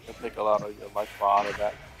 He'll take a lot of your life bar out of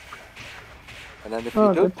that. And then if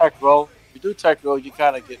you do tech roll, you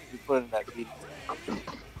kind of get put in that beat.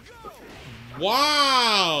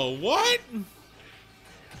 Wow. What?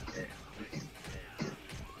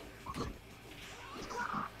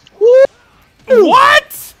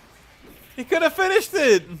 What? He could have finished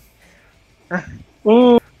it.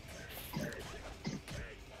 Ooh.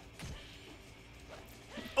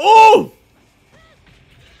 Ooh.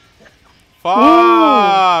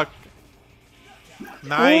 Fuck.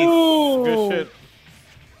 Nice. Ooh. Good shit.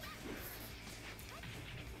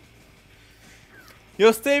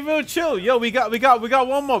 Yo, stay real chill. Yo, we got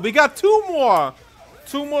one more. We got two more.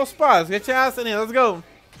 Two more spots. Get your ass in here. Let's go.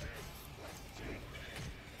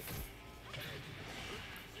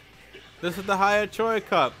 This is the Higher Choya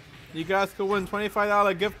Cup. You guys could win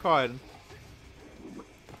 $25 gift card.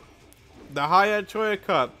 The Higher Choya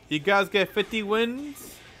Cup. You guys get 50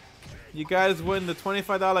 wins. You guys win the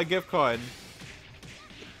 $25 gift card.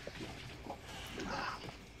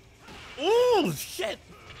 Ooh, shit.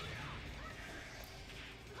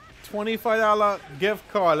 $25 gift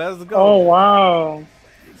card. Let's go. Oh wow.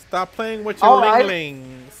 Stop playing with your Alright.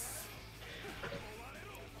 linglings.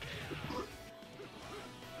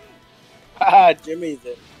 Haha, Jimmy's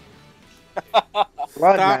it. Blood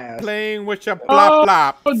Stop mask. playing with your plop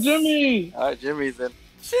plop. Oh, Jimmy. Alright, Jimmy's in.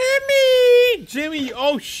 Jimmy! Jimmy,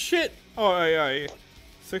 oh shit! Oh, yeah.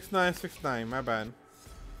 6969, my bad.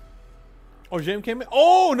 Oh, Jim came in?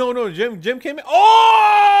 Oh, no, Jim came in.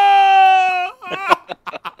 Oh!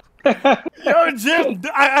 Yo, Jim,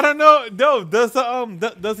 I don't know. No, does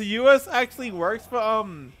the US actually works for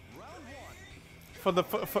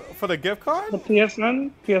the gift card? The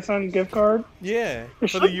PSN gift card. Yeah, It for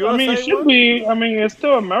should, the USA I mean, it should one? be. I mean, it's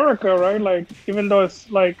still America, right? Like, even though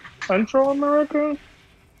it's like Central America,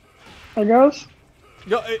 I guess.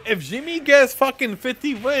 Yo, if Jimmy gets fucking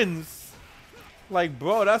 50 wins, like,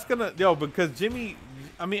 bro, that's gonna because Jimmy,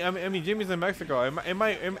 I mean, Jimmy's in Mexico. It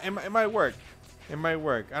might work. It might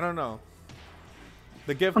work. I don't know.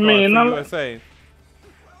 The gift card for USA.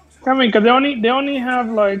 I mean, cause they only have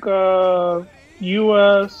like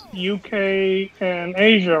U.S., UK, and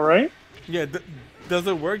Asia, right? Yeah, does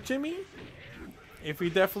it work, Jimmy? If he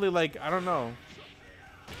definitely like, I don't know.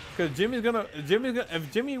 Cause Jimmy's gonna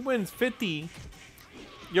if Jimmy wins 50.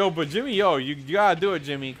 Yo, but Jimmy, you gotta do it,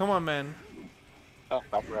 Jimmy. Come on, man. Oh,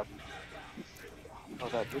 back rep.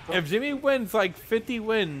 If Jimmy wins like 50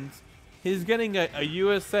 wins, he's getting a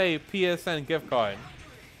USA PSN gift card.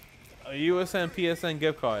 A USA PSN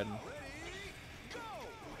gift card.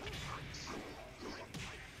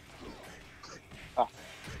 Ah.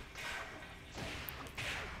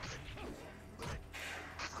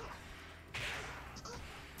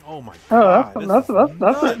 Oh my god.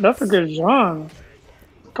 That's a good John.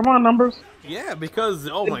 Come on, numbers. Yeah, because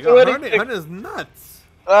oh my Didn't do god, anything. Hunter's nuts.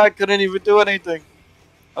 I couldn't even do anything.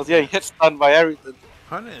 I was getting hit stunned by everything.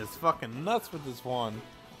 Hunter is fucking nuts with this one.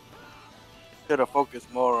 Should have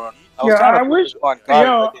focused more on. I was Yeah, trying to I wish- focus on guard,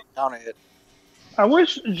 yo. but I didn't counter hit. I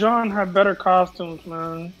wish John had better costumes,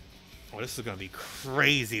 man. Oh, this is gonna be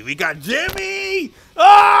crazy. We got Jimmy!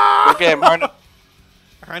 Ah! Good game, Arnold.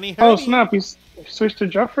 Honey. Oh snap! He switched to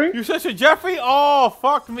Jeffrey. You switched to Jeffrey? Oh,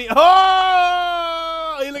 fuck me.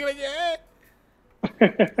 Oh! Are you looking at your head?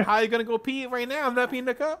 How you gonna go pee right now? I'm not peeing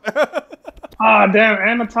the cup. Ah, damn!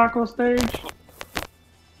 And the taco stage.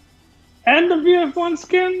 And the VF1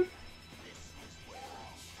 skin.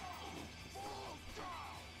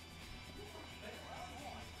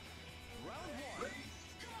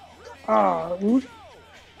 Ah, ooh.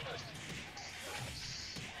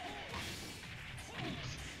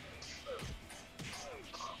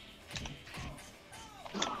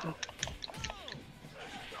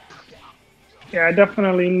 Yeah, I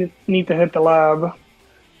definitely need to hit the lab.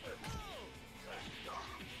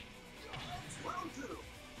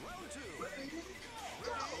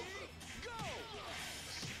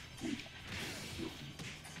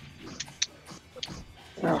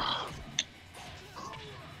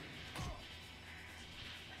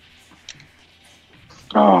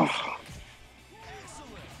 Oh.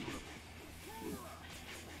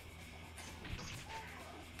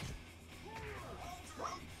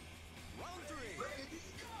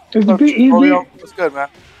 Is it be easy? What's good, man?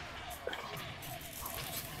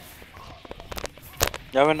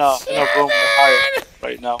 Yeah, I'm in a room with Hyatt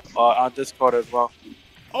right now, on Discord as well.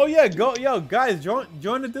 Oh yeah, go guys,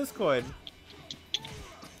 join the Discord.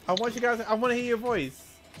 I want you guys. I want to hear your voice,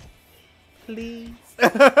 please.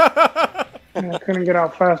 I couldn't get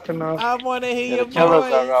out fast enough. I want to hear Yeah, your the killers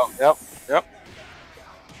voice. are out. Yep.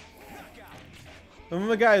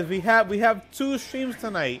 Remember, guys, we have 2 streams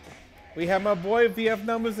tonight. We have my boy VF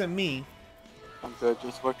Numbers and me. I'm good.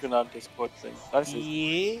 Just working on Discord things. That's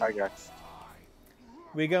Yeah. I got you.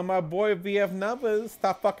 We got my boy VF Numbers.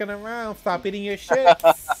 Stop fucking around. Stop eating your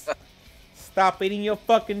shits. Stop eating your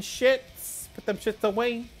fucking shits. Put them shits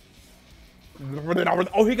away.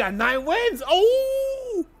 Oh, he got 9 wins.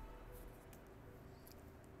 Oh.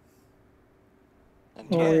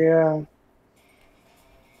 Oh yeah.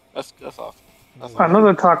 That's awesome. That's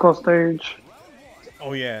Another taco stage.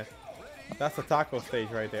 Oh yeah. That's a taco stage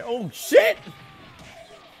right there. Oh shit.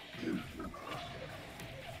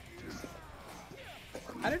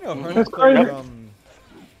 I didn't know Hernan That's played, crazy.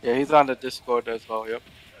 Yeah, he's on the Discord as well. Yep.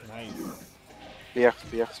 Nice.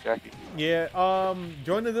 BX Jackie. Yeah,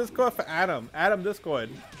 join the Discord for Adam. Adam Discord.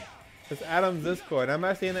 It's Adam's Discord. I'm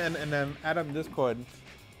actually in Adam Discord.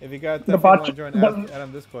 If you guys definitely want to join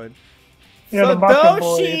Adam Discord. Yeah, the Baka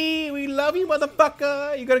boy. Sadoshi, we love you,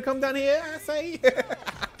 motherfucker. You gonna come down here? I say.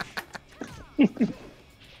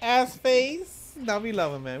 Ass face. No, we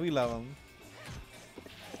love him, man. We love him.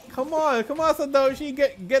 Come on, Sadoshi.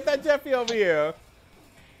 Get that Jeffy over here.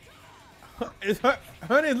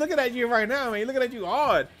 Honey's looking at you right now, man. He's looking at you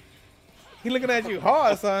hard. He's looking at you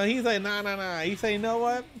hard, son. He's like, nah. He say, you know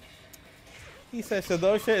what? He said,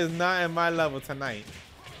 Sadoshi is not in my level tonight.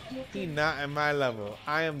 He not in my level.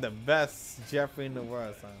 I am the best Jeffrey in the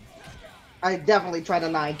world, son. I definitely tried a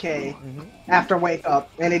 9K after wake up,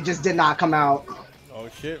 and it just did not come out. Oh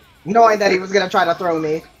shit. Knowing that he was gonna try to throw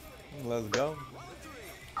me. Let's go.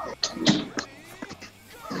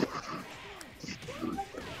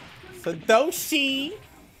 Sadoshi.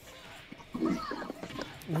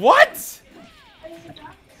 What?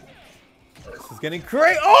 This is getting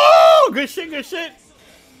crazy. Oh, good shit.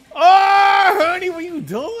 Oh, honey, what you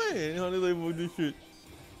doing? Honey, like, what this shit?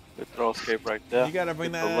 The throw escape right there. You gotta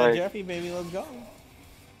bring Get that away. Jeffy, baby. Let's go.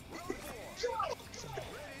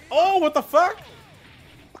 Oh, what the fuck?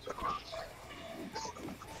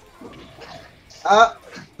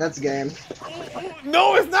 That's game.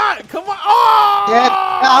 No, it's not. Come on. Oh! Yeah,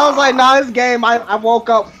 I was like, nah, it's game. I woke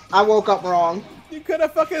up wrong. You could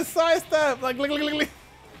have fucking sidestepped. Like, look.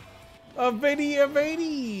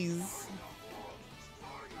 Evades.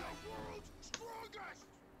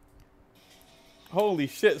 Holy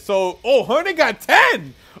shit. So, oh, Honey got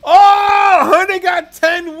 10. Oh, Honey got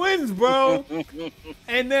 10 wins, bro.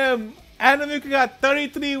 And then Adamuka got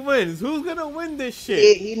 33 wins. Who's going to win this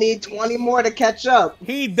shit? He need 20 more to catch up.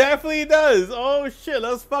 He definitely does. Oh, shit.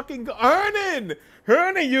 Let's fucking go. Hernan,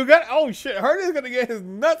 you got... Oh, shit. Hernan's going to get his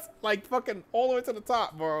nuts, like, fucking all the way to the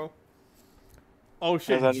top, bro. Oh,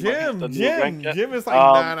 shit. Jim is like,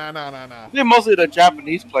 nah. Yeah, mostly the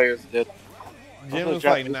Japanese players did. Jim was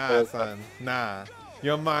like, nah, son. Nah.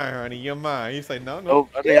 You're mine, honey. You're mine. He's like, no. No,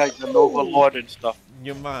 I think like the Nova Lord and stuff.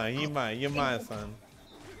 You're mine. You're mine, son.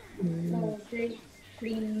 This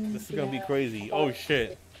is gonna be crazy. Oh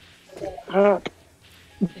shit.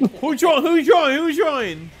 Who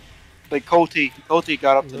joined? Like Coty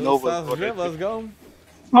got up to Nova. Let's go.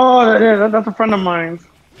 Oh, yeah, that's a friend of mine.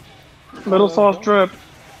 Little Sauce Drip.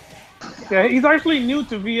 Yeah, he's actually new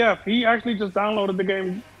to VF. He actually just downloaded the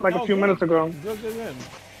game like a few minutes ago. Good.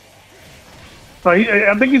 So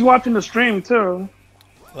I think he's watching the stream too.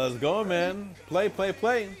 Let's go, man. Play.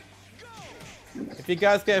 If you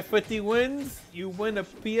guys get 50 wins, you win a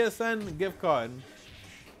PSN gift card.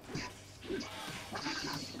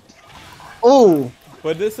 Ooh.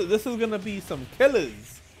 But this is gonna be some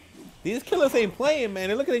killers. These killers ain't playing, man.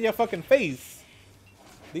 They're looking at your fucking face.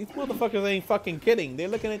 These motherfuckers ain't fucking kidding. They're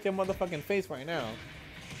looking at your motherfucking face right now.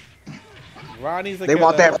 Ronnie's They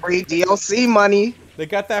want that free DLC money. They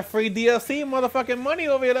got that free DLC motherfucking money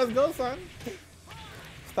over here. Let's go, son.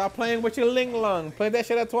 Stop playing with your ling long. Play that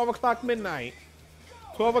shit at 12 o'clock midnight.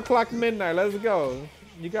 12 o'clock midnight. Let's go.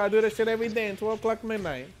 You gotta do that shit every day at 12 o'clock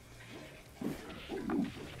midnight.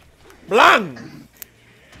 Blang!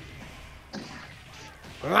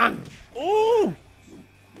 Blang! Ooh!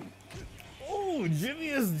 Ooh, Ooh, Jimmy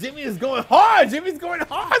is going hard. Jimmy's going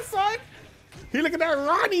hard, son. He look at that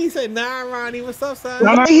Ronnie. He said, "Nah, Ronnie, what's up, son?"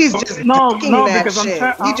 No, He's just ducking that because shit.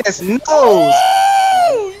 I'm He just knows.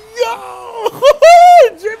 Oh,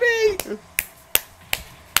 yo, Jimmy.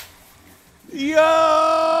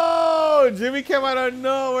 Yo, Jimmy came out of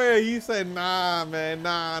nowhere. He said, "Nah, man,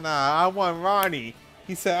 nah. I want Ronnie."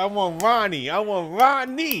 He said, "I want Ronnie. I want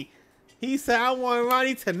Ronnie." He said, "I want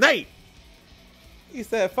Ronnie tonight." He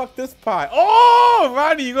said, "Fuck this pie." Oh,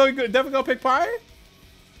 Ronnie, you definitely gonna pick pie?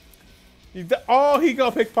 Oh, he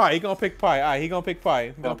gonna pick pie. He gonna pick pie. All right, he gonna pick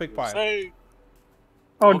pie. He gonna pick pie.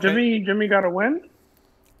 Oh, Okay. Jimmy got a win.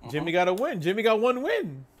 Jimmy got a win. Jimmy got one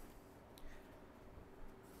win.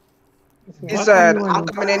 He said, "I'm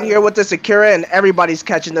coming in here with this Akira, and everybody's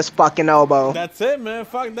catching this fucking elbow." That's it, man.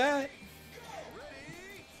 Fuck that.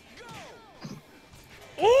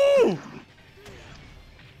 Ooh!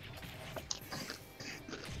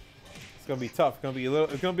 It's gonna be tough. It's gonna be a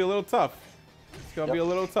little tough. It's gonna be a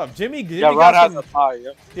little tough. Jimmy Rod got has some. a pie.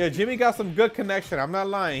 Yep. Yeah, Jimmy got some good connection. I'm not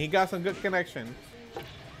lying. He got some good connection.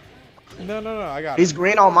 No. I got it. He's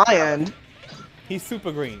green on my end. He's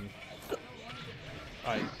super green.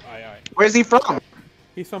 Alright. Where's he from?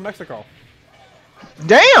 He's from Mexico.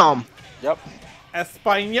 Damn. Yep.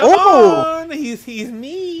 Español. Oh. He's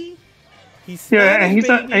me. He's Yeah, Spanish,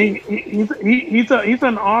 and he's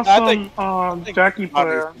an awesome Jackie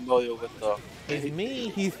player. Roddy's familiar with the. He's me.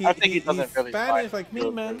 He's I think he doesn't he's really Spanish fight. like me,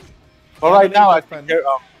 man. But right now, I Spanish. think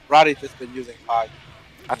Roddy's just been using pie.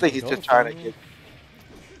 I think he's Go, just trying to son. get.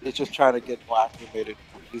 He's just trying to get more acclimated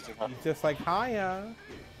using her. He's just like Haya.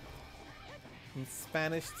 I'm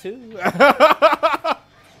Spanish too.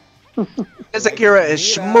 This Akira is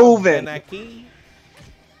schmoving.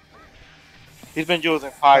 He's been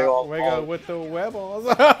using pie all Juega with the huevos.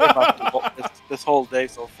 this whole day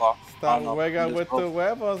so far. Está I don't know. juega He with just the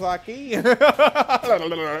huevos aquí.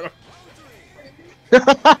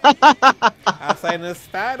 I say in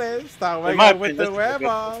Spanish. Está In my juega with opinion, the this is a good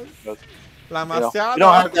huevos. thing because, La you know, machada. you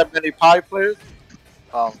don't have that many pie players,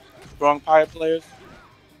 strong pie players.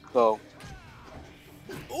 So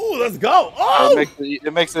Ooh, let's go. Oh!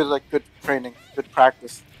 it makes it like good training, good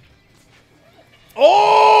practice.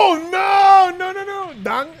 Oh, no.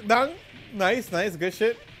 Dang. Nice, good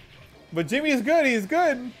shit. But Jimmy is good. He's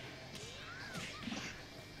good.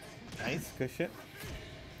 Nice, good shit.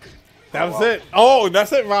 That was it. Oh,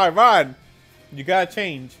 that's it, Rod. You gotta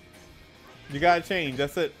change.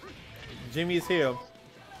 That's it. Jimmy's here.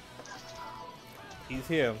 He's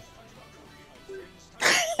here.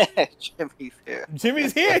 Jimmy's here.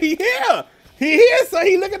 Jimmy's here. He here, so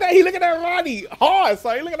he look at that Ronnie hard. So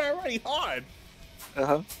he look at that Ronnie hard.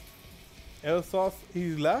 El Sauce,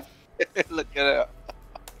 he's left. Look at it.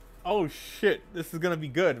 Oh shit, this is gonna be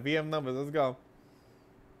good. VM numbers, let's go.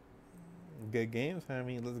 Good games, I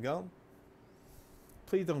mean, let's go.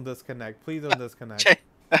 Please don't disconnect.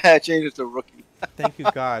 Change it to rookie. Thank you,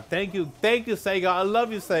 God. Thank you, Sega. I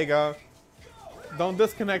love you, Sega. Don't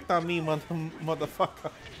disconnect on me,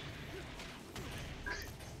 motherfucker.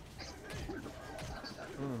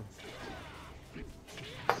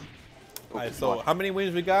 Alright, so how many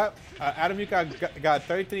wins we got? Adam, you got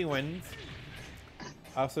 33 wins.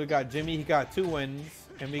 So we got Jimmy, he got 2 wins,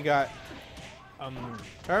 and we got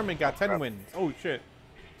Herman got 10 wins. Oh shit!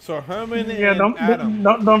 So Herman and Adam.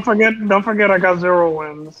 Don't forget, I got 0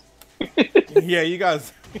 wins. Yeah, you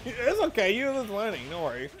guys. It's okay. You're just learning. Don't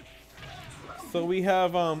worry. So we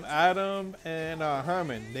have Adam and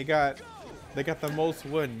Herman. They got the most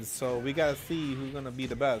wins. So we gotta see who's gonna be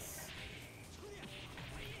the best.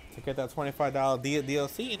 To get that $25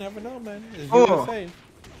 DLC, you never know, man. It's USA.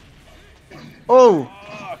 Oh.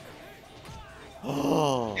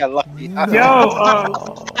 Yeah, lucky.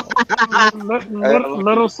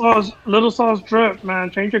 Little sauce drip,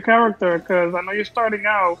 man. Change your character, cause I know you're starting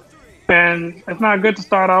out, and it's not good to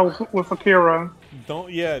start out with Akira.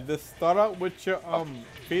 Just start out with your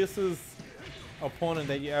fiercest opponent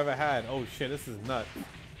that you ever had. Oh shit, this is nuts.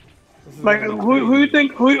 Like who you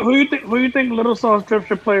think Little Sauce Drip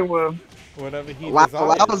should play with? Whatever he That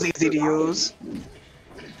desires. was easy to use.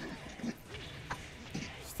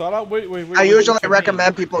 Start out with I usually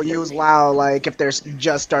recommend people use Lao, like if they're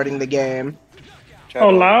just starting the game. Oh,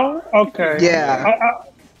 Lao? Okay. Yeah.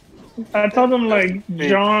 I tell them like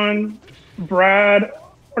John, Brad,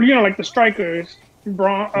 or like the strikers,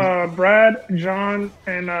 Brad, John,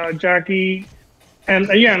 and Jackie, and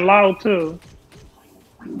and Lao too.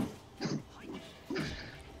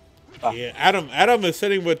 Yeah, Adam is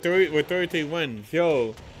sitting with 33 wins.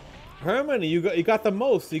 Yo, Herman, you got the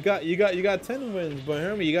most. You got 10 wins, but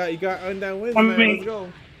Herman, you got earned that wins, man. Let's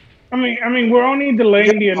go. I mean, we're only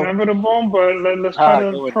delaying the inevitable, but let's try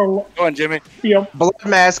to Go prolong. on, Jimmy. Yep. Blood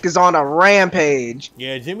Mask is on a rampage.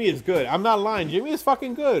 Yeah, Jimmy is good. I'm not lying. Jimmy is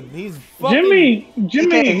fucking good. He's fucking...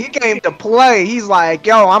 He came to play. He's like,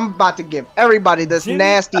 yo, I'm about to give everybody this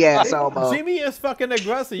nasty ass elbow. Jimmy is fucking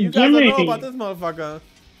aggressive. You guys don't know about this motherfucker.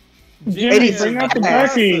 Jimmy, bring out the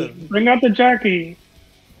Jackie. Bring out the Jackie.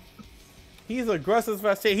 He's aggressive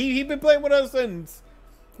as shit. He been playing with us since,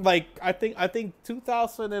 like, I think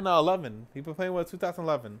 2011. He been playing with us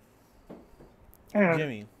 2011. Yeah.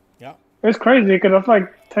 Jimmy. Yep. It's crazy because that's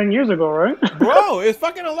like 10 years ago, right? Bro, it's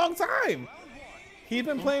fucking a long time. He's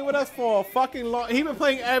been playing with us for a fucking long. He been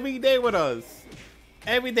playing every day with us.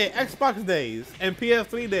 Every day, Xbox days and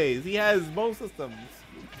PS3 days. He has both systems.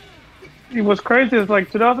 It was crazy. It's like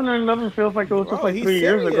 2011 feels like it was just like 3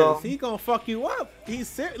 years ago. He gonna fuck you up. He's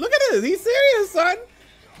serious. Look at this. He's serious, son.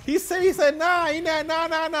 He's serious. He said, nah,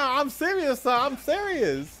 I'm serious, son. I'm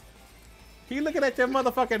serious. He looking at your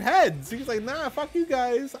motherfucking heads. He's like, nah, fuck you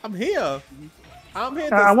guys. I'm here. I'm here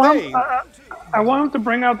to stay. I want him to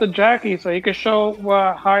bring out the Jackie so he can show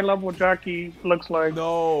what high level Jackie looks like.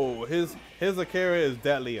 No, his Akira is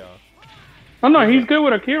deadlier. Oh no, he's good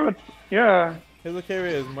with Akira. Yeah. His Akira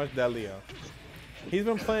is much deadlier. He's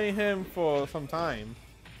been playing him for some time.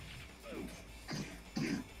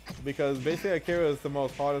 Because basically Akira is the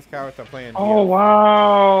most hardest character playing. Oh,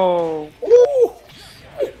 wow. Ooh.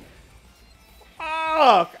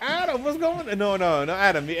 Fuck! Adam, what's going on? No,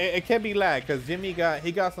 Adam. It can't be lag because Jimmy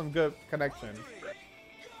got some good connection.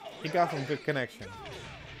 He got some good connection.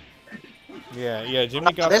 Yeah,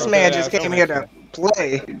 Jimmy got this some man good just came connection. here to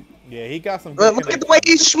play. Yeah, he got some good Look connection. at the way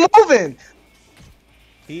he's moving.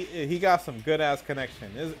 He got some good ass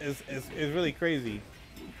connection. It's really crazy.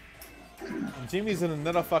 Jimmy's in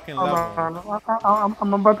another fucking level.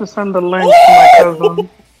 I'm about to send the link to my cousin.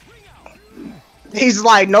 He's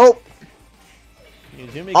like, nope. Yeah,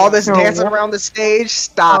 Jimmy All got- this dancing around the stage,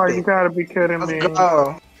 stop Oh, it. you gotta be kidding Let's me.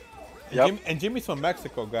 go. And Jimmy's from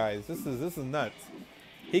Mexico, guys. This is nuts.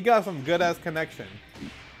 He got some good ass connection.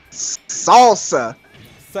 Salsa.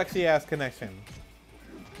 Sexy ass connection.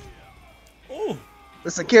 Ooh.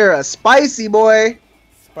 This Akira, spicy boy.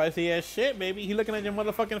 Spicy ass shit, baby. He looking at your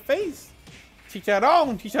motherfucking face.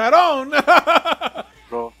 Chicharrón.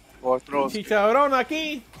 Throw. Chicharrón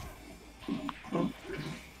aquí.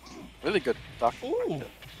 Really good duck. Ooh.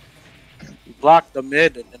 He blocked the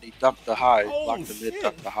mid and then he ducked the high. Oh, Blocked the mid, shit.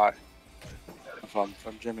 ducked the high. From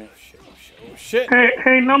Jimmy. Oh, shit.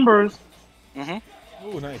 Hey, numbers.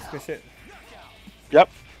 Ooh, nice. Good shit. Yep.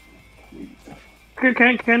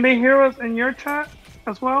 Can they hear us in your chat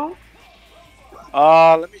as well?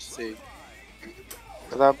 Let me see.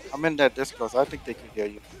 Cause I'm in that Discord, so I think they can hear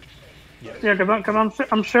you. Yeah, cause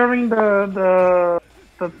I'm sharing the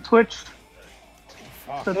Twitch,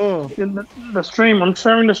 the stream. I'm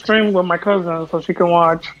sharing the stream with my cousin so she can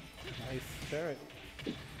watch. Nice. Share it.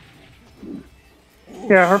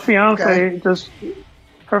 Yeah, her fiance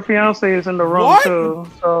her fiance is in the room too.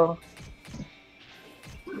 So.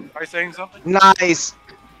 Are you saying something? Nice.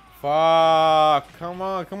 Fuck. Come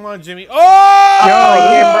on, Jimmy. Oh! Yo,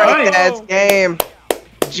 he break that game.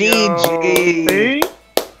 GG. See?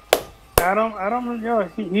 Yo,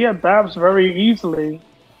 he adapts very easily.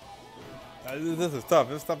 This is tough.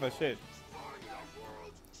 This is tough as shit.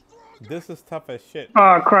 This is tough as shit.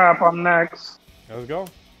 Oh crap! I'm next. Let's go.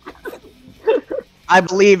 I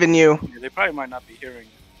believe in you. Yeah, they probably might not be hearing.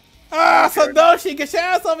 Ah, Sadoshi, get your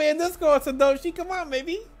ass over here in Discord, Sadoshi. Come on,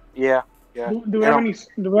 baby. Yeah. Do we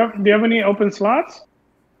have any open slots?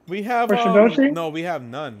 We have For Sadoshi? no, we have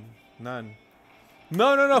none.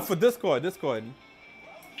 No, for Discord.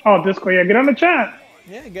 Oh, Discord. Yeah, get on the chat.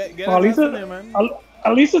 Yeah, get Well, us in there, man.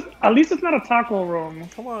 At least it's not a taco room.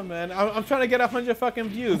 Come on, man. I'm trying to get 100 fucking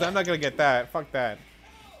views. I'm not gonna get that. Fuck that.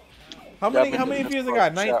 How many views I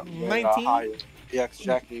got? 19? Yes,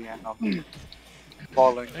 Jackie and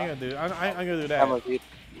falling. I'm gonna do that.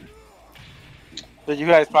 So you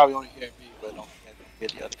guys probably only hear me, but don't hear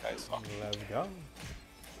the other guys. So. Let's go.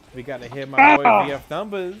 We gotta hit my boy VF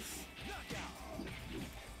numbers.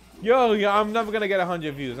 Yo, I'm never gonna get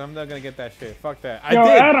 100 views. I'm not gonna get that shit. Fuck that. Yo,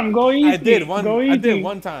 Adam, go easy. I did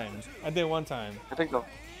one time. I think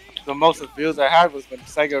the most views I had was when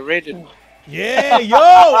Sega rated. Yeah, yo,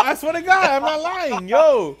 I swear to God, I'm not lying.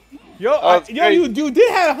 Yo, you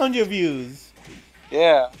did have 100 views.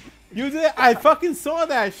 Yeah. You did. I fucking saw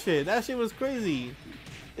that shit. That shit was crazy.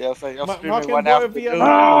 Yeah, it's like I'm My streaming fucking one boy after VF the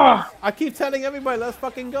numbers. I keep telling everybody, let's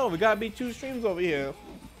fucking go. We gotta be 2 streams over here.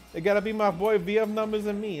 It gotta be my boy VF numbers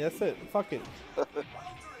and me. That's it. Fuck it.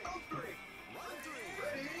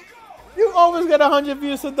 You always get 100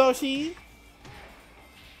 views, Sadoshi.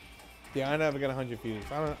 Yeah, I never get 100 views.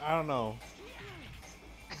 I don't know.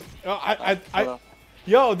 Yo,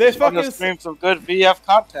 yo, they Just want to fucking, stream some good VF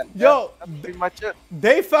content. yo, That's pretty much it.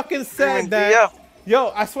 they fucking Streaming said that. VF.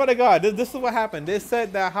 Yo, I swear to God, this is what happened. They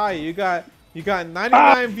said that, hi, you got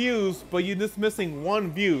 99 views, but you're just missing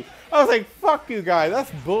 1 view. I was like, fuck you guys,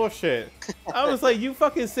 that's bullshit. I was like, you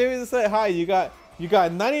fucking seriously said, hi, you got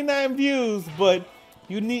 99 views, but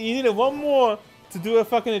you needed 1 more to do a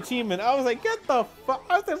fucking achievement. I was like, get the fuck.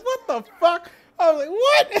 I was like, what the fuck? I was like,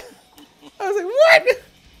 what? I was like, what?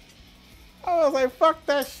 I was like, fuck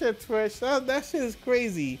that shit, Twitch. That shit is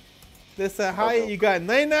crazy. They said, hi, you got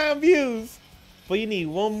 99 views, but you need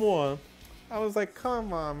 1 more. I was like,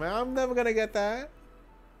 come on, man. I'm never going to get that.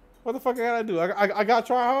 What the fuck I got to do? I got to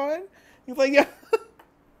try hard? He's like, yeah.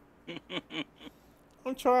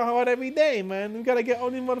 I'm trying hard every day, man. We got to get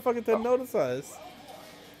only motherfuckers to notice us.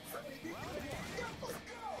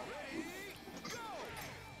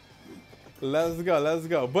 Let's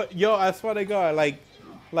go. But, yo, I swear to God, like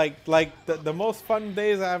the most fun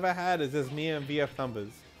days I ever had is just me and VF numbers.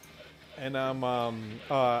 And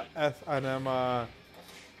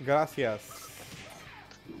gracias.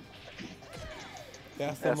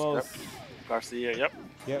 That's the most. Yep. Garcia, yep.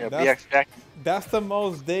 Yeah, that's the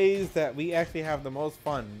most days that we actually have the most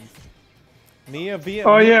fun. Me and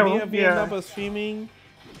VF numbers streaming,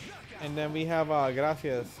 and then we have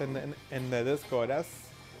gracias in the Discord.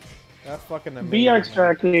 That's fucking amazing. BX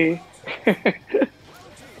Jackie.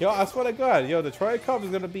 Yo, I swear to God, yo, the Troy Cup is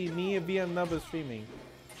gonna be me and VM numbers streaming.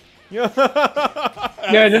 Yo.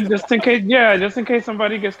 Yeah, just in case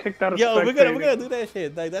somebody gets kicked out of. Yo, we're gonna do that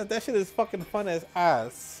shit. Like that shit is fucking fun as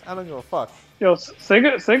ass. I don't give a fuck. Yo,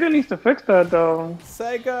 Sega needs to fix that though.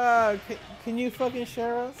 Sega, can you fucking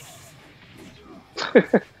share us?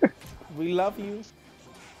 We love you.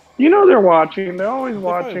 You know they're watching. They're always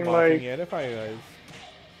watching. Like, yeah, they're probably guys.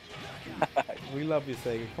 We love you,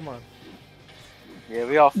 Sega. Come on. Yeah,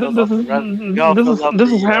 we all feel this is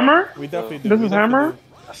Hammer. We definitely do. This is Hammer.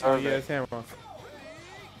 Oh yeah, it's Hammer.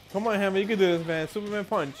 Come on, Hammer, you can do this, man. Superman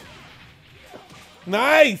punch.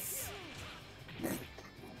 Nice.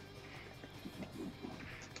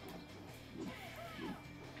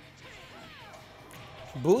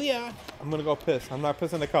 Booyah! I'm gonna go piss. I'm not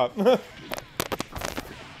pissing the cup.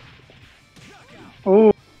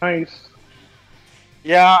 Oh, nice.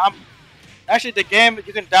 Yeah, actually the game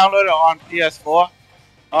you can download it on PS4.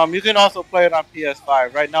 You can also play it on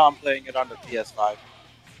PS5. Right now I'm playing it on the PS5.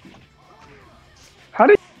 How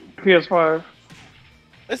do you PS5?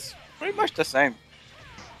 It's pretty much the same.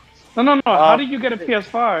 No. How did you get a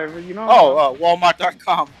PS5? You know.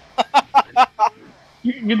 Walmart.com.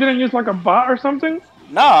 You didn't use like a bot or something?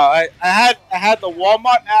 No, I had the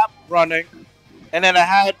Walmart app running, and then I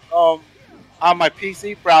had on my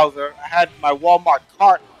PC browser I had my Walmart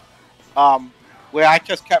cart, where I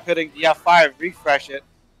just kept hitting the F5 refresh it.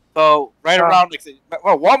 So around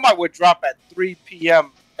Walmart would drop at 3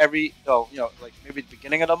 p.m. every like maybe the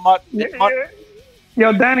beginning of the month.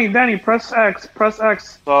 Yo, Danny, press X.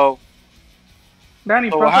 So Danny,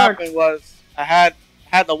 what press happened X. was I had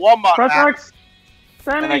the Walmart Press app, X.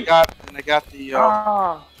 Danny. and I got the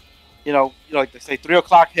like they say 3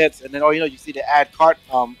 o'clock hits, and then you see the add cart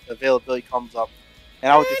availability comes up,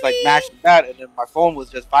 and I was just like mashing that, and then my phone was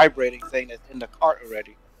just vibrating saying it's in the cart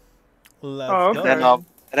already. Let's go.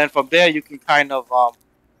 And then from there you can kind of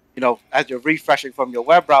as you're refreshing from your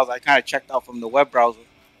web browser, I kind of checked out from the web browser,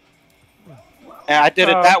 and I did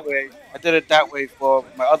it that way. I did it that way for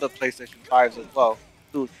my other PlayStation 5s as well.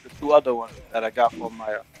 The 2 other ones that I got from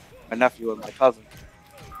my nephew and my cousin.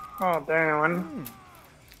 Oh damn!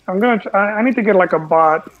 I need to get like a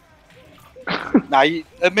bot. Now,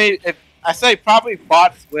 if I say probably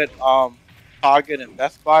bots with Target and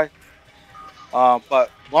Best Buy,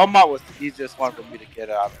 but Walmart was the easiest one for me to get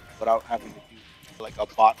out of without having to use like a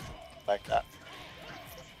bot like that.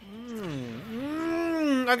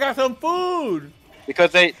 I got some food.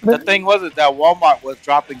 Because the thing was that Walmart was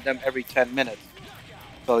dropping them every 10 minutes.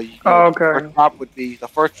 So the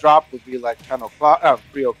first drop would be like 10 o'clock,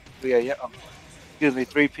 3 a.m. Excuse me,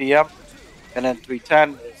 3 p.m. and then 3:10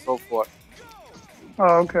 and so forth.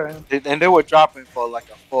 Oh, okay. And they were dropping for like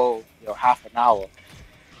a full, half an hour.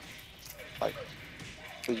 Like,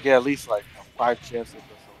 so you get at least like 5 chances or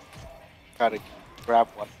so. Try to grab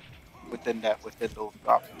one within those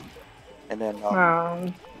drops. And then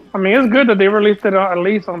I mean, it's good that they released it at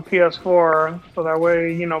least on PS4, so that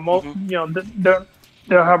way,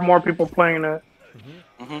 they'll have more people playing it.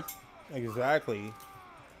 Exactly.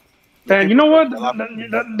 And you know what?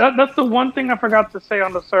 That's the one thing I forgot to say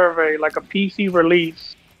on the survey, like a PC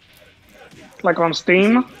release, like on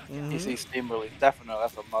Steam. PC Steam release, definitely,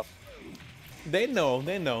 that's a must. They know.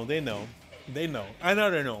 They know. They know. They know. I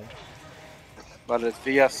know they know. But it's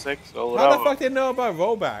VF6 or How whatever. the fuck they know about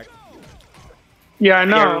rollback? Yeah, I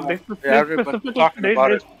know. Everyone- everybody's talking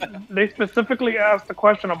about it. they specifically asked the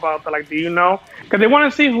question about that. Like, do you know? Because they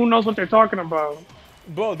want to see who knows what they're talking about.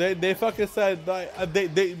 Bro, they fucking said like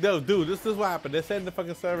no, dude, this is what happened. They said in the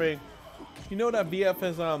fucking survey, you know that VF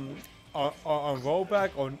is on rollback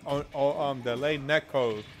or delayed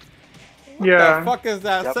netcode. What Yeah. the fuck is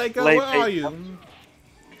that? Yep, Sega, delayed where are pay- you?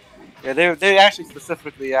 Yeah, they actually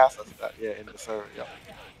specifically asked us that. Yeah, in the survey.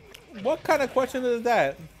 Yeah. What kind of question is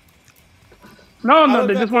that? No, How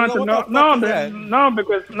they does just that wanted know? to know. What the fuck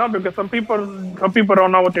is that? No, because some people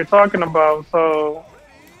don't know what they're talking about. So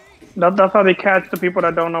that's how they catch the people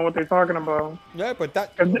that don't know what they're talking about. Yeah, but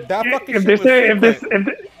that If fucking if shit they was say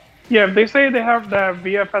secret. if they say they have that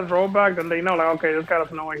VFS rollback, then they know like okay, this guy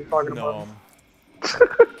doesn't know what he's talking No, about.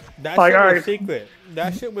 that Like, shit was alright, secret.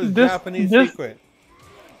 That shit was this- Japanese this- secret.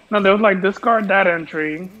 No, they was like discard that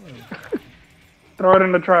entry, throw it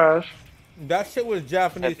in the trash. That shit was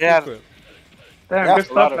Japanese Yeah. secret. Damn, That's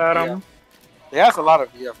good a lot stuff, of Adam. They asked a lot of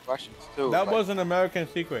VF questions too. That like- wasn't American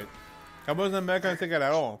secret. That wasn't American secret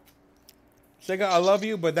at all. Sega, I love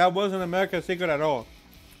you, but that wasn't American secret at all.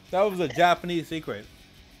 That was a Japanese secret.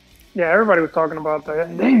 Yeah, everybody was talking about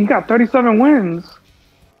that. Damn, he got 37 wins.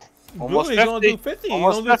 Almost Dude, he's gonna 50. do 50. He's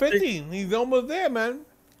Almost gonna do 50. 50. He's almost there, man.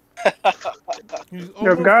 He's Yo,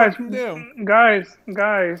 almost guys, fucking there. guys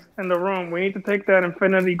in the room, we need to take that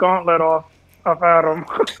Infinity Gauntlet off of Adam.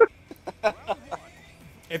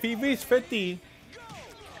 If he reached 50,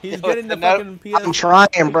 he's Yo, getting the and that- fucking PS. I'm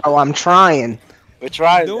trying, bro. I'm trying. We're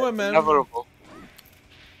trying. Do it, It's man. Inevitable.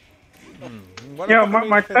 What the Yo, fuck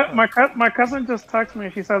made you say my cousin just texted me.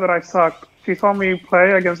 She said that I sucked. She saw me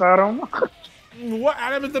play against Adam. that? What?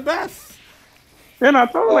 Adam is the best. And I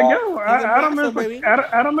told her, like, yo, He's a Adam master, is baby.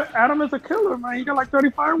 Adam is a killer, man. He got like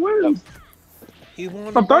 35 wins. He's one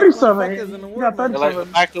of So the best 37. motherfuckers in the He world, got man. Yeah, 37.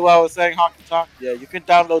 like back to what I was saying, Honky Tonk. Yeah, you can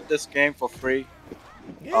download this game for free.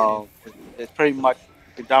 Yeah. It's pretty much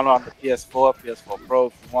you can download on the PS4, PS4 Pro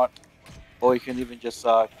if you want, or you can even just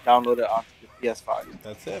download it onto the PS5.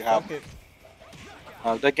 That's it. Yeah. Fuck it.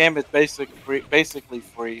 The game is basically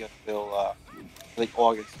free until like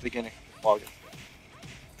August, beginning of August.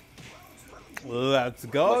 Let's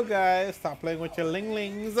go, guys. Stop playing with your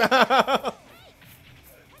linglings.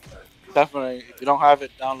 Definitely, if you don't have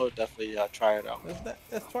it, download. Definitely try it out.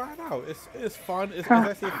 Let's try it out. It's fun. It's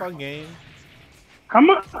actually a fun game. How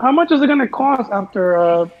much is it gonna cost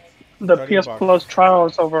after the 30 PS bucks. Plus trial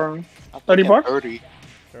is over? I'm 30 thinking bucks? 30.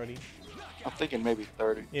 30. I'm thinking maybe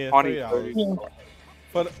 30. Yeah, 20, $30. 30. Yeah.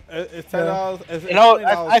 But it's $10. It's You know, $20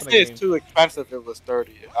 I for the say it's game. too expensive if it was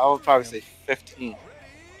 30. I would probably say 15.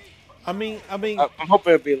 I mean, I'm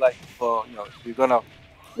hoping it'd be like, well, you know, if you're gonna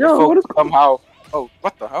Yo, what is somehow. Oh,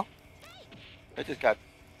 what the hell? I just got.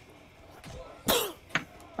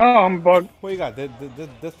 Oh, I'm bugged. what you got?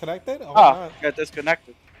 Disconnected? Oh, Ah, God. got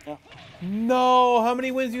disconnected. Yeah. No. How many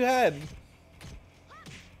wins you had?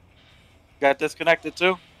 Got disconnected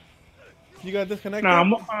too? You got disconnected? Nah,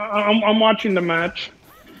 I'm watching the match.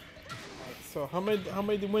 So how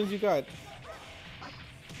many wins you got?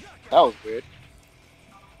 That was weird.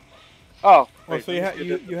 Oh, Oh, wait, so let me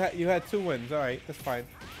see if you had 2 wins. All right, that's fine.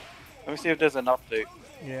 let me see if there's an update.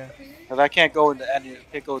 Yeah. Because I can't go into any.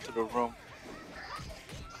 Can't go to the room.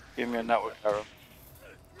 Give me a network error.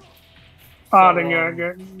 Ah, So, then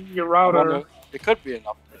your I router. wonder- It could be an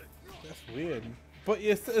update. That's weird. But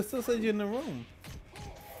it still says you're in the room.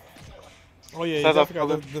 Oh yeah, you Says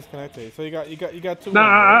definitely I'm got disconnected. So you got 2 Nah, wins.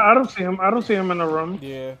 Right? I don't see him. I don't see him in the room.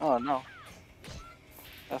 Yeah. Oh no.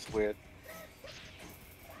 That's weird.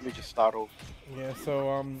 Let me just start over. Yeah.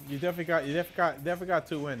 So you definitely got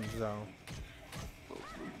 2 wins though.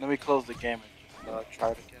 Let me close the game and just try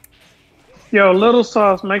it again. Yo, little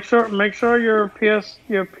sauce. Make sure your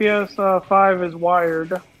PS5 is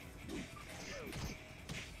wired.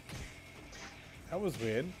 That was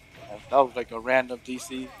weird. That was like a random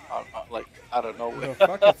DC, like out of What nowhere. the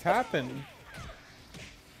fuck has happened?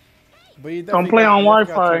 But you Don't definitely play got- on you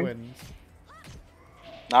definitely got Wi-Fi. 2 wins.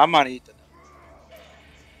 Nah, I'm on Ethernet.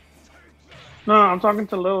 No, I'm talking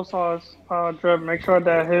to Lil Sauce. Drip, make sure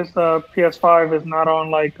that his PS5 is not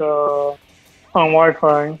on on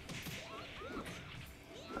Wi-Fi.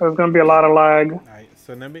 There's gonna be a lot of lag. Alright,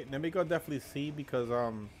 so let me go definitely see because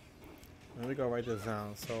let me go write this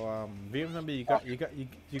down. So VM number you got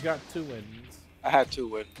 2 wins. I had 2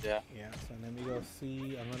 wins, yeah. Yeah, so let me go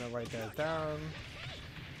see. I'm gonna write that down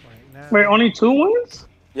right now. Wait, only 2 wins?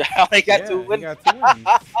 Yeah, I only got yeah, 2 you wins. got 2 wins.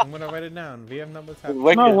 I'm gonna write it down. VM numbers have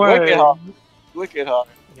Wicked, No way. wicked hard. Wicked hard.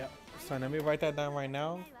 Yep. So let me write that down right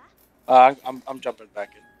now. I'm jumping back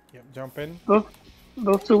in. Yep, jump in.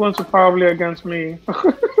 Those two ones are probably against me.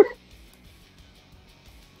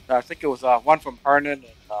 I think it was one from Hernan and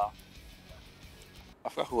I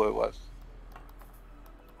forgot who it was.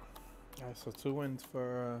 Alright, so 2 wins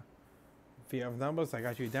for VF numbers. I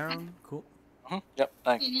got you down. Cool. Yep,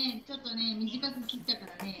 thanks. ね、ちょっとね、短く切ったか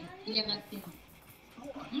らね、嫌がってんの。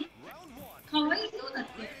かわいそうだっ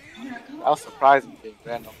て。ほら、か I わ was surprised at being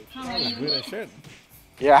randomly. かわいい。 Good as shit.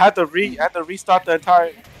 Yeah, I had to restart the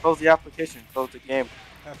entire close the application, close the game.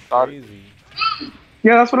 That's Started. crazy.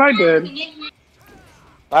 Yeah, that's what I did.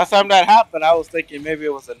 Last time that happened, I was thinking maybe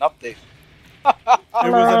it was an update. It was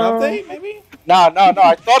an Hello. update, maybe? No,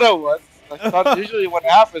 I thought it was. I thought usually when it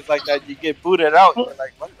happens like that, you get booted out. You're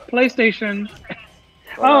like, what the? PlayStation.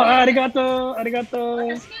 Oh, arigato,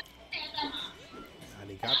 arigato.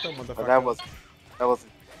 Arigato, motherfucker. But that was.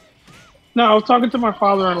 No, I was talking to my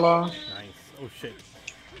father-in-law. Nice. Oh shit.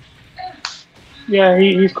 Yeah,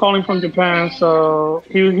 he's calling from Japan, so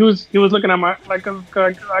he was looking at my like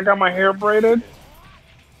I got my hair braided,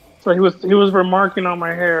 so he was remarking on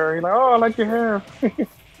my hair. He's like, "Oh, I like your hair."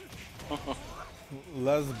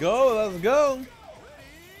 Let's go. Let's go.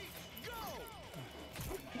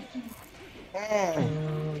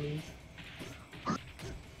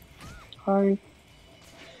 Hi.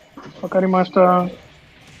 Wakarimashita.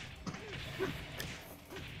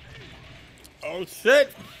 Oh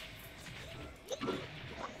shit.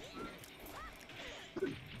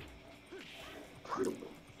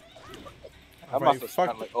 I must have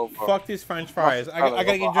spent like over. Fuck these French fries. I gotta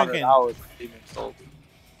get drinking. Hours of Demon Souls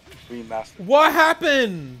remastered. What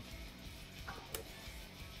happened?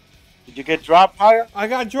 Did you get dropped higher? I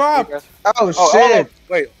got dropped. Oh, Oh, shit.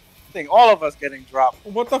 wait, I think all of us getting dropped.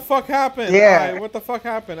 What the fuck happened? Yeah. Alright, what the fuck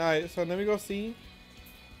happened? Alright, so let me go see.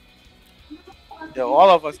 Yo, all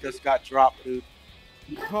of us just got dropped, dude.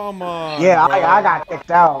 Come on. Yeah, bro. I got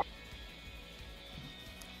kicked out.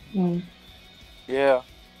 Mm. Yeah.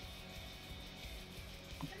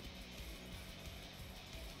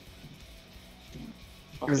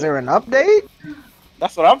 Is there an update?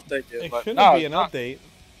 That's what I'm thinking. It But shouldn't no, be an update.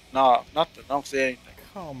 No, nothing. I don't see anything.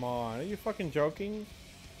 Come on. Are you fucking joking?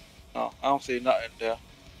 No, I don't see nothing there.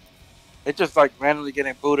 It's just like randomly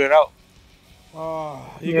getting booted out. Oh,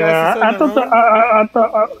 you Yeah, guys still in the room?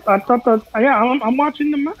 I thought that. Yeah, I'm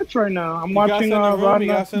watching the match right now. I'm You guys watching in the room? You Rodney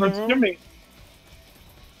guys in the versus room? Jimmy.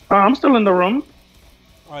 I'm still in the room.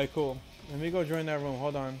 Alright, cool. Let me go join that room.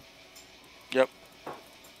 Hold on. Yep.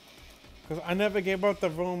 Because I never gave up the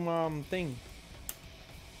room thing.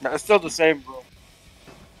 No, it's still the same room.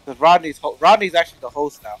 Cause Rodney's actually the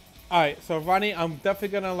host now. Alright, so Ronnie, I'm definitely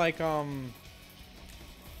gonna like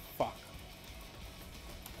fuck.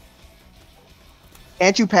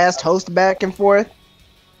 Can't you pass host back and forth?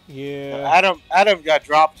 Yeah. Adam got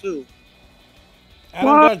dropped too. Adam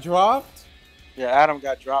What? got dropped? Yeah, Adam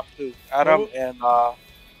got dropped too. Adam and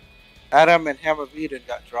Hammer of Eden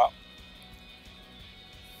got dropped.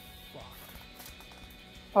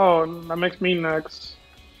 Oh, that makes me next.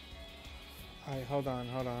 Alright, hold on.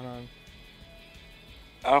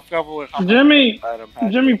 I don't forget what Jimmy, Adam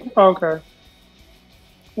had. Jimmy. Okay.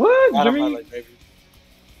 What, Adam Jimmy? had like maybe.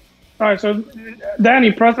 All right, so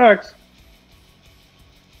Danny, press X.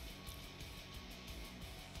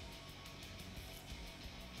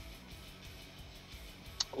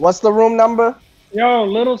 What's the room number? Yo,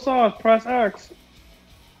 Little Sauce, press X.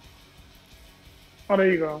 Oh,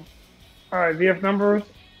 there you go. All right, VF numbers.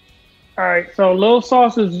 All right, so Little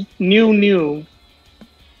Sauce is new.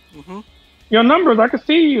 Mm-hmm. Your numbers, I can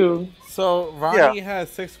see you. So Ronnie has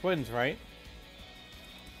 6 wins, right?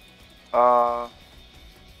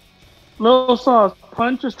 Little Sauce,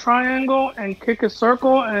 punch is triangle and kick is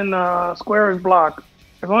circle and square is block.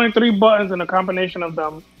 There's only 3 buttons and a combination of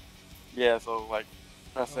them. Yeah, so like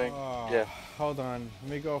pressing. Oh, Yeah. Hold on.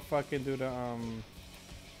 Let me go fucking do the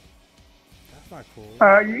That's not cool.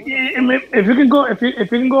 If you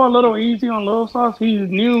can go a little easy on Little Sauce, he's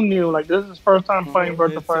new. Like this is his first time playing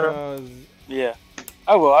Virtua It's Fighter. Yeah.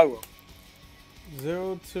 I will.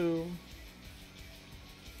 0, 2,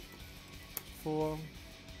 4.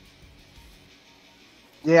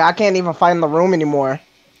 Yeah, I can't even find the room anymore.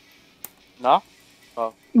 No?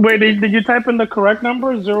 Wait, did you type in the correct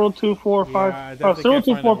number? 0245. Yeah, I Oh, definitely can't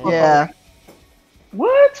find the 0245. Yeah.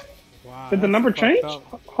 What? Wow, Did the that's number fucked change?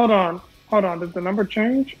 up. Hold on. Did the number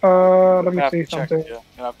change? Let me You have see to check. something. Yeah,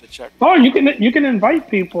 you have to check. Oh, you can invite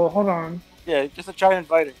people. Hold on. Yeah, just to try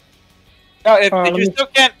inviting. Now, if let you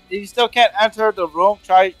me- still can't enter the room,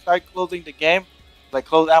 try closing the game, like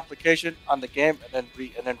close application on the game, and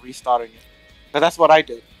then restarting it. But that's what I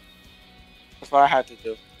did. That's what I had to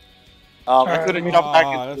do. I Alright, couldn't let me- jump back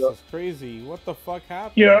This into. is crazy. What the fuck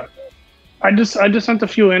happened? Yeah, I just sent a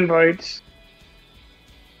few invites.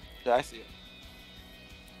 Yeah, I see it.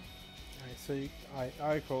 Alright, so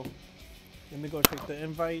alright, cool. Let me go check the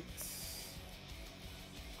invites.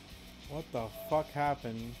 What the fuck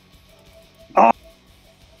happened?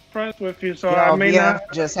 Friends with you, so Yo, I may VF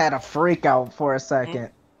not. just had a freak out for a second.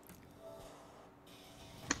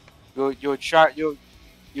 You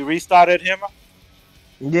restarted him.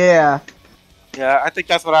 Yeah. Yeah, I think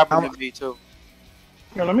that's what happened to me too.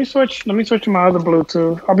 Yeah, let me switch to my other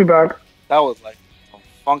Bluetooth. I'll be back. That was like some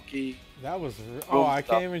funky. That was. Room I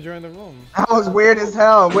stuff. can't even join the room. That was weird as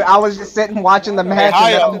hell. I was just sitting watching the match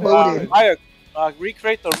and then I'm booted.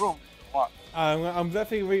 Recreate the room. Come on. I'm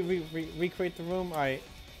definitely recreate the room.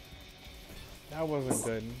 That wasn't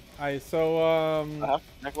good. So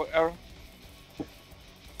Network error.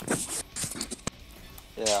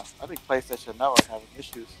 Yeah, I think PlayStation Network having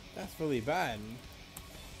issues. that's really bad.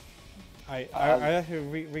 I have to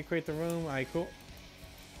recreate the room. Cool.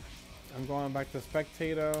 I'm going back to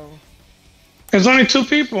spectator. There's only 2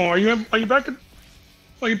 people. Are you back?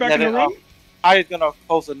 Are you back in the room? I'm gonna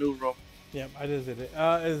post a new room. Yep, I just did it.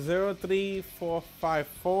 It's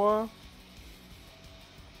 03454.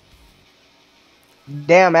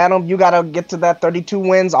 Damn, Adam, you gotta get to that 32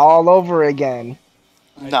 wins all over again.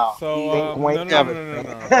 No. So Wait, no.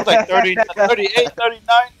 It's like 30, 38, 39.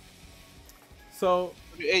 So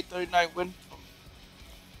 38, 39 win.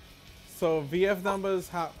 So VF numbers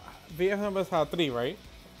have 3, right?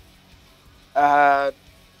 No,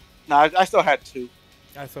 I still had 2.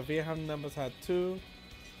 Alright, so VF numbers had 2.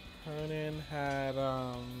 Hernan had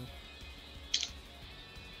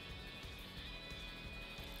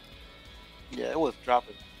Yeah, it was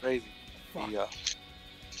dropping crazy. Yeah.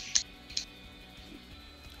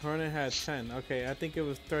 Hernan had 10. Okay, I think it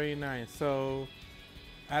was 39. So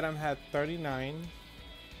Adam had 39.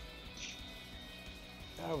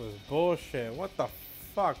 That was bullshit. What the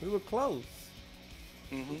fuck? We were close.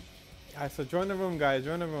 Alright, so join the room, guys.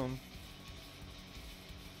 Join the room.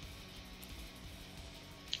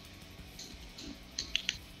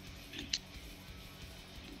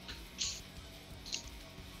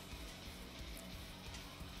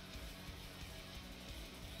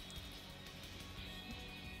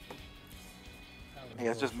 Yeah,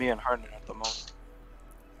 it's just me and Hernan at the moment.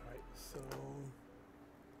 Alright,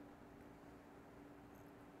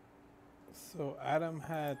 so Adam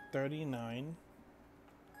had 39.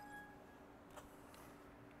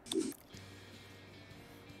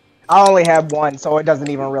 I only have 1, so it doesn't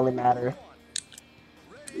even really matter.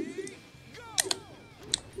 So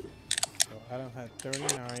Adam had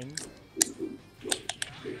 39.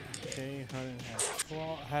 Okay, Hernan had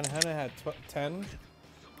 12. Hernan had 10.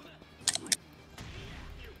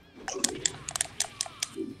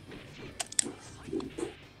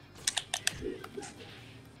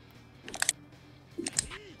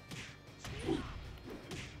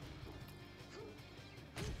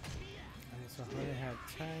 So Hernan had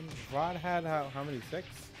 10. Rod had how many? 6?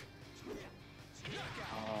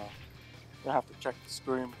 I have to check the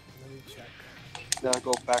screen. Let me check. Gotta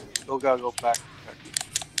go back. Gotta go back.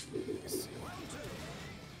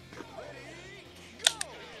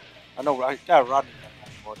 I know. I got Rodney.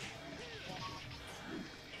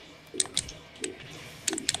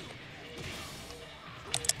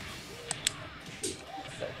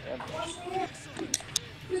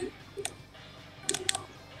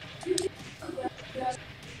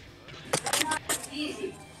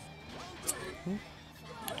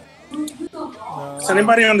 Is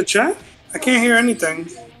anybody on the chat? I can't hear anything.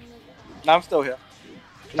 No, I'm still here.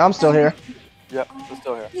 I'm still here. Yep, I'm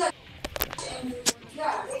still here.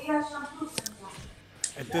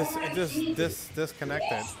 It just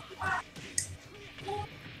disconnected.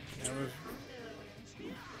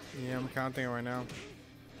 Yeah, I'm counting it right now.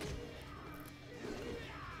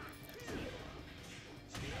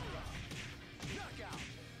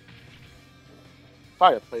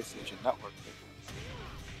 Probably a PlayStation Network.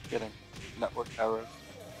 Getting network errors.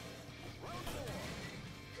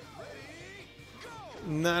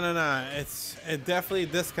 No. It definitely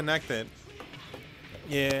disconnected.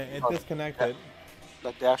 Yeah, it disconnected.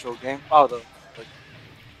 Like the actual game. Oh, the. Like,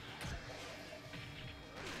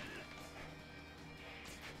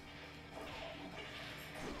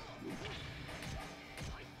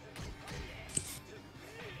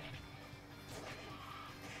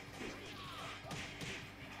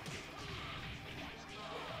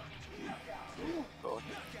 go ahead.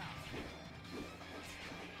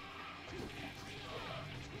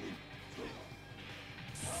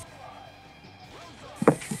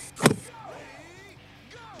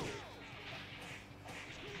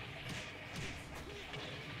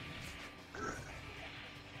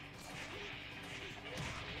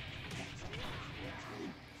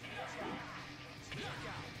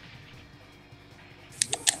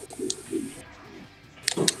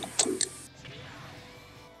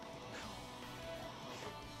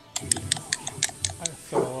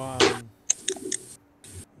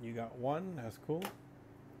 That's cool.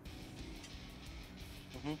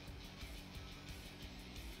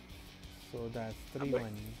 So that's 3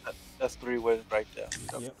 wins. That's 3 wins right there.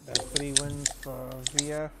 Yep, that's 3 wins for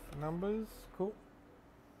VF numbers. Cool.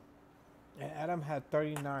 And Adam had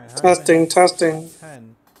 39. Herman Testing, had testing.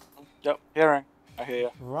 10. Yep, hearing. I hear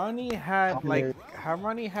you. Ronnie had like,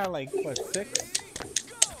 Ronnie had like what, 6?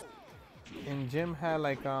 And Jim had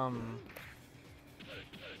like Oh.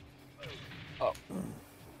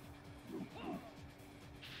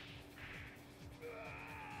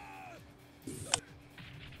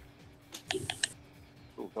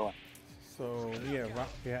 Ooh, go on. So yeah,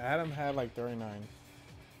 Adam had like 39.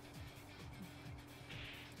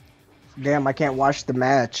 Damn, I can't watch the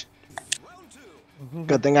match.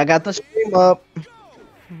 Good thing I got the stream up.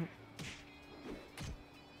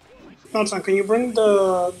 Johnson, can you bring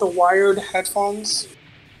the wired headphones?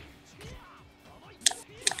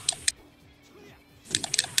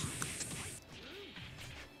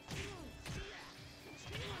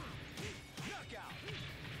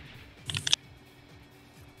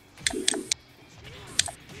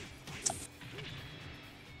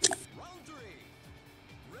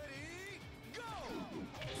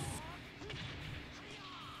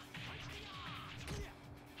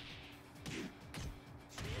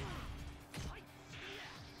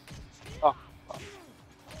 Oh.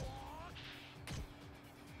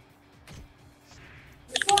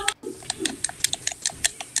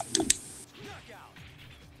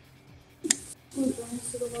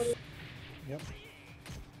 Yep.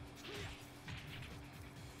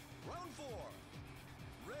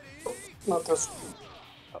 Not this.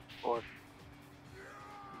 Or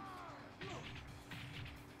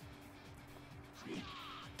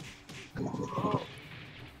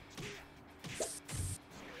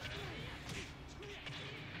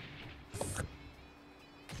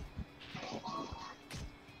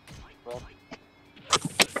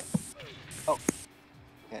oh.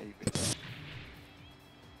 Yeah, you can.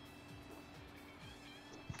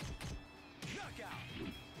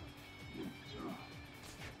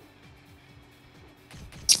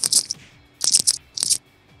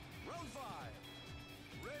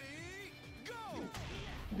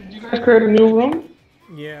 Did you guys create a new room?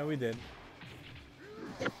 Yeah, we did.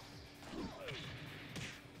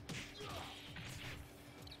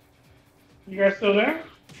 You guys still there?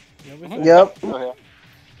 Yeah, we did. Yep. Go ahead.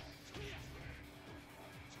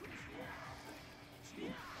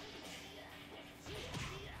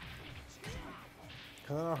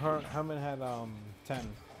 Cause I know Herman had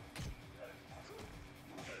 10.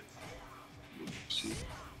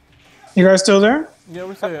 You guys still there? Yeah,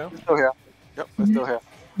 we're still here. We're still here. Yep, we're still here.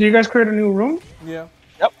 Do you guys create a new room? Yeah.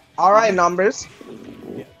 All right, numbers.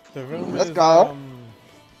 Yeah. The room Let's is go.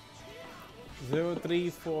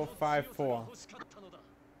 03454.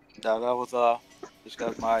 Yeah, that was just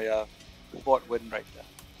got my fourth win right there.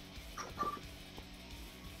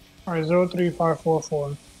 All right,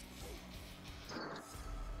 03544.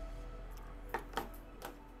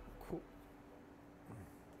 Cool.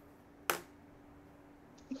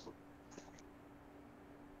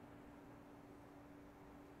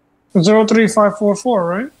 03544,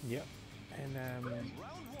 right? Yep. And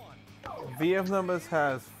VF numbers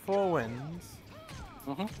has 4 wins.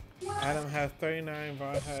 Adam has 39.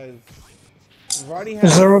 Roddy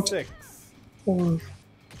has Zero- 6. Four.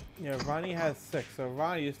 Yeah, Ronnie has 6. So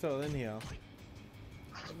Ronnie, you're still in here.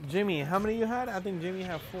 Jimmy, how many you had? I think Jimmy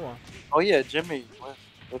had 4. Oh yeah, Jimmy.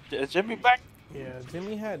 Is Jimmy back? Yeah,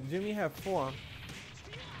 Jimmy had 4.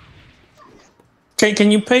 Okay,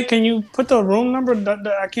 can you put the room number?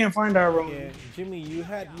 I can't find our room. Yeah, Jimmy, you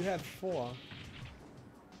had 4.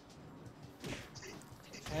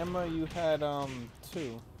 Emma, you had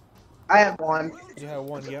 2. I have 1. You had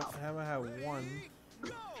 1. Yep, Emma had 1.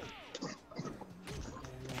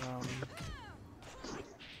 And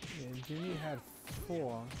yeah, Jimmy had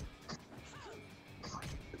 4.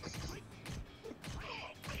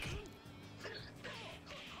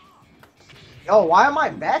 Yo, why am I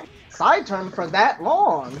back side turn for that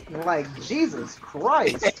long? Like, Jesus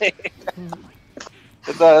Christ.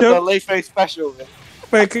 It's a late phase special. Man.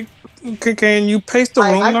 Wait, can you paste the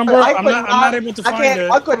room number? I'm not able to find it.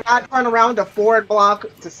 I could not turn around to forward block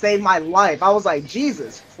to save my life. I was like,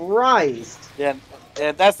 Jesus Christ. Yeah,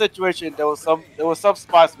 in that situation, there was some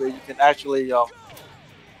spots where you can actually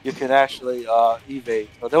evade.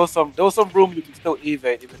 So there was some room you can still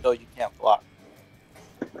evade even though you can't block.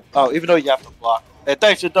 Oh, even though you have to block. Hey,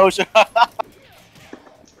 thanks, Shadosha.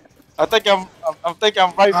 I think I'm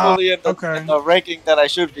rightfully in the ranking that I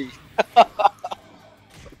should be.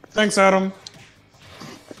 Thanks, Adam.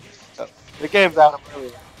 The game's out of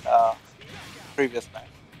earlier, previous match.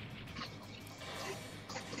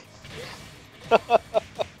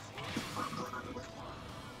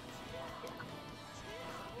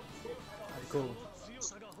 Cool.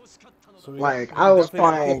 So Like, we I was definitely got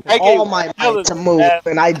trying people. I all gave my might killers to in move, that.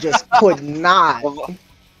 and I just could not.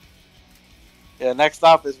 Yeah, next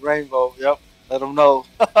stop is Rainbow. Yep, let them know.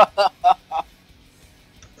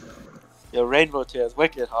 Your Rainbow tier is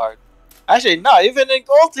wicked hard. Actually, no, even in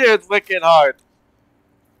Gold tier it's wicked hard.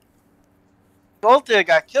 Gold tier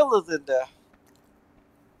got killers in there.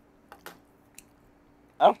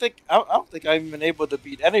 I don't think I've been able to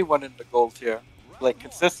beat anyone in the Gold tier, like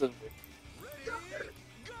consistently.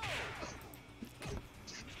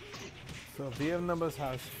 So VF numbers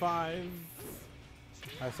has 5.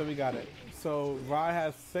 Alright, so we got it. So Rye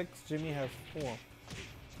has 6, Jimmy has 4.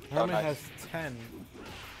 Herman nice. has 10.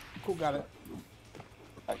 Cool, got it.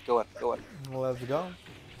 Alright, go on. Let's go.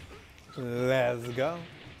 Let's go.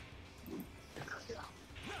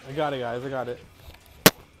 I got it, guys. I got it.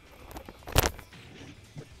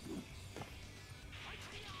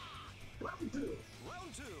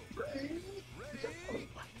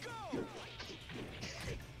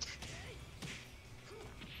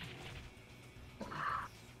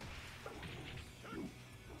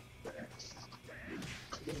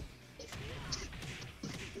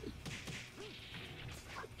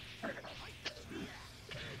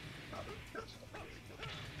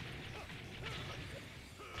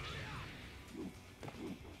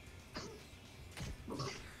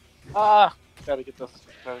 Ah, gotta get this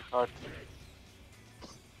credit card.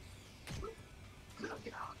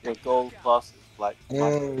 Your Gold plus is like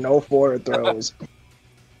No forward throws.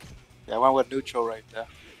 Yeah, I went with neutral right there.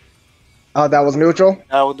 Oh, that was neutral?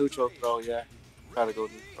 That was neutral throw, yeah. Try to go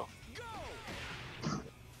neutral.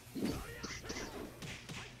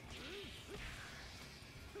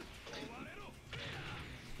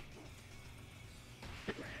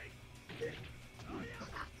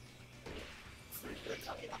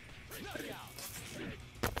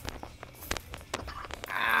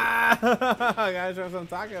 Ah! I gotta show some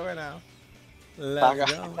taka right now.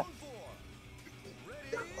 Let's go.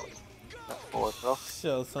 Forward throw.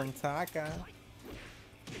 Show some taka.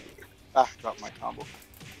 Ah, dropped my combo.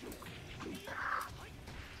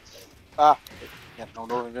 Ah, yeah,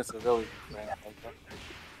 no invincibility.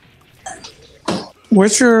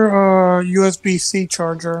 What's your USB-C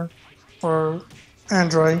charger for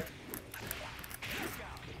Android?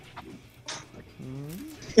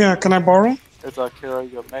 Yeah, can I borrow? It's a killer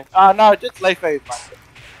your main. Ah, no, just Leifei is my.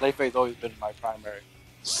 Leifei's always been my primary.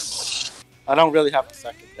 I don't really have a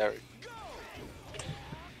secondary.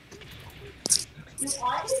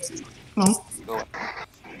 No. Go on.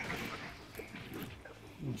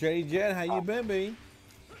 J Jet, how you been, B?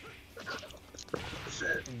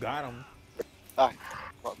 Got him. Ah,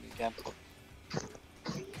 brought me again.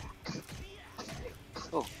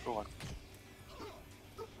 Oh, go on.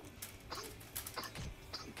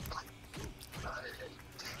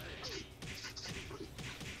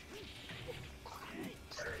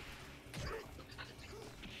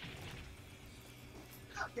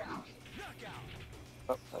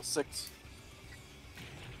 Oh, that's 6.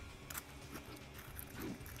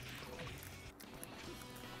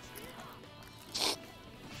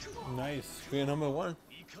 Nice. We're number 1.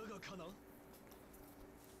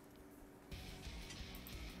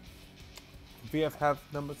 VF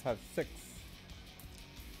numbers have 6.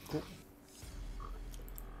 Cool.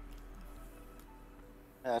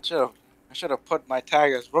 Yeah, I should have put my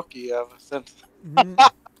tag as rookie ever since.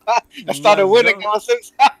 I started winning ever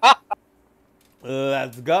since.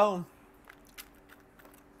 Let's go.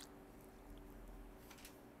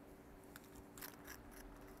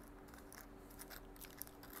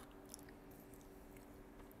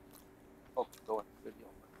 Oh, go on. Video.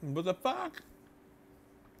 What the fuck?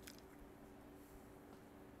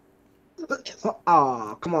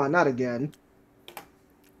 Oh, come on, not again.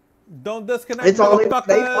 Don't disconnect, It's only when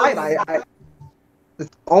they motherfuckers. fight.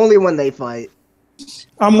 It's only when they fight.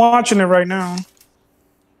 I'm watching it right now.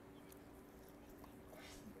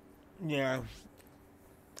 Yeah.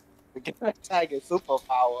 The tag is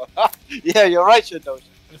superpower. Yeah, you're right, Shadoshi.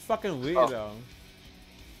 It's fucking weird, though.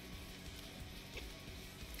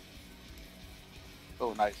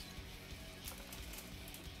 Oh, nice.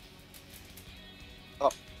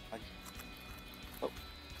 Oh, nice. Oh,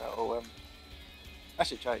 that OM. I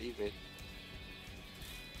should try evade.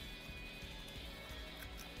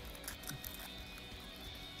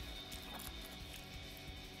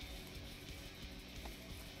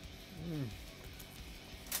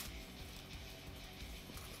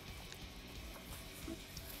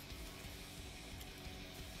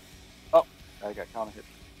 Oh, I got counter hit.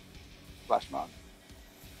 Flash mount.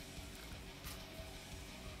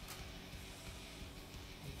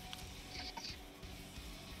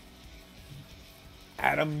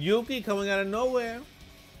 Adam Yuki coming out of nowhere.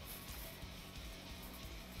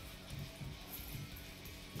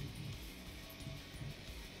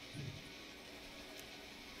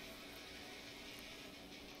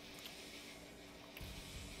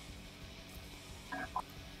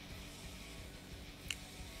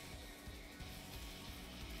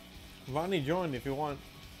 Ronnie, join if you want.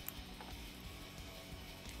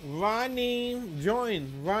 Ronnie,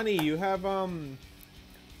 join. Ronnie, you have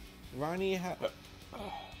Ronnie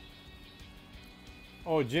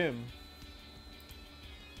oh, Jim.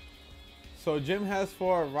 So Jim has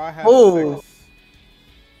 4, Ra has 6.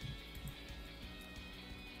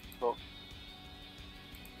 Cool.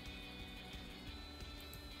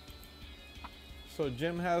 So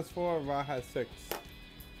Jim has 4, Ra has 6.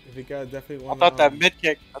 If you guys definitely I want thought that mid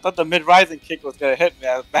kick, I thought the mid rising kick was gonna hit me.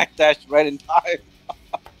 I backdashed right in time.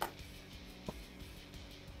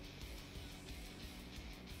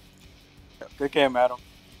 Good game, Adam.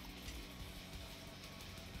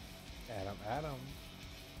 Adam.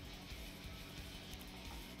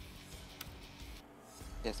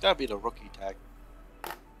 Yeah, it's gotta be the rookie tag.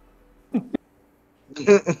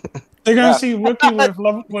 They're gonna see rookie with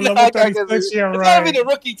level 36. Yeah, It's right. gotta be the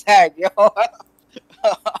rookie tag, yo.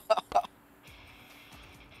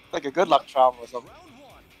 Like a good luck charm or something.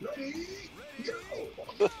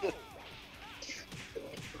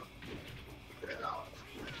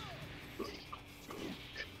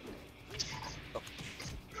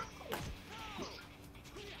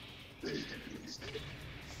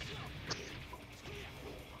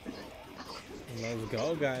 Let's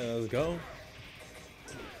go, guys. Let's go.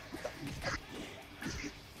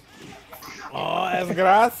 Oh, es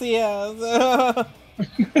gracias.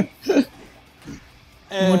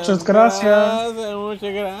 Muchas gracias.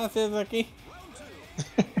 Muchas gracias aquí.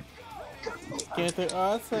 ¿Qué te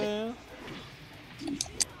hace?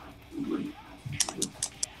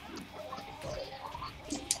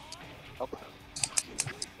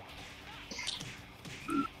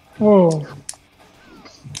 Whoa.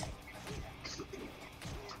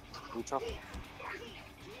 Neutral.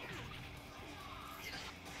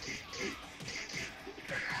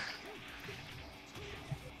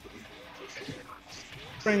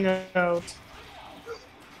 Bring out.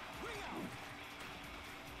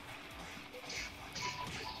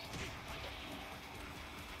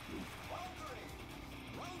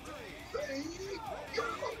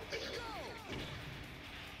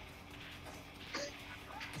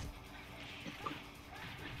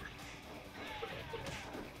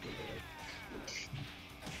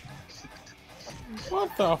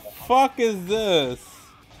 What the fuck is this?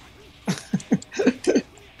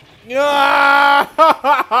 Yeah!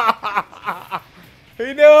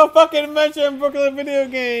 He never fucking mentioned Brooklyn video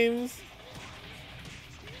games.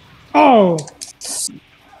 Oh.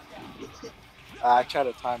 I try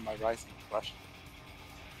to time my rising flush.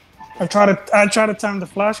 I try to time the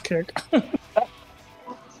flash kick.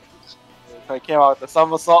 I came out with the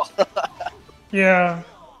somersault. Yeah.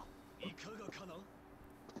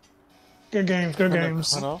 Good games. Good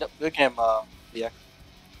games. Yep, good game, yeah.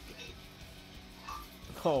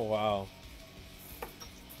 Oh wow.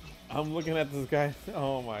 I'm looking at this guy.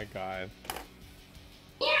 Oh my god.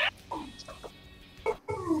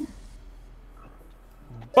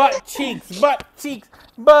 Butt cheeks, butt cheeks,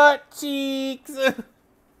 butt cheeks.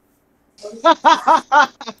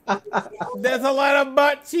 There's a lot of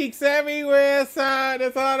butt cheeks everywhere, son.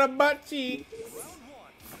 There's a lot of butt cheeks.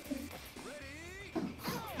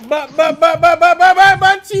 Butt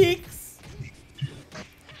cheeks.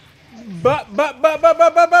 Butt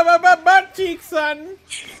cheeks, son.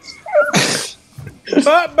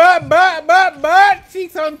 Butt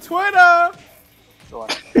cheeks on Twitter. Go on.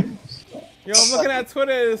 Yo, I'm looking at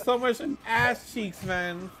Twitter. There's so much ass cheeks,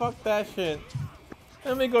 man. Fuck that shit.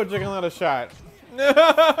 Let me go drink another shot.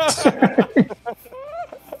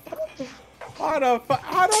 How the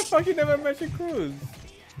fuck you never mentioned Cruz?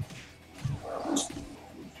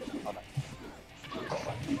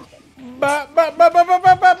 Butt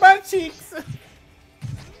cheeks.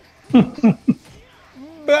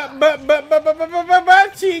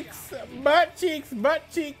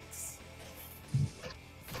 Butt cheeks.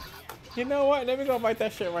 You know what? Let me go bite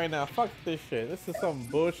that shit right now. Fuck this shit. This is some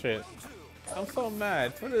bullshit. I'm so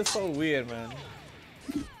mad. Twitter is so weird, man.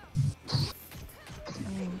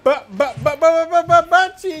 Butt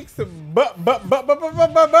cheeks.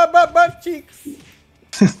 Butt cheeks.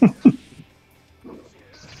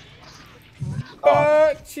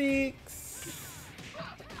 Butt cheeks.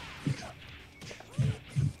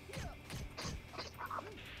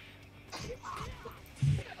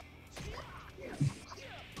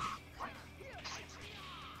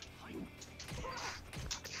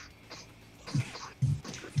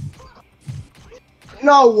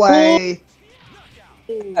 No way.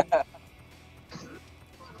 That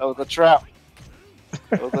was a trap.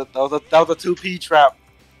 That was a 2P trap.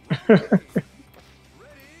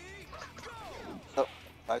 Oh,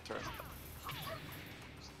 my turn.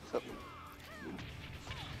 Oh.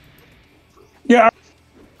 Yeah,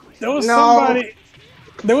 there was No. somebody.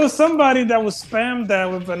 There was somebody that was spammed that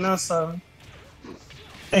with Vanessa,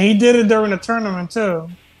 and he did it during the tournament too.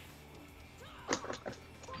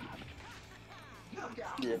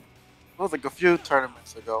 Yeah, it was like a few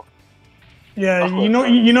tournaments ago. Yeah, Oh, you know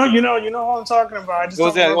who I'm talking about. I just It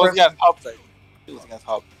was don't remember. against Hub. It was against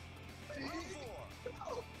Hub.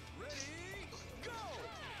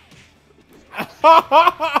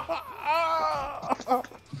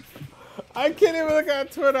 I can't even look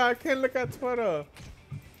at Twitter. I can't look at Twitter.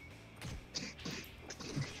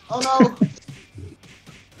 Oh no.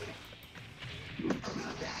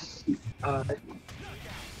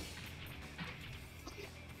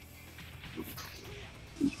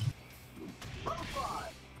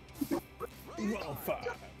 Well, fuck.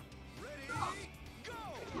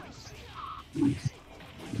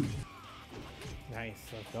 Nice,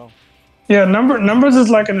 let's go. Yeah, numbers is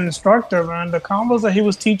like an instructor, man. The combos that he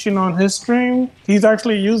was teaching on his stream, he's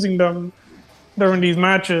actually using them during these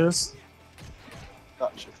matches. Oh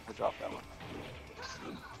shit, I dropped that one.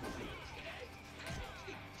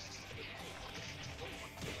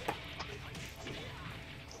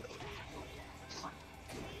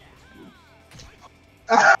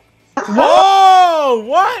 Whoa!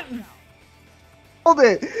 What? Hold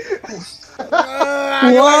it. What?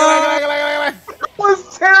 I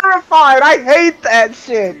was terrified. I hate that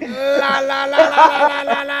shit.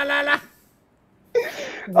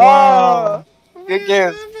 Wow. Good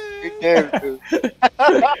games. Good games, dude.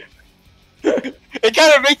 It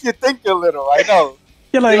kind of makes you think a little. I know.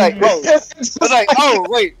 You're You're like, like, oh, it's like, oh,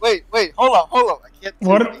 wait, hold on. I can't.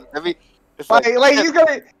 What? Let me. It's like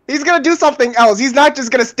he's gonna do something else. He's not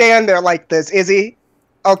just gonna stand there like this, is he?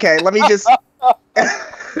 Okay, let me just.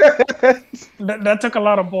 that took a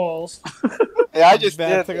lot of balls. Yeah, I just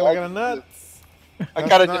That did. took a look at the nuts. I That's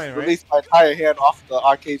kind of 9, just right? released my entire hand off the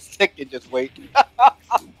arcade stick and just wait.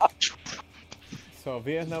 So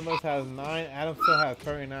VS numbers has 9. Adam still has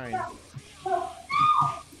 39.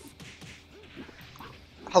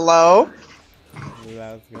 Hello.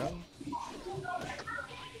 Let's go.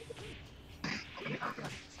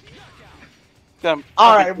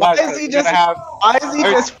 All right, why is he just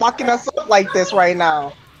fucking us up like this right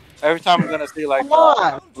now? Every time we're gonna see like Come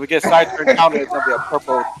on. we get side turn counter, it's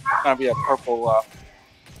gonna be a purple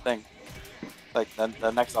thing. Like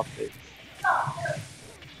the next update.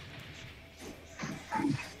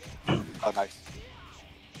 Oh, nice.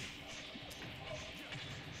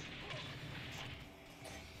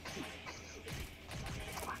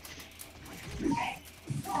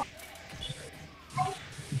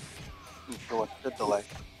 Good delay.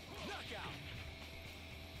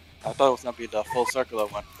 I thought it was gonna be the full circular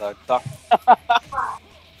one, the duck.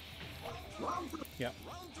 Yep.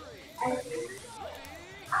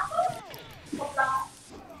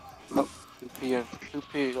 Oh, 2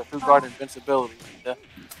 guard invincibility. Yeah.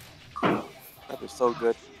 That is so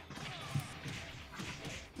good.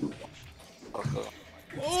 Oh,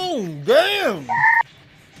 Oh, damn!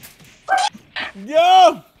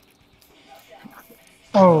 Yo!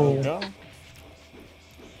 Oh, Go.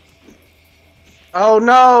 Oh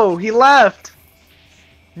no, he left.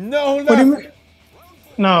 No, what do you mean?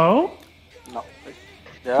 No. no.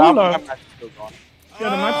 Yeah, Hold I'm on. not still going. Yeah,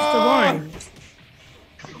 the match is still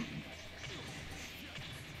going.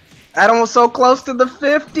 Adam was so close to the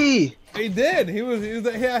 50. He did. He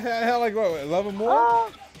had like what, 11 more?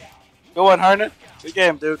 Good one, Hernan. Good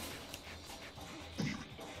game, dude.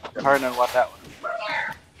 Hernan won that one.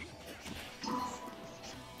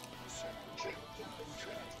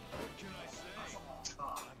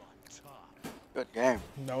 Good game.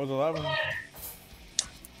 That was 11.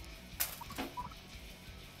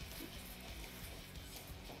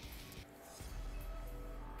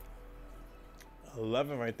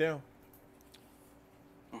 $11 right there.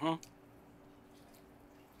 Mhm.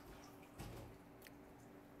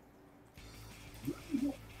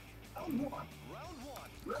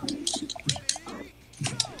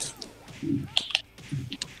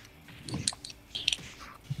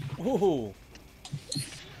 Ooh.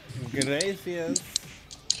 Gracias.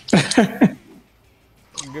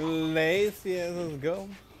 Gracias. Let's go.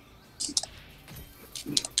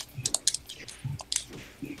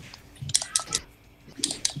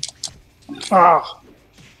 Ah.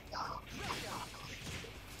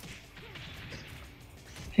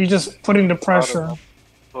 He's just putting the pressure.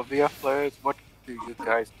 For VF players, what do you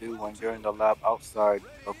guys do when you're in the lab outside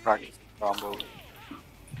of practicing combos?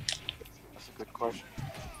 That's a good question.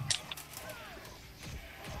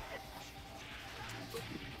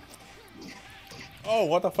 Oh,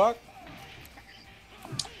 what the fuck?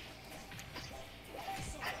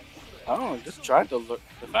 I don't know, just trying to look.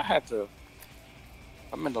 If I had to,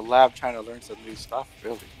 I'm in the lab trying to learn some new stuff,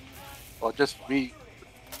 really. Or just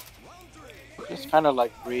kind of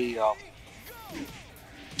like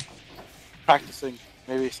practicing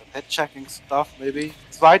maybe some hit checking stuff, maybe.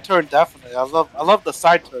 Side turn, definitely. I love the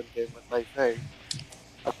side turn game with Lei Fei.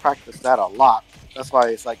 I practice that a lot. That's why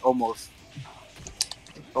it's like almost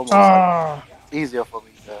like easier for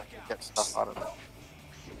me to get stuff out of it.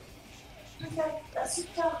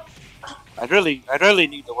 I really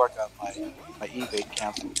need to work on my evade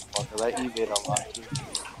cancel because I evade a lot too.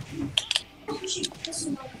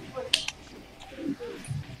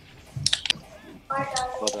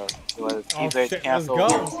 But does evade cancel?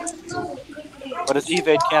 Let's go. But does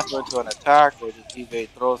evade cancel into an attack, or does evade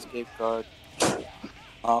throw escape guard?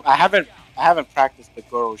 I haven't practiced the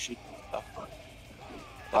Goro Shiku stuff,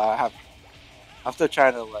 so I'm still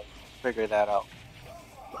trying to like figure that out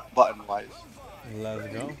button wise. Let's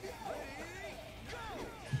go.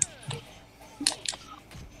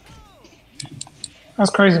 That's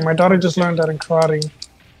crazy. My daughter just learned that in karate.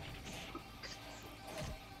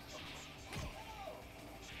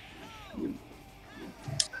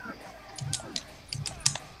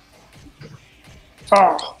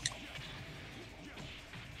 Oh.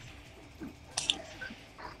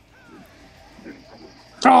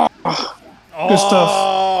 Oh. Good stuff.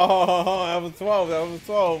 Oh, that was 12. That was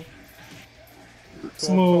 12.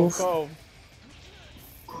 Smooth. 12.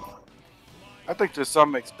 I think to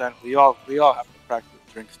some extent we all have to practice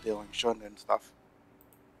drink stealing, shonen and stuff.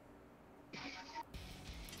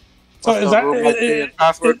 So is that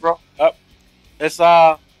password, bro? Up. It's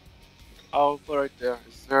I'll put right there.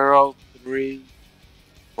 It's 0 3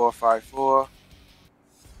 4 5 4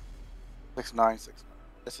 6 9 6 9.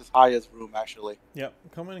 This is highest room actually. Yep.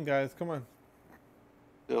 Come on, guys. Come on.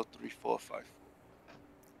 0 3 4 5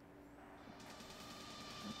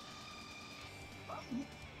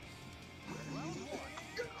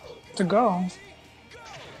 to go?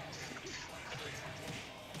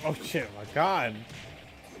 Oh shit! My God.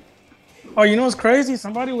 Oh, you know what's crazy?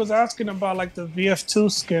 Somebody was asking about like the VF2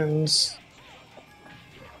 skins.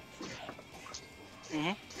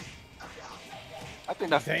 I think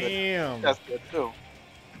that's damn. Good. That's good too.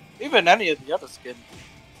 Even any of the other skins.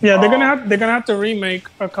 Yeah, they're gonna have to remake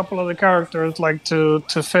a couple of the characters like to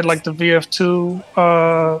fit like the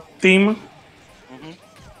VF2 theme.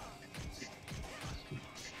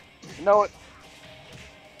 You know what?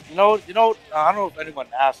 I don't know if anyone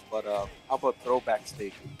asked, but how about throwback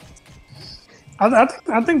station? I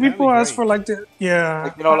think people ask for like the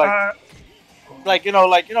like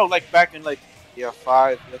back in like year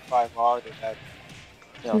 5R, they had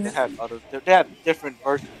they had different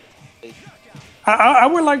versions. I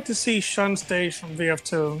would like to see Shun stage from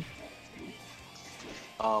VF2.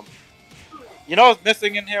 You know what's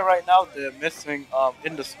missing in here right now? They're missing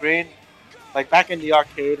in the screen. Like back in the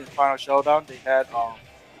arcade in Final Showdown, they had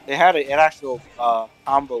an actual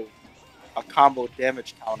combo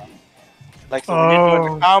damage counter. Like so, when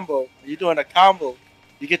you're doing a combo,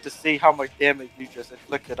 you get to see how much damage you just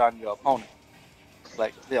inflicted on your opponent.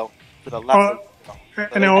 Like to the left.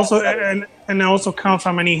 And it also counts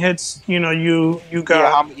how many hits you got.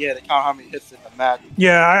 They count how many hits in the match.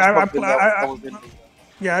 Yeah,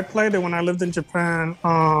 I played it when I lived in Japan.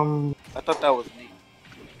 I thought that was neat.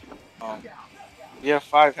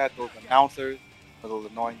 VF5 had those announcers, those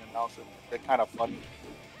annoying announcers. They're kind of funny.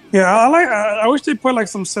 Yeah, I wish they put like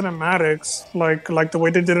some cinematics, like the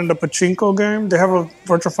way they did in the Pachinko game. They have a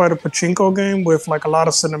Virtua Fighter Pachinko game with like a lot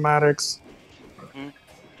of cinematics.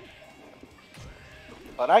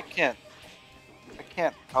 But I can't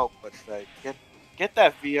help but say get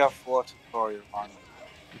that VF4 tutorial on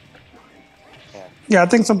it. Yeah, I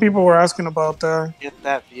think some people were asking about that. Get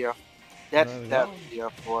that VF4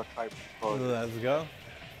 type tutorial. Let's go.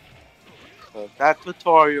 So that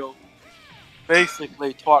tutorial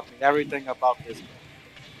basically taught me everything about this game.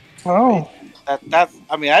 Oh. I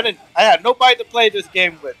had nobody to play this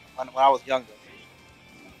game with when I was younger.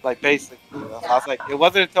 Like basically, I was like, it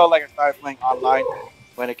wasn't until like I started playing online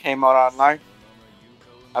when it came out online.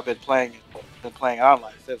 I've been playing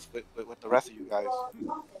online since with the rest of you guys.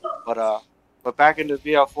 But back in the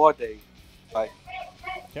VL4 days, like,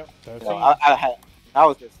 I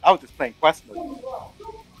was just playing quest mode.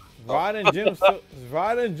 Rod and Jim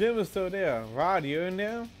is still there. Rod, you in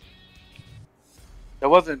there? There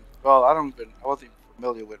wasn't. Well, I wasn't even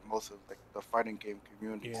familiar with most of like the fighting game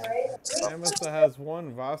community. Yeah. Amasa has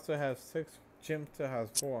 1, Vasta has 6, Chimsta has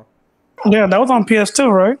 4. Yeah, that was on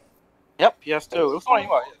PS2, right? Yep, PS2. It was only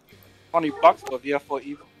what, $20 for VF4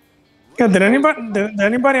 Evo. Yeah. Did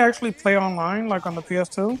anybody actually play online like on the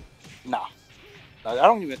PS2? Nah, I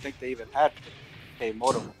don't even think they even had a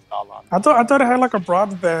modem installed on. I thought it had like a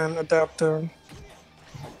broadband adapter.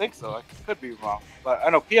 I think so. I could be wrong, but I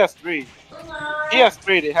know PS3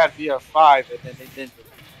 they had VF5, and then they didn't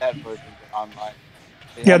release that version online.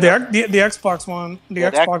 They Yeah, had the Xbox one, the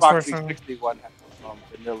the Xbox Xbox version. 360 one had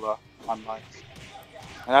vanilla online,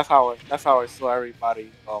 and that's how I saw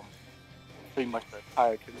everybody, pretty much the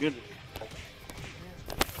entire community, like,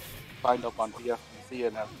 signed up on VFPC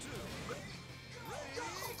and everything.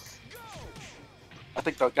 I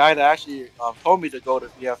think the guy that actually told me to go to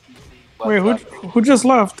VFPC was, Wait, who just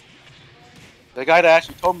left? the guy that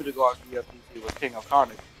actually told me to go on VFPC was King of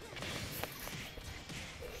Carnage.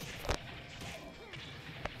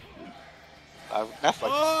 That's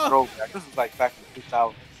like throwback. This is like back in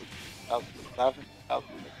 2000, 2007,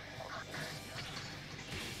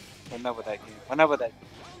 2008. Whenever that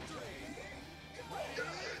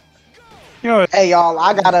Yo, Hey y'all,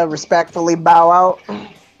 I gotta respectfully bow out.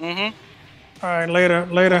 Mm-hmm. all right, later,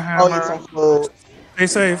 Go eat Hammer. some food. Stay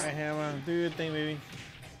safe. Alright, Hammer, do your thing, baby.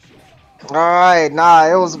 All right,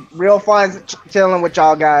 it was real fun chilling with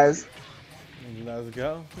y'all guys. Let's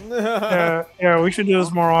go. Yeah, we should do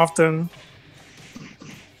this more often.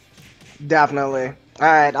 Definitely. All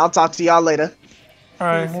right, I'll talk to y'all later. All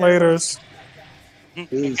right, laters.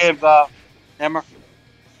 Peace. Give Hammer.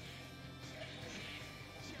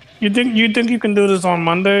 You think you can do this on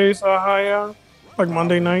Mondays, Haya? Like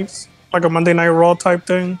Monday nights, like a Monday Night Raw type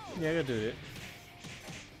thing? Yeah, I can do it.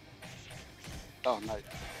 Oh, nice.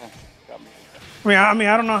 Got me. I mean,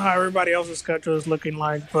 I don't know how everybody else's schedule is looking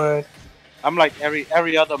like, but I'm like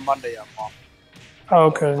every other Monday I'm off. oh,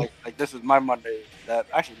 okay. Like this is my Monday. This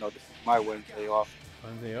is my Wednesday off.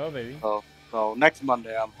 Wednesday, oh baby. So next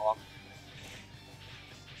Monday I'm off,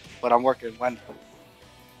 but I'm working Wednesday.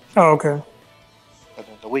 Oh, okay. And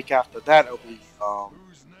then the week after that it'll be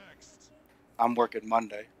I'm working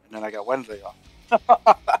Monday, and then I got Wednesday off.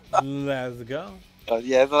 Let's go.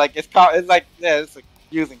 Yeah, it's like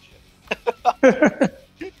using shit.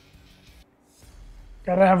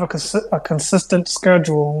 Gotta have a consistent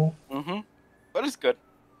schedule. But it's good.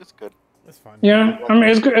 It's good. It's fun. Yeah, I mean,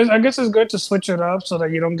 it's good. I guess it's good to switch it up so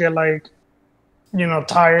that you don't get like,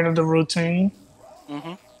 tired of the routine.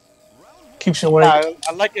 Keeps you awake. Yeah,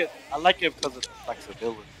 I like it. I like it because of the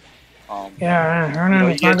flexibility.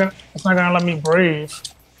 It's not gonna let me breathe.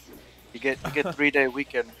 You get 3 day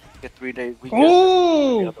weekend. You get 3 day weekend.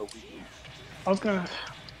 Ooh! The other weekend.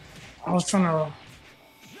 I was trying to.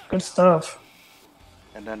 Good stuff.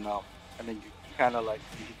 And then you kind of like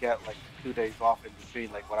you get like 2 days off in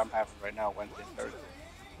between, like what I'm having right now, Wednesday and Thursday.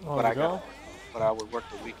 Oh, But I would work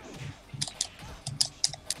the weekend.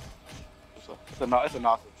 So it's an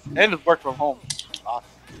awesome. And it's work from home. Awesome.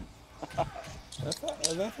 That's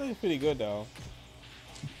actually pretty good though.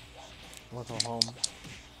 Work from home.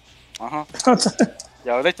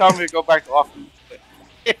 Yeah, they tell me to go back to office.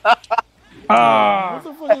 What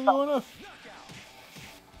the fuck is going on?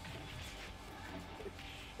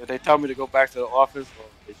 If they tell me to go back to the office, or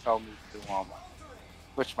they tell me to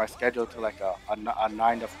switch my schedule to like a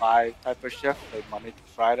 9 to 5 type of shift, like Monday to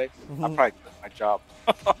Friday, I'll probably quit my job.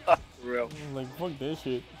 For real. Like fuck this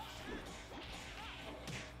shit.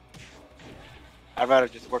 I'd rather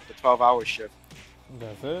just work the 12-hour shift.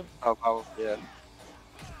 That's it. 12 hours, yeah.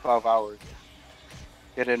 12 hours.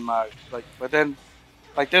 Get in my but then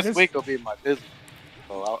this week will be my business,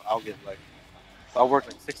 so I'll work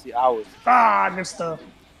like 60 hours. Good stuff.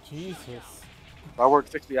 Jesus. So I work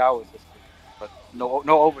 60 hours this week, but no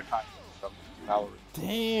overtime. Hours.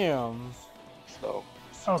 Damn. So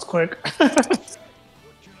That was quick.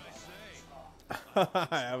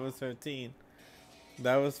 I was 15.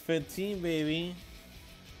 That was 15, baby.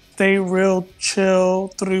 Stay real chill.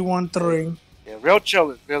 313. yeah, real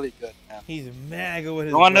chill is really good, man. He's mad good with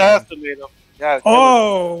his No brand. underestimate him. Yeah.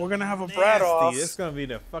 Oh, we're gonna have a Brad off. This is gonna be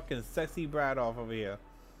the fucking sexy Brad off over here.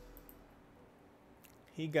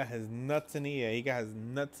 He got his nuts in the air.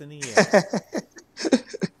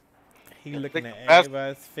 He looking at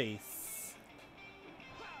everybody's face.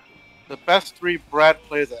 The best 3 Brad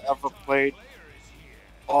players I ever played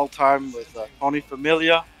all time was Tony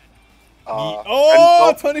Familia.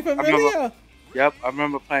 Renzo. Tony Familia. I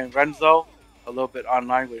remember playing Renzo a little bit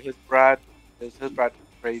online with his Brad. His Brad was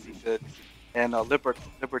crazy good. And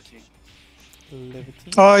Libertine.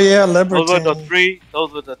 Oh yeah, Liberty.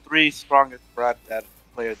 Those were the 3 strongest Brad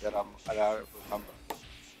players that I remember.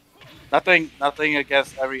 Nothing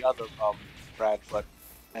against every other brand, but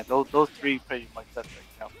and those three pretty much set the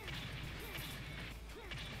example.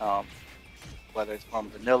 Whether it's from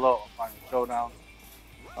Vanilla or Final Showdown.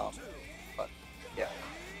 But yeah.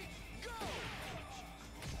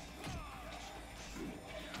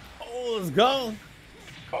 Oh, let's go.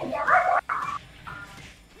 Fuck.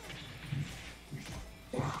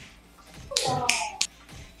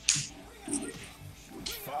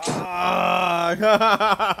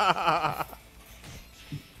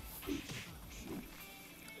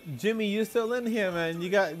 Jimmy, you still in here, man? You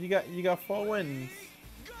got 4 wins.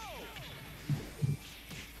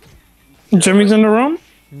 Jimmy's in the room?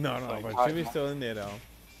 No, but Jimmy's still in there though.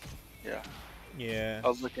 Yeah. Yeah. I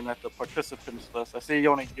was looking at the participants list. I see you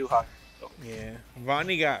only do high. So. Yeah.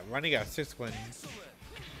 Ronnie got 6 wins.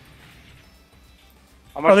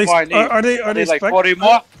 How much more I need? Are they like 40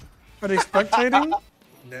 more? Are they spectating?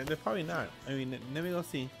 They're probably not. I mean, let me go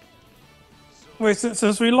see. Wait,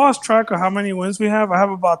 since we lost track of how many wins we have, I have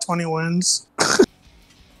about 20 wins.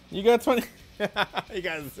 You got 20. You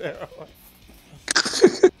got 0.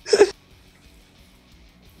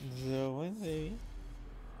 0 wins, baby.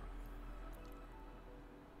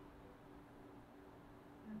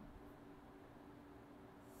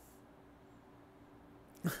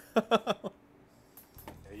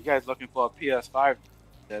 You guys looking for a PS5?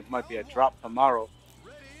 There might be a drop tomorrow.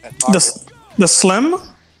 At The Slim?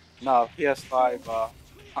 No, PS5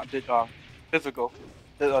 physical,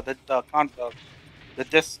 the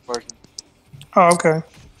disc version. Oh, okay.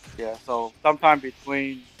 Yeah, so sometime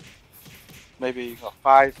between maybe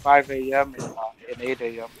 5 a.m. and 8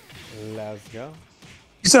 a.m. Let's go.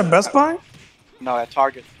 You said Best Buy? No, at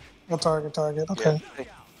Target. Oh, Target. Okay. Yeah.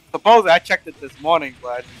 Supposedly, I checked it this morning,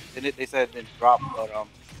 but they said it didn't drop.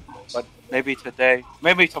 But maybe today,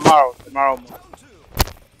 maybe tomorrow morning.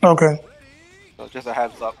 Okay. So just a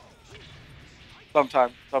heads up.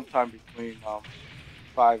 Sometime between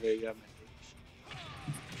 5 a.m. and 8.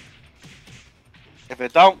 If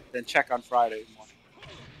it don't, then check on Friday morning.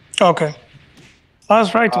 Okay.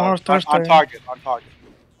 That's right. Tomorrow's Thursday. On Target.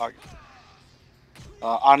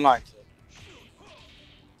 Online. So.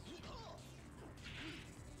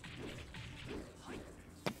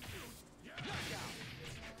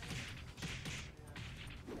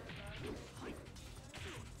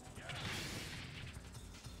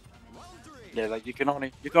 Yeah, like you can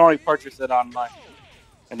only purchase it online,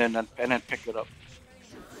 and then pick it up.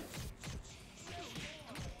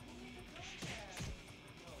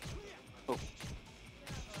 Oh.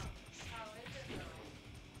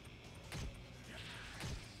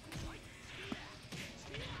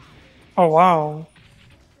 Oh, wow.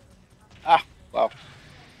 Well,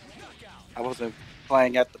 I wasn't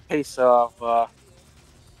playing at the pace of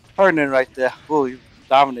Hernan right there. Ooh, he was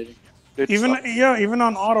dominating. Even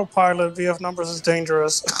on autopilot, VF numbers is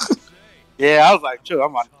dangerous. Yeah, I was like, I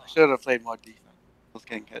should have played more defense. I was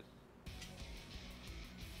getting hit.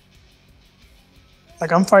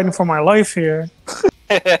 Like, I'm fighting for my life here.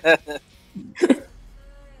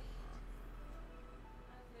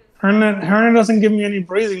 Hernan doesn't give me any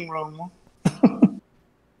breathing room.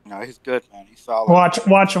 No, he's good, man. He's solid. Watch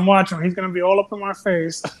him. He's gonna be all up in my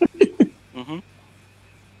face. Mm-hmm.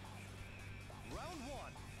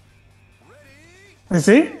 You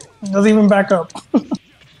see? He doesn't even back up.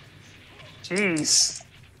 Jeez.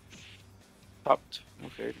 Okay,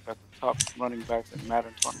 we got the top running backs at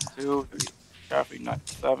Madden 22. Caffrey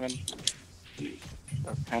 97.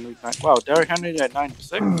 Henry 9. Wow, Derrick Henry at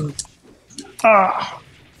 96.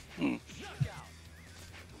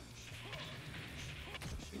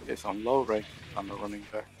 Get some low rank on the running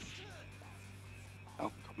back.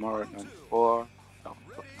 Kamara at 94.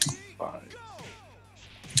 95.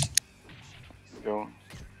 Jones.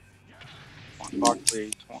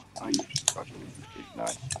 Barkley 29. 89.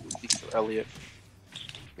 Ezekiel Elliott.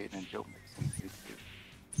 And Joe Mixon. 82.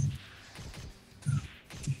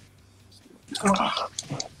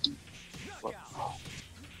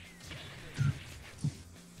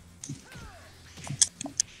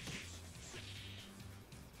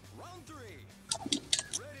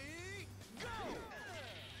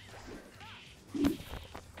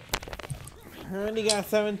 Only got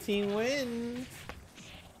 17 wins.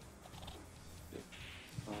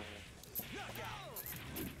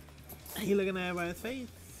 He looking at everybody's face.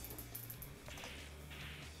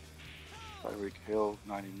 Tyreek Hill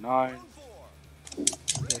 99.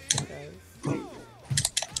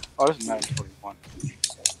 Oh, this is 921.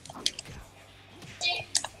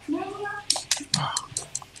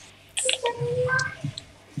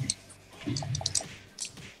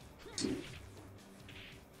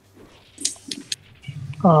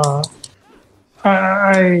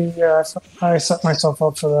 I set myself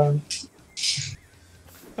up for that.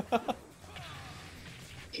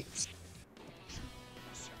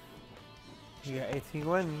 You got 18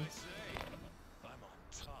 wins.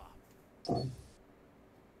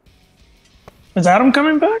 Is Adam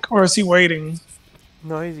coming back, or is he waiting?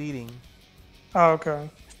 No, he's eating. Oh, okay.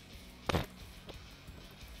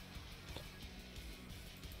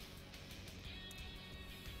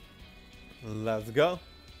 Let's go.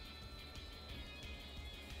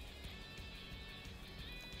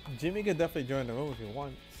 Jimmy could definitely join the room if he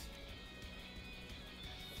wants.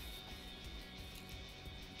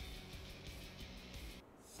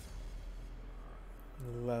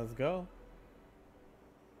 Let's go.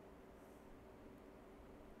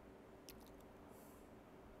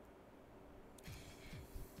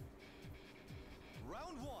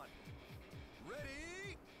 Round one.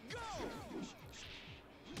 Ready, go!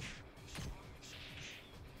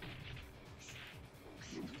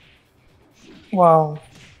 Wow.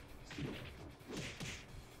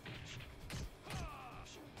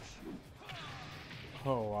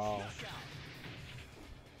 Oh wow.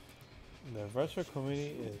 The retro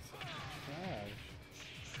community is trash.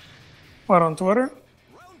 What, on Twitter?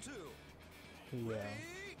 Round two. Yeah.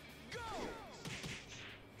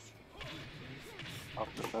 Off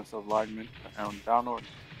defensive lineman and downward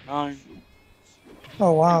 9.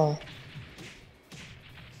 Oh, wow.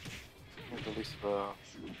 At least the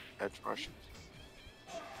edge rushers.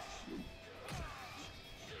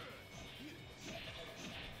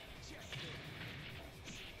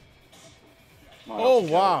 Oh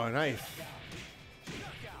wow, nice.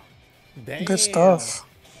 Damn. Good stuff.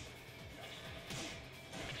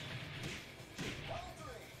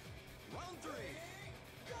 Round three.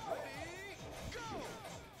 Ready, go!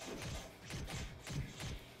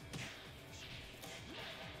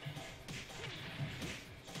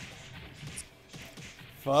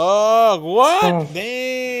 Fuck, what? Oh.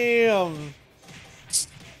 Damn.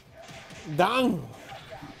 Dang.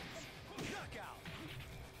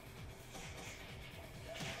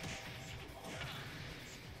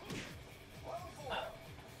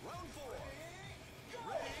 Round four.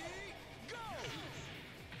 Ready, go!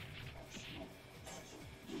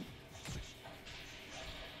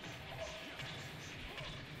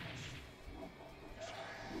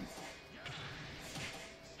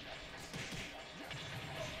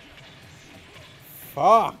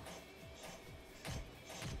 Fuck.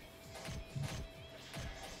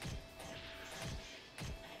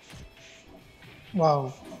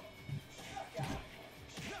 Wow.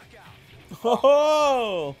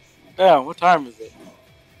 Oh. Damn, what time is it?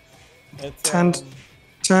 It's 10,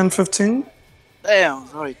 10, 15? Damn,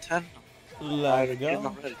 it's already 10. let's Getting go.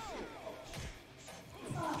 up ready.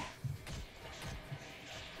 I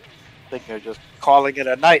think they're just calling it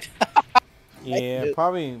a night. Yeah,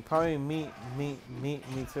 probably me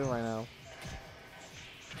too right now.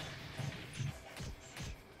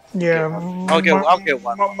 Yeah. I'll get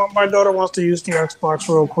one. My daughter wants to use the Xbox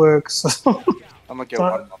real quick, so. I'm gonna get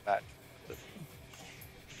one more match.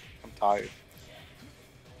 I'm tired.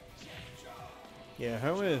 Yeah,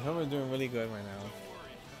 Herman's doing really good right now.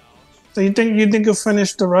 So you think you'll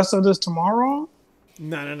finish the rest of this tomorrow?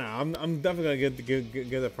 No. I'm definitely gonna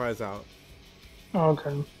get the prize out. Oh,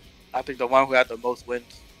 okay. I think the one who had the most wins,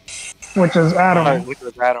 Which is Adam. which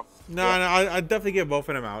was Adam. No, I definitely get both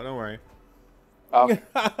of them out. Don't worry.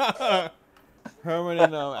 Herman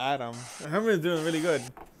and Adam. Herman is doing really good.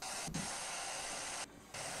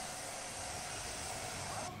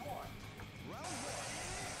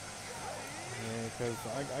 Yeah, because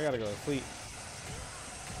I gotta go to sleep.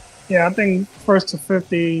 Yeah, I think first to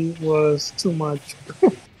 50 was too much.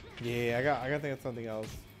 Yeah, I gotta think of something else.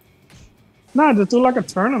 Nah, just do like a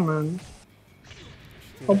tournament.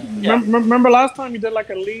 Oh, Yeah. remember last time you did like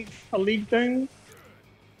a league thing?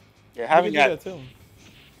 Yeah, You having can do that, that too.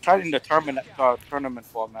 trying the tournament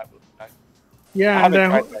format was nice. I Yeah, and haven't then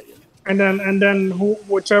tried that yet. and then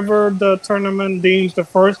whichever the tournament deems the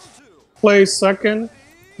first place second,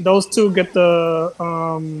 those two get the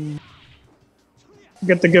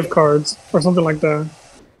gift cards or something like that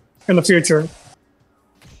in the future.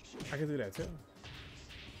 I can do that too.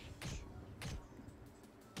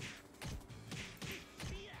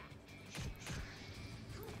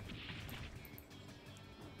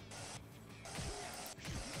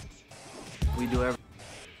 We do everything.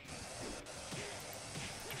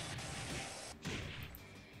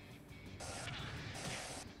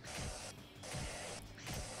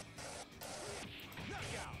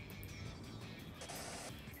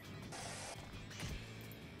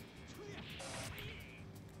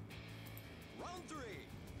 Round three.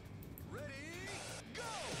 Ready, go!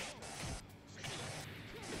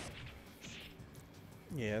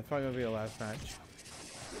 Yeah, it's probably gonna be the last match.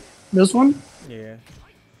 This one? Yeah.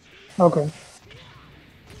 Okay.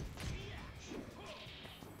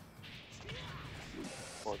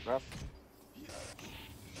 Forward grab.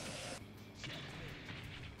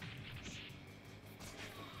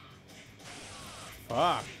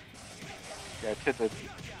 Fuck. Yeah, to the.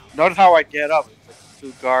 Notice how I get up. It's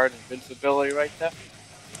like 2 guard invincibility right there.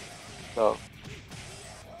 So,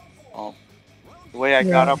 the way I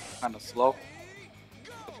got Yeah. up was kind of slow.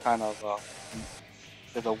 It's kind of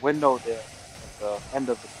there's a window there at the end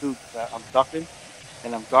of the tube that I'm ducking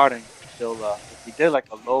and I'm guarding. Still, if he did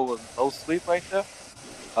like a low sweep right there,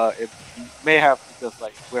 it may have to just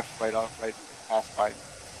like whiff right off, right pass by me.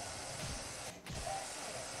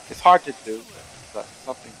 It's hard to do, but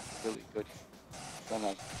something really good than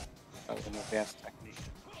an advanced technique.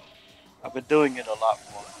 I've been doing it a lot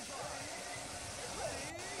more.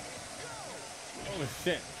 Oh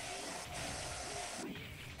shit.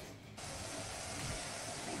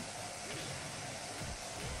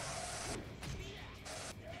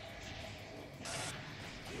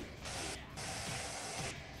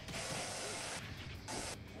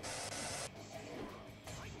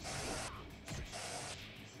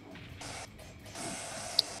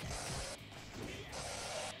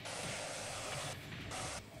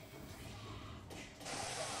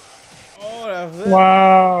 Oh, that's it.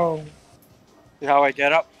 Wow. See how I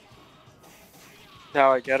get up? See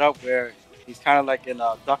how I get up where he's kind of like in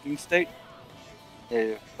a ducking state?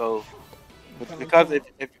 Yeah, so because if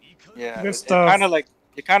yeah, Good it's stuff. kind of like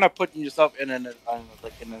you're kind of putting yourself in an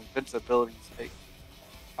invincibility state.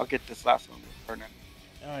 I'll get this last one with Hernan.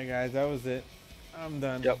 Alright guys, that was it. I'm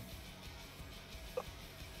done. Yep.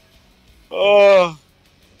 Oh,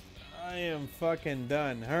 I am fucking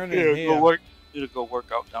done. Hernan here, here. go work. Need to go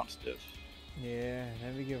work out downstairs. Yeah,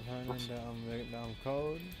 let me give Hernan the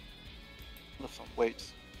code. Lift some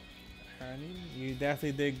weights. Hernan, you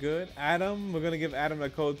definitely did good. Adam, we're gonna give Adam the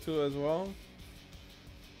code too as well.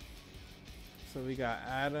 So we got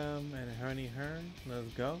Adam and Hearn.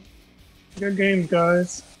 Let's go. Good games,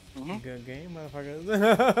 guys. Mm-hmm. Good game, motherfuckers.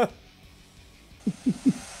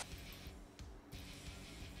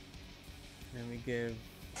 Let me give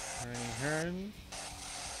Hearn.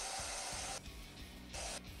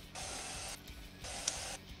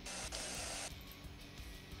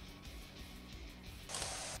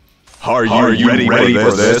 Are you ready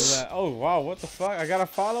for this? Oh wow, what the fuck? I got a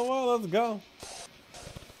follower? Let's go.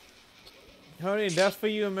 Honey, that's for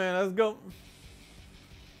you, man. Let's go.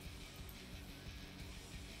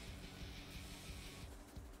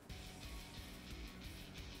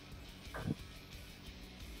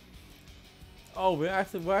 Oh, we're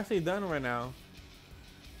actually done right now.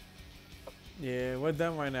 Yeah, we're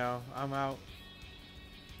done right now. I'm out.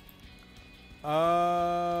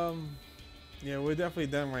 Yeah, we're definitely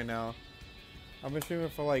done right now. I've been streaming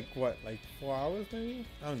for like what, like 4 hours maybe?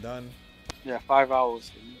 I'm done. Yeah, 5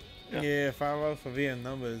 hours. Yeah, 5 hours for VM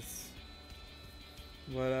numbers.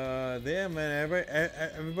 But yeah, man,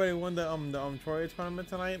 everybody won the Choya tournament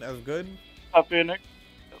tonight. That's good. Up here, Nick.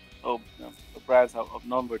 Oh, no, the Brad's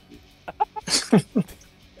outnumbered me.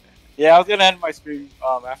 Yeah, I was gonna end my stream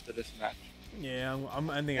after this match. Yeah, I'm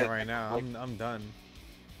ending it right now. I'm done.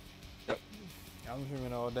 Yep. I'm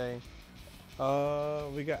streaming all day.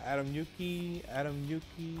 We got Adam Yuki.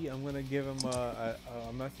 I'm gonna give him a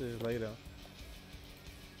message later.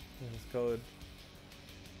 His code.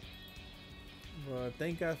 But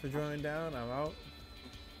thank you guys for joining down. I'm out.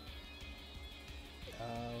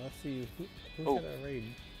 Let's see who should I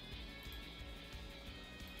raid.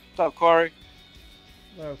 What's up, Corey?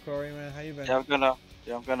 What up, Corey, man? How you been? Yeah,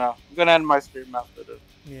 I'm gonna end my stream after this.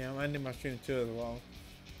 Yeah, I'm ending my stream too as well.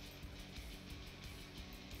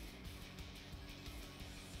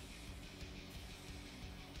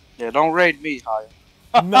 Yeah, don't raid me, Haya.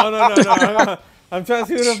 No. I'm trying to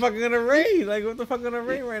see who the fuck gonna raid. Like, what the fuck gonna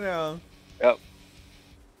raid right now? Yep.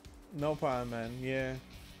 No problem, man. Yeah.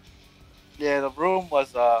 Yeah, the room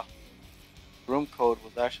was room code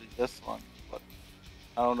was actually this one, but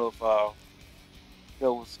I don't know if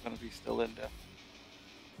Phil was gonna be still in there.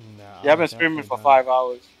 Nah, Yeah, I've been streaming for 5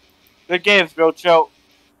 hours. Good games, bro. Chill.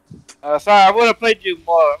 Sorry, I would have played you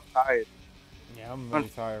more. I'm tired. Yeah, I'm really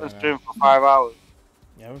tired I've right been now. streaming for 5 hours.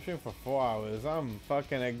 Yeah, I'm streaming for 4 hours. I'm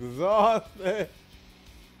fucking exhausted.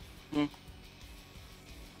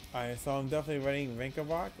 Alright, so I'm definitely reading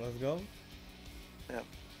Vankerbox. Let's go. Yeah.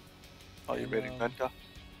 Oh, you And, ready, Venta?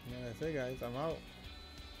 Yeah, that's it, guys. I'm out.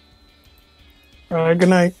 All right, good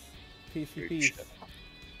night. Peace. Good shit.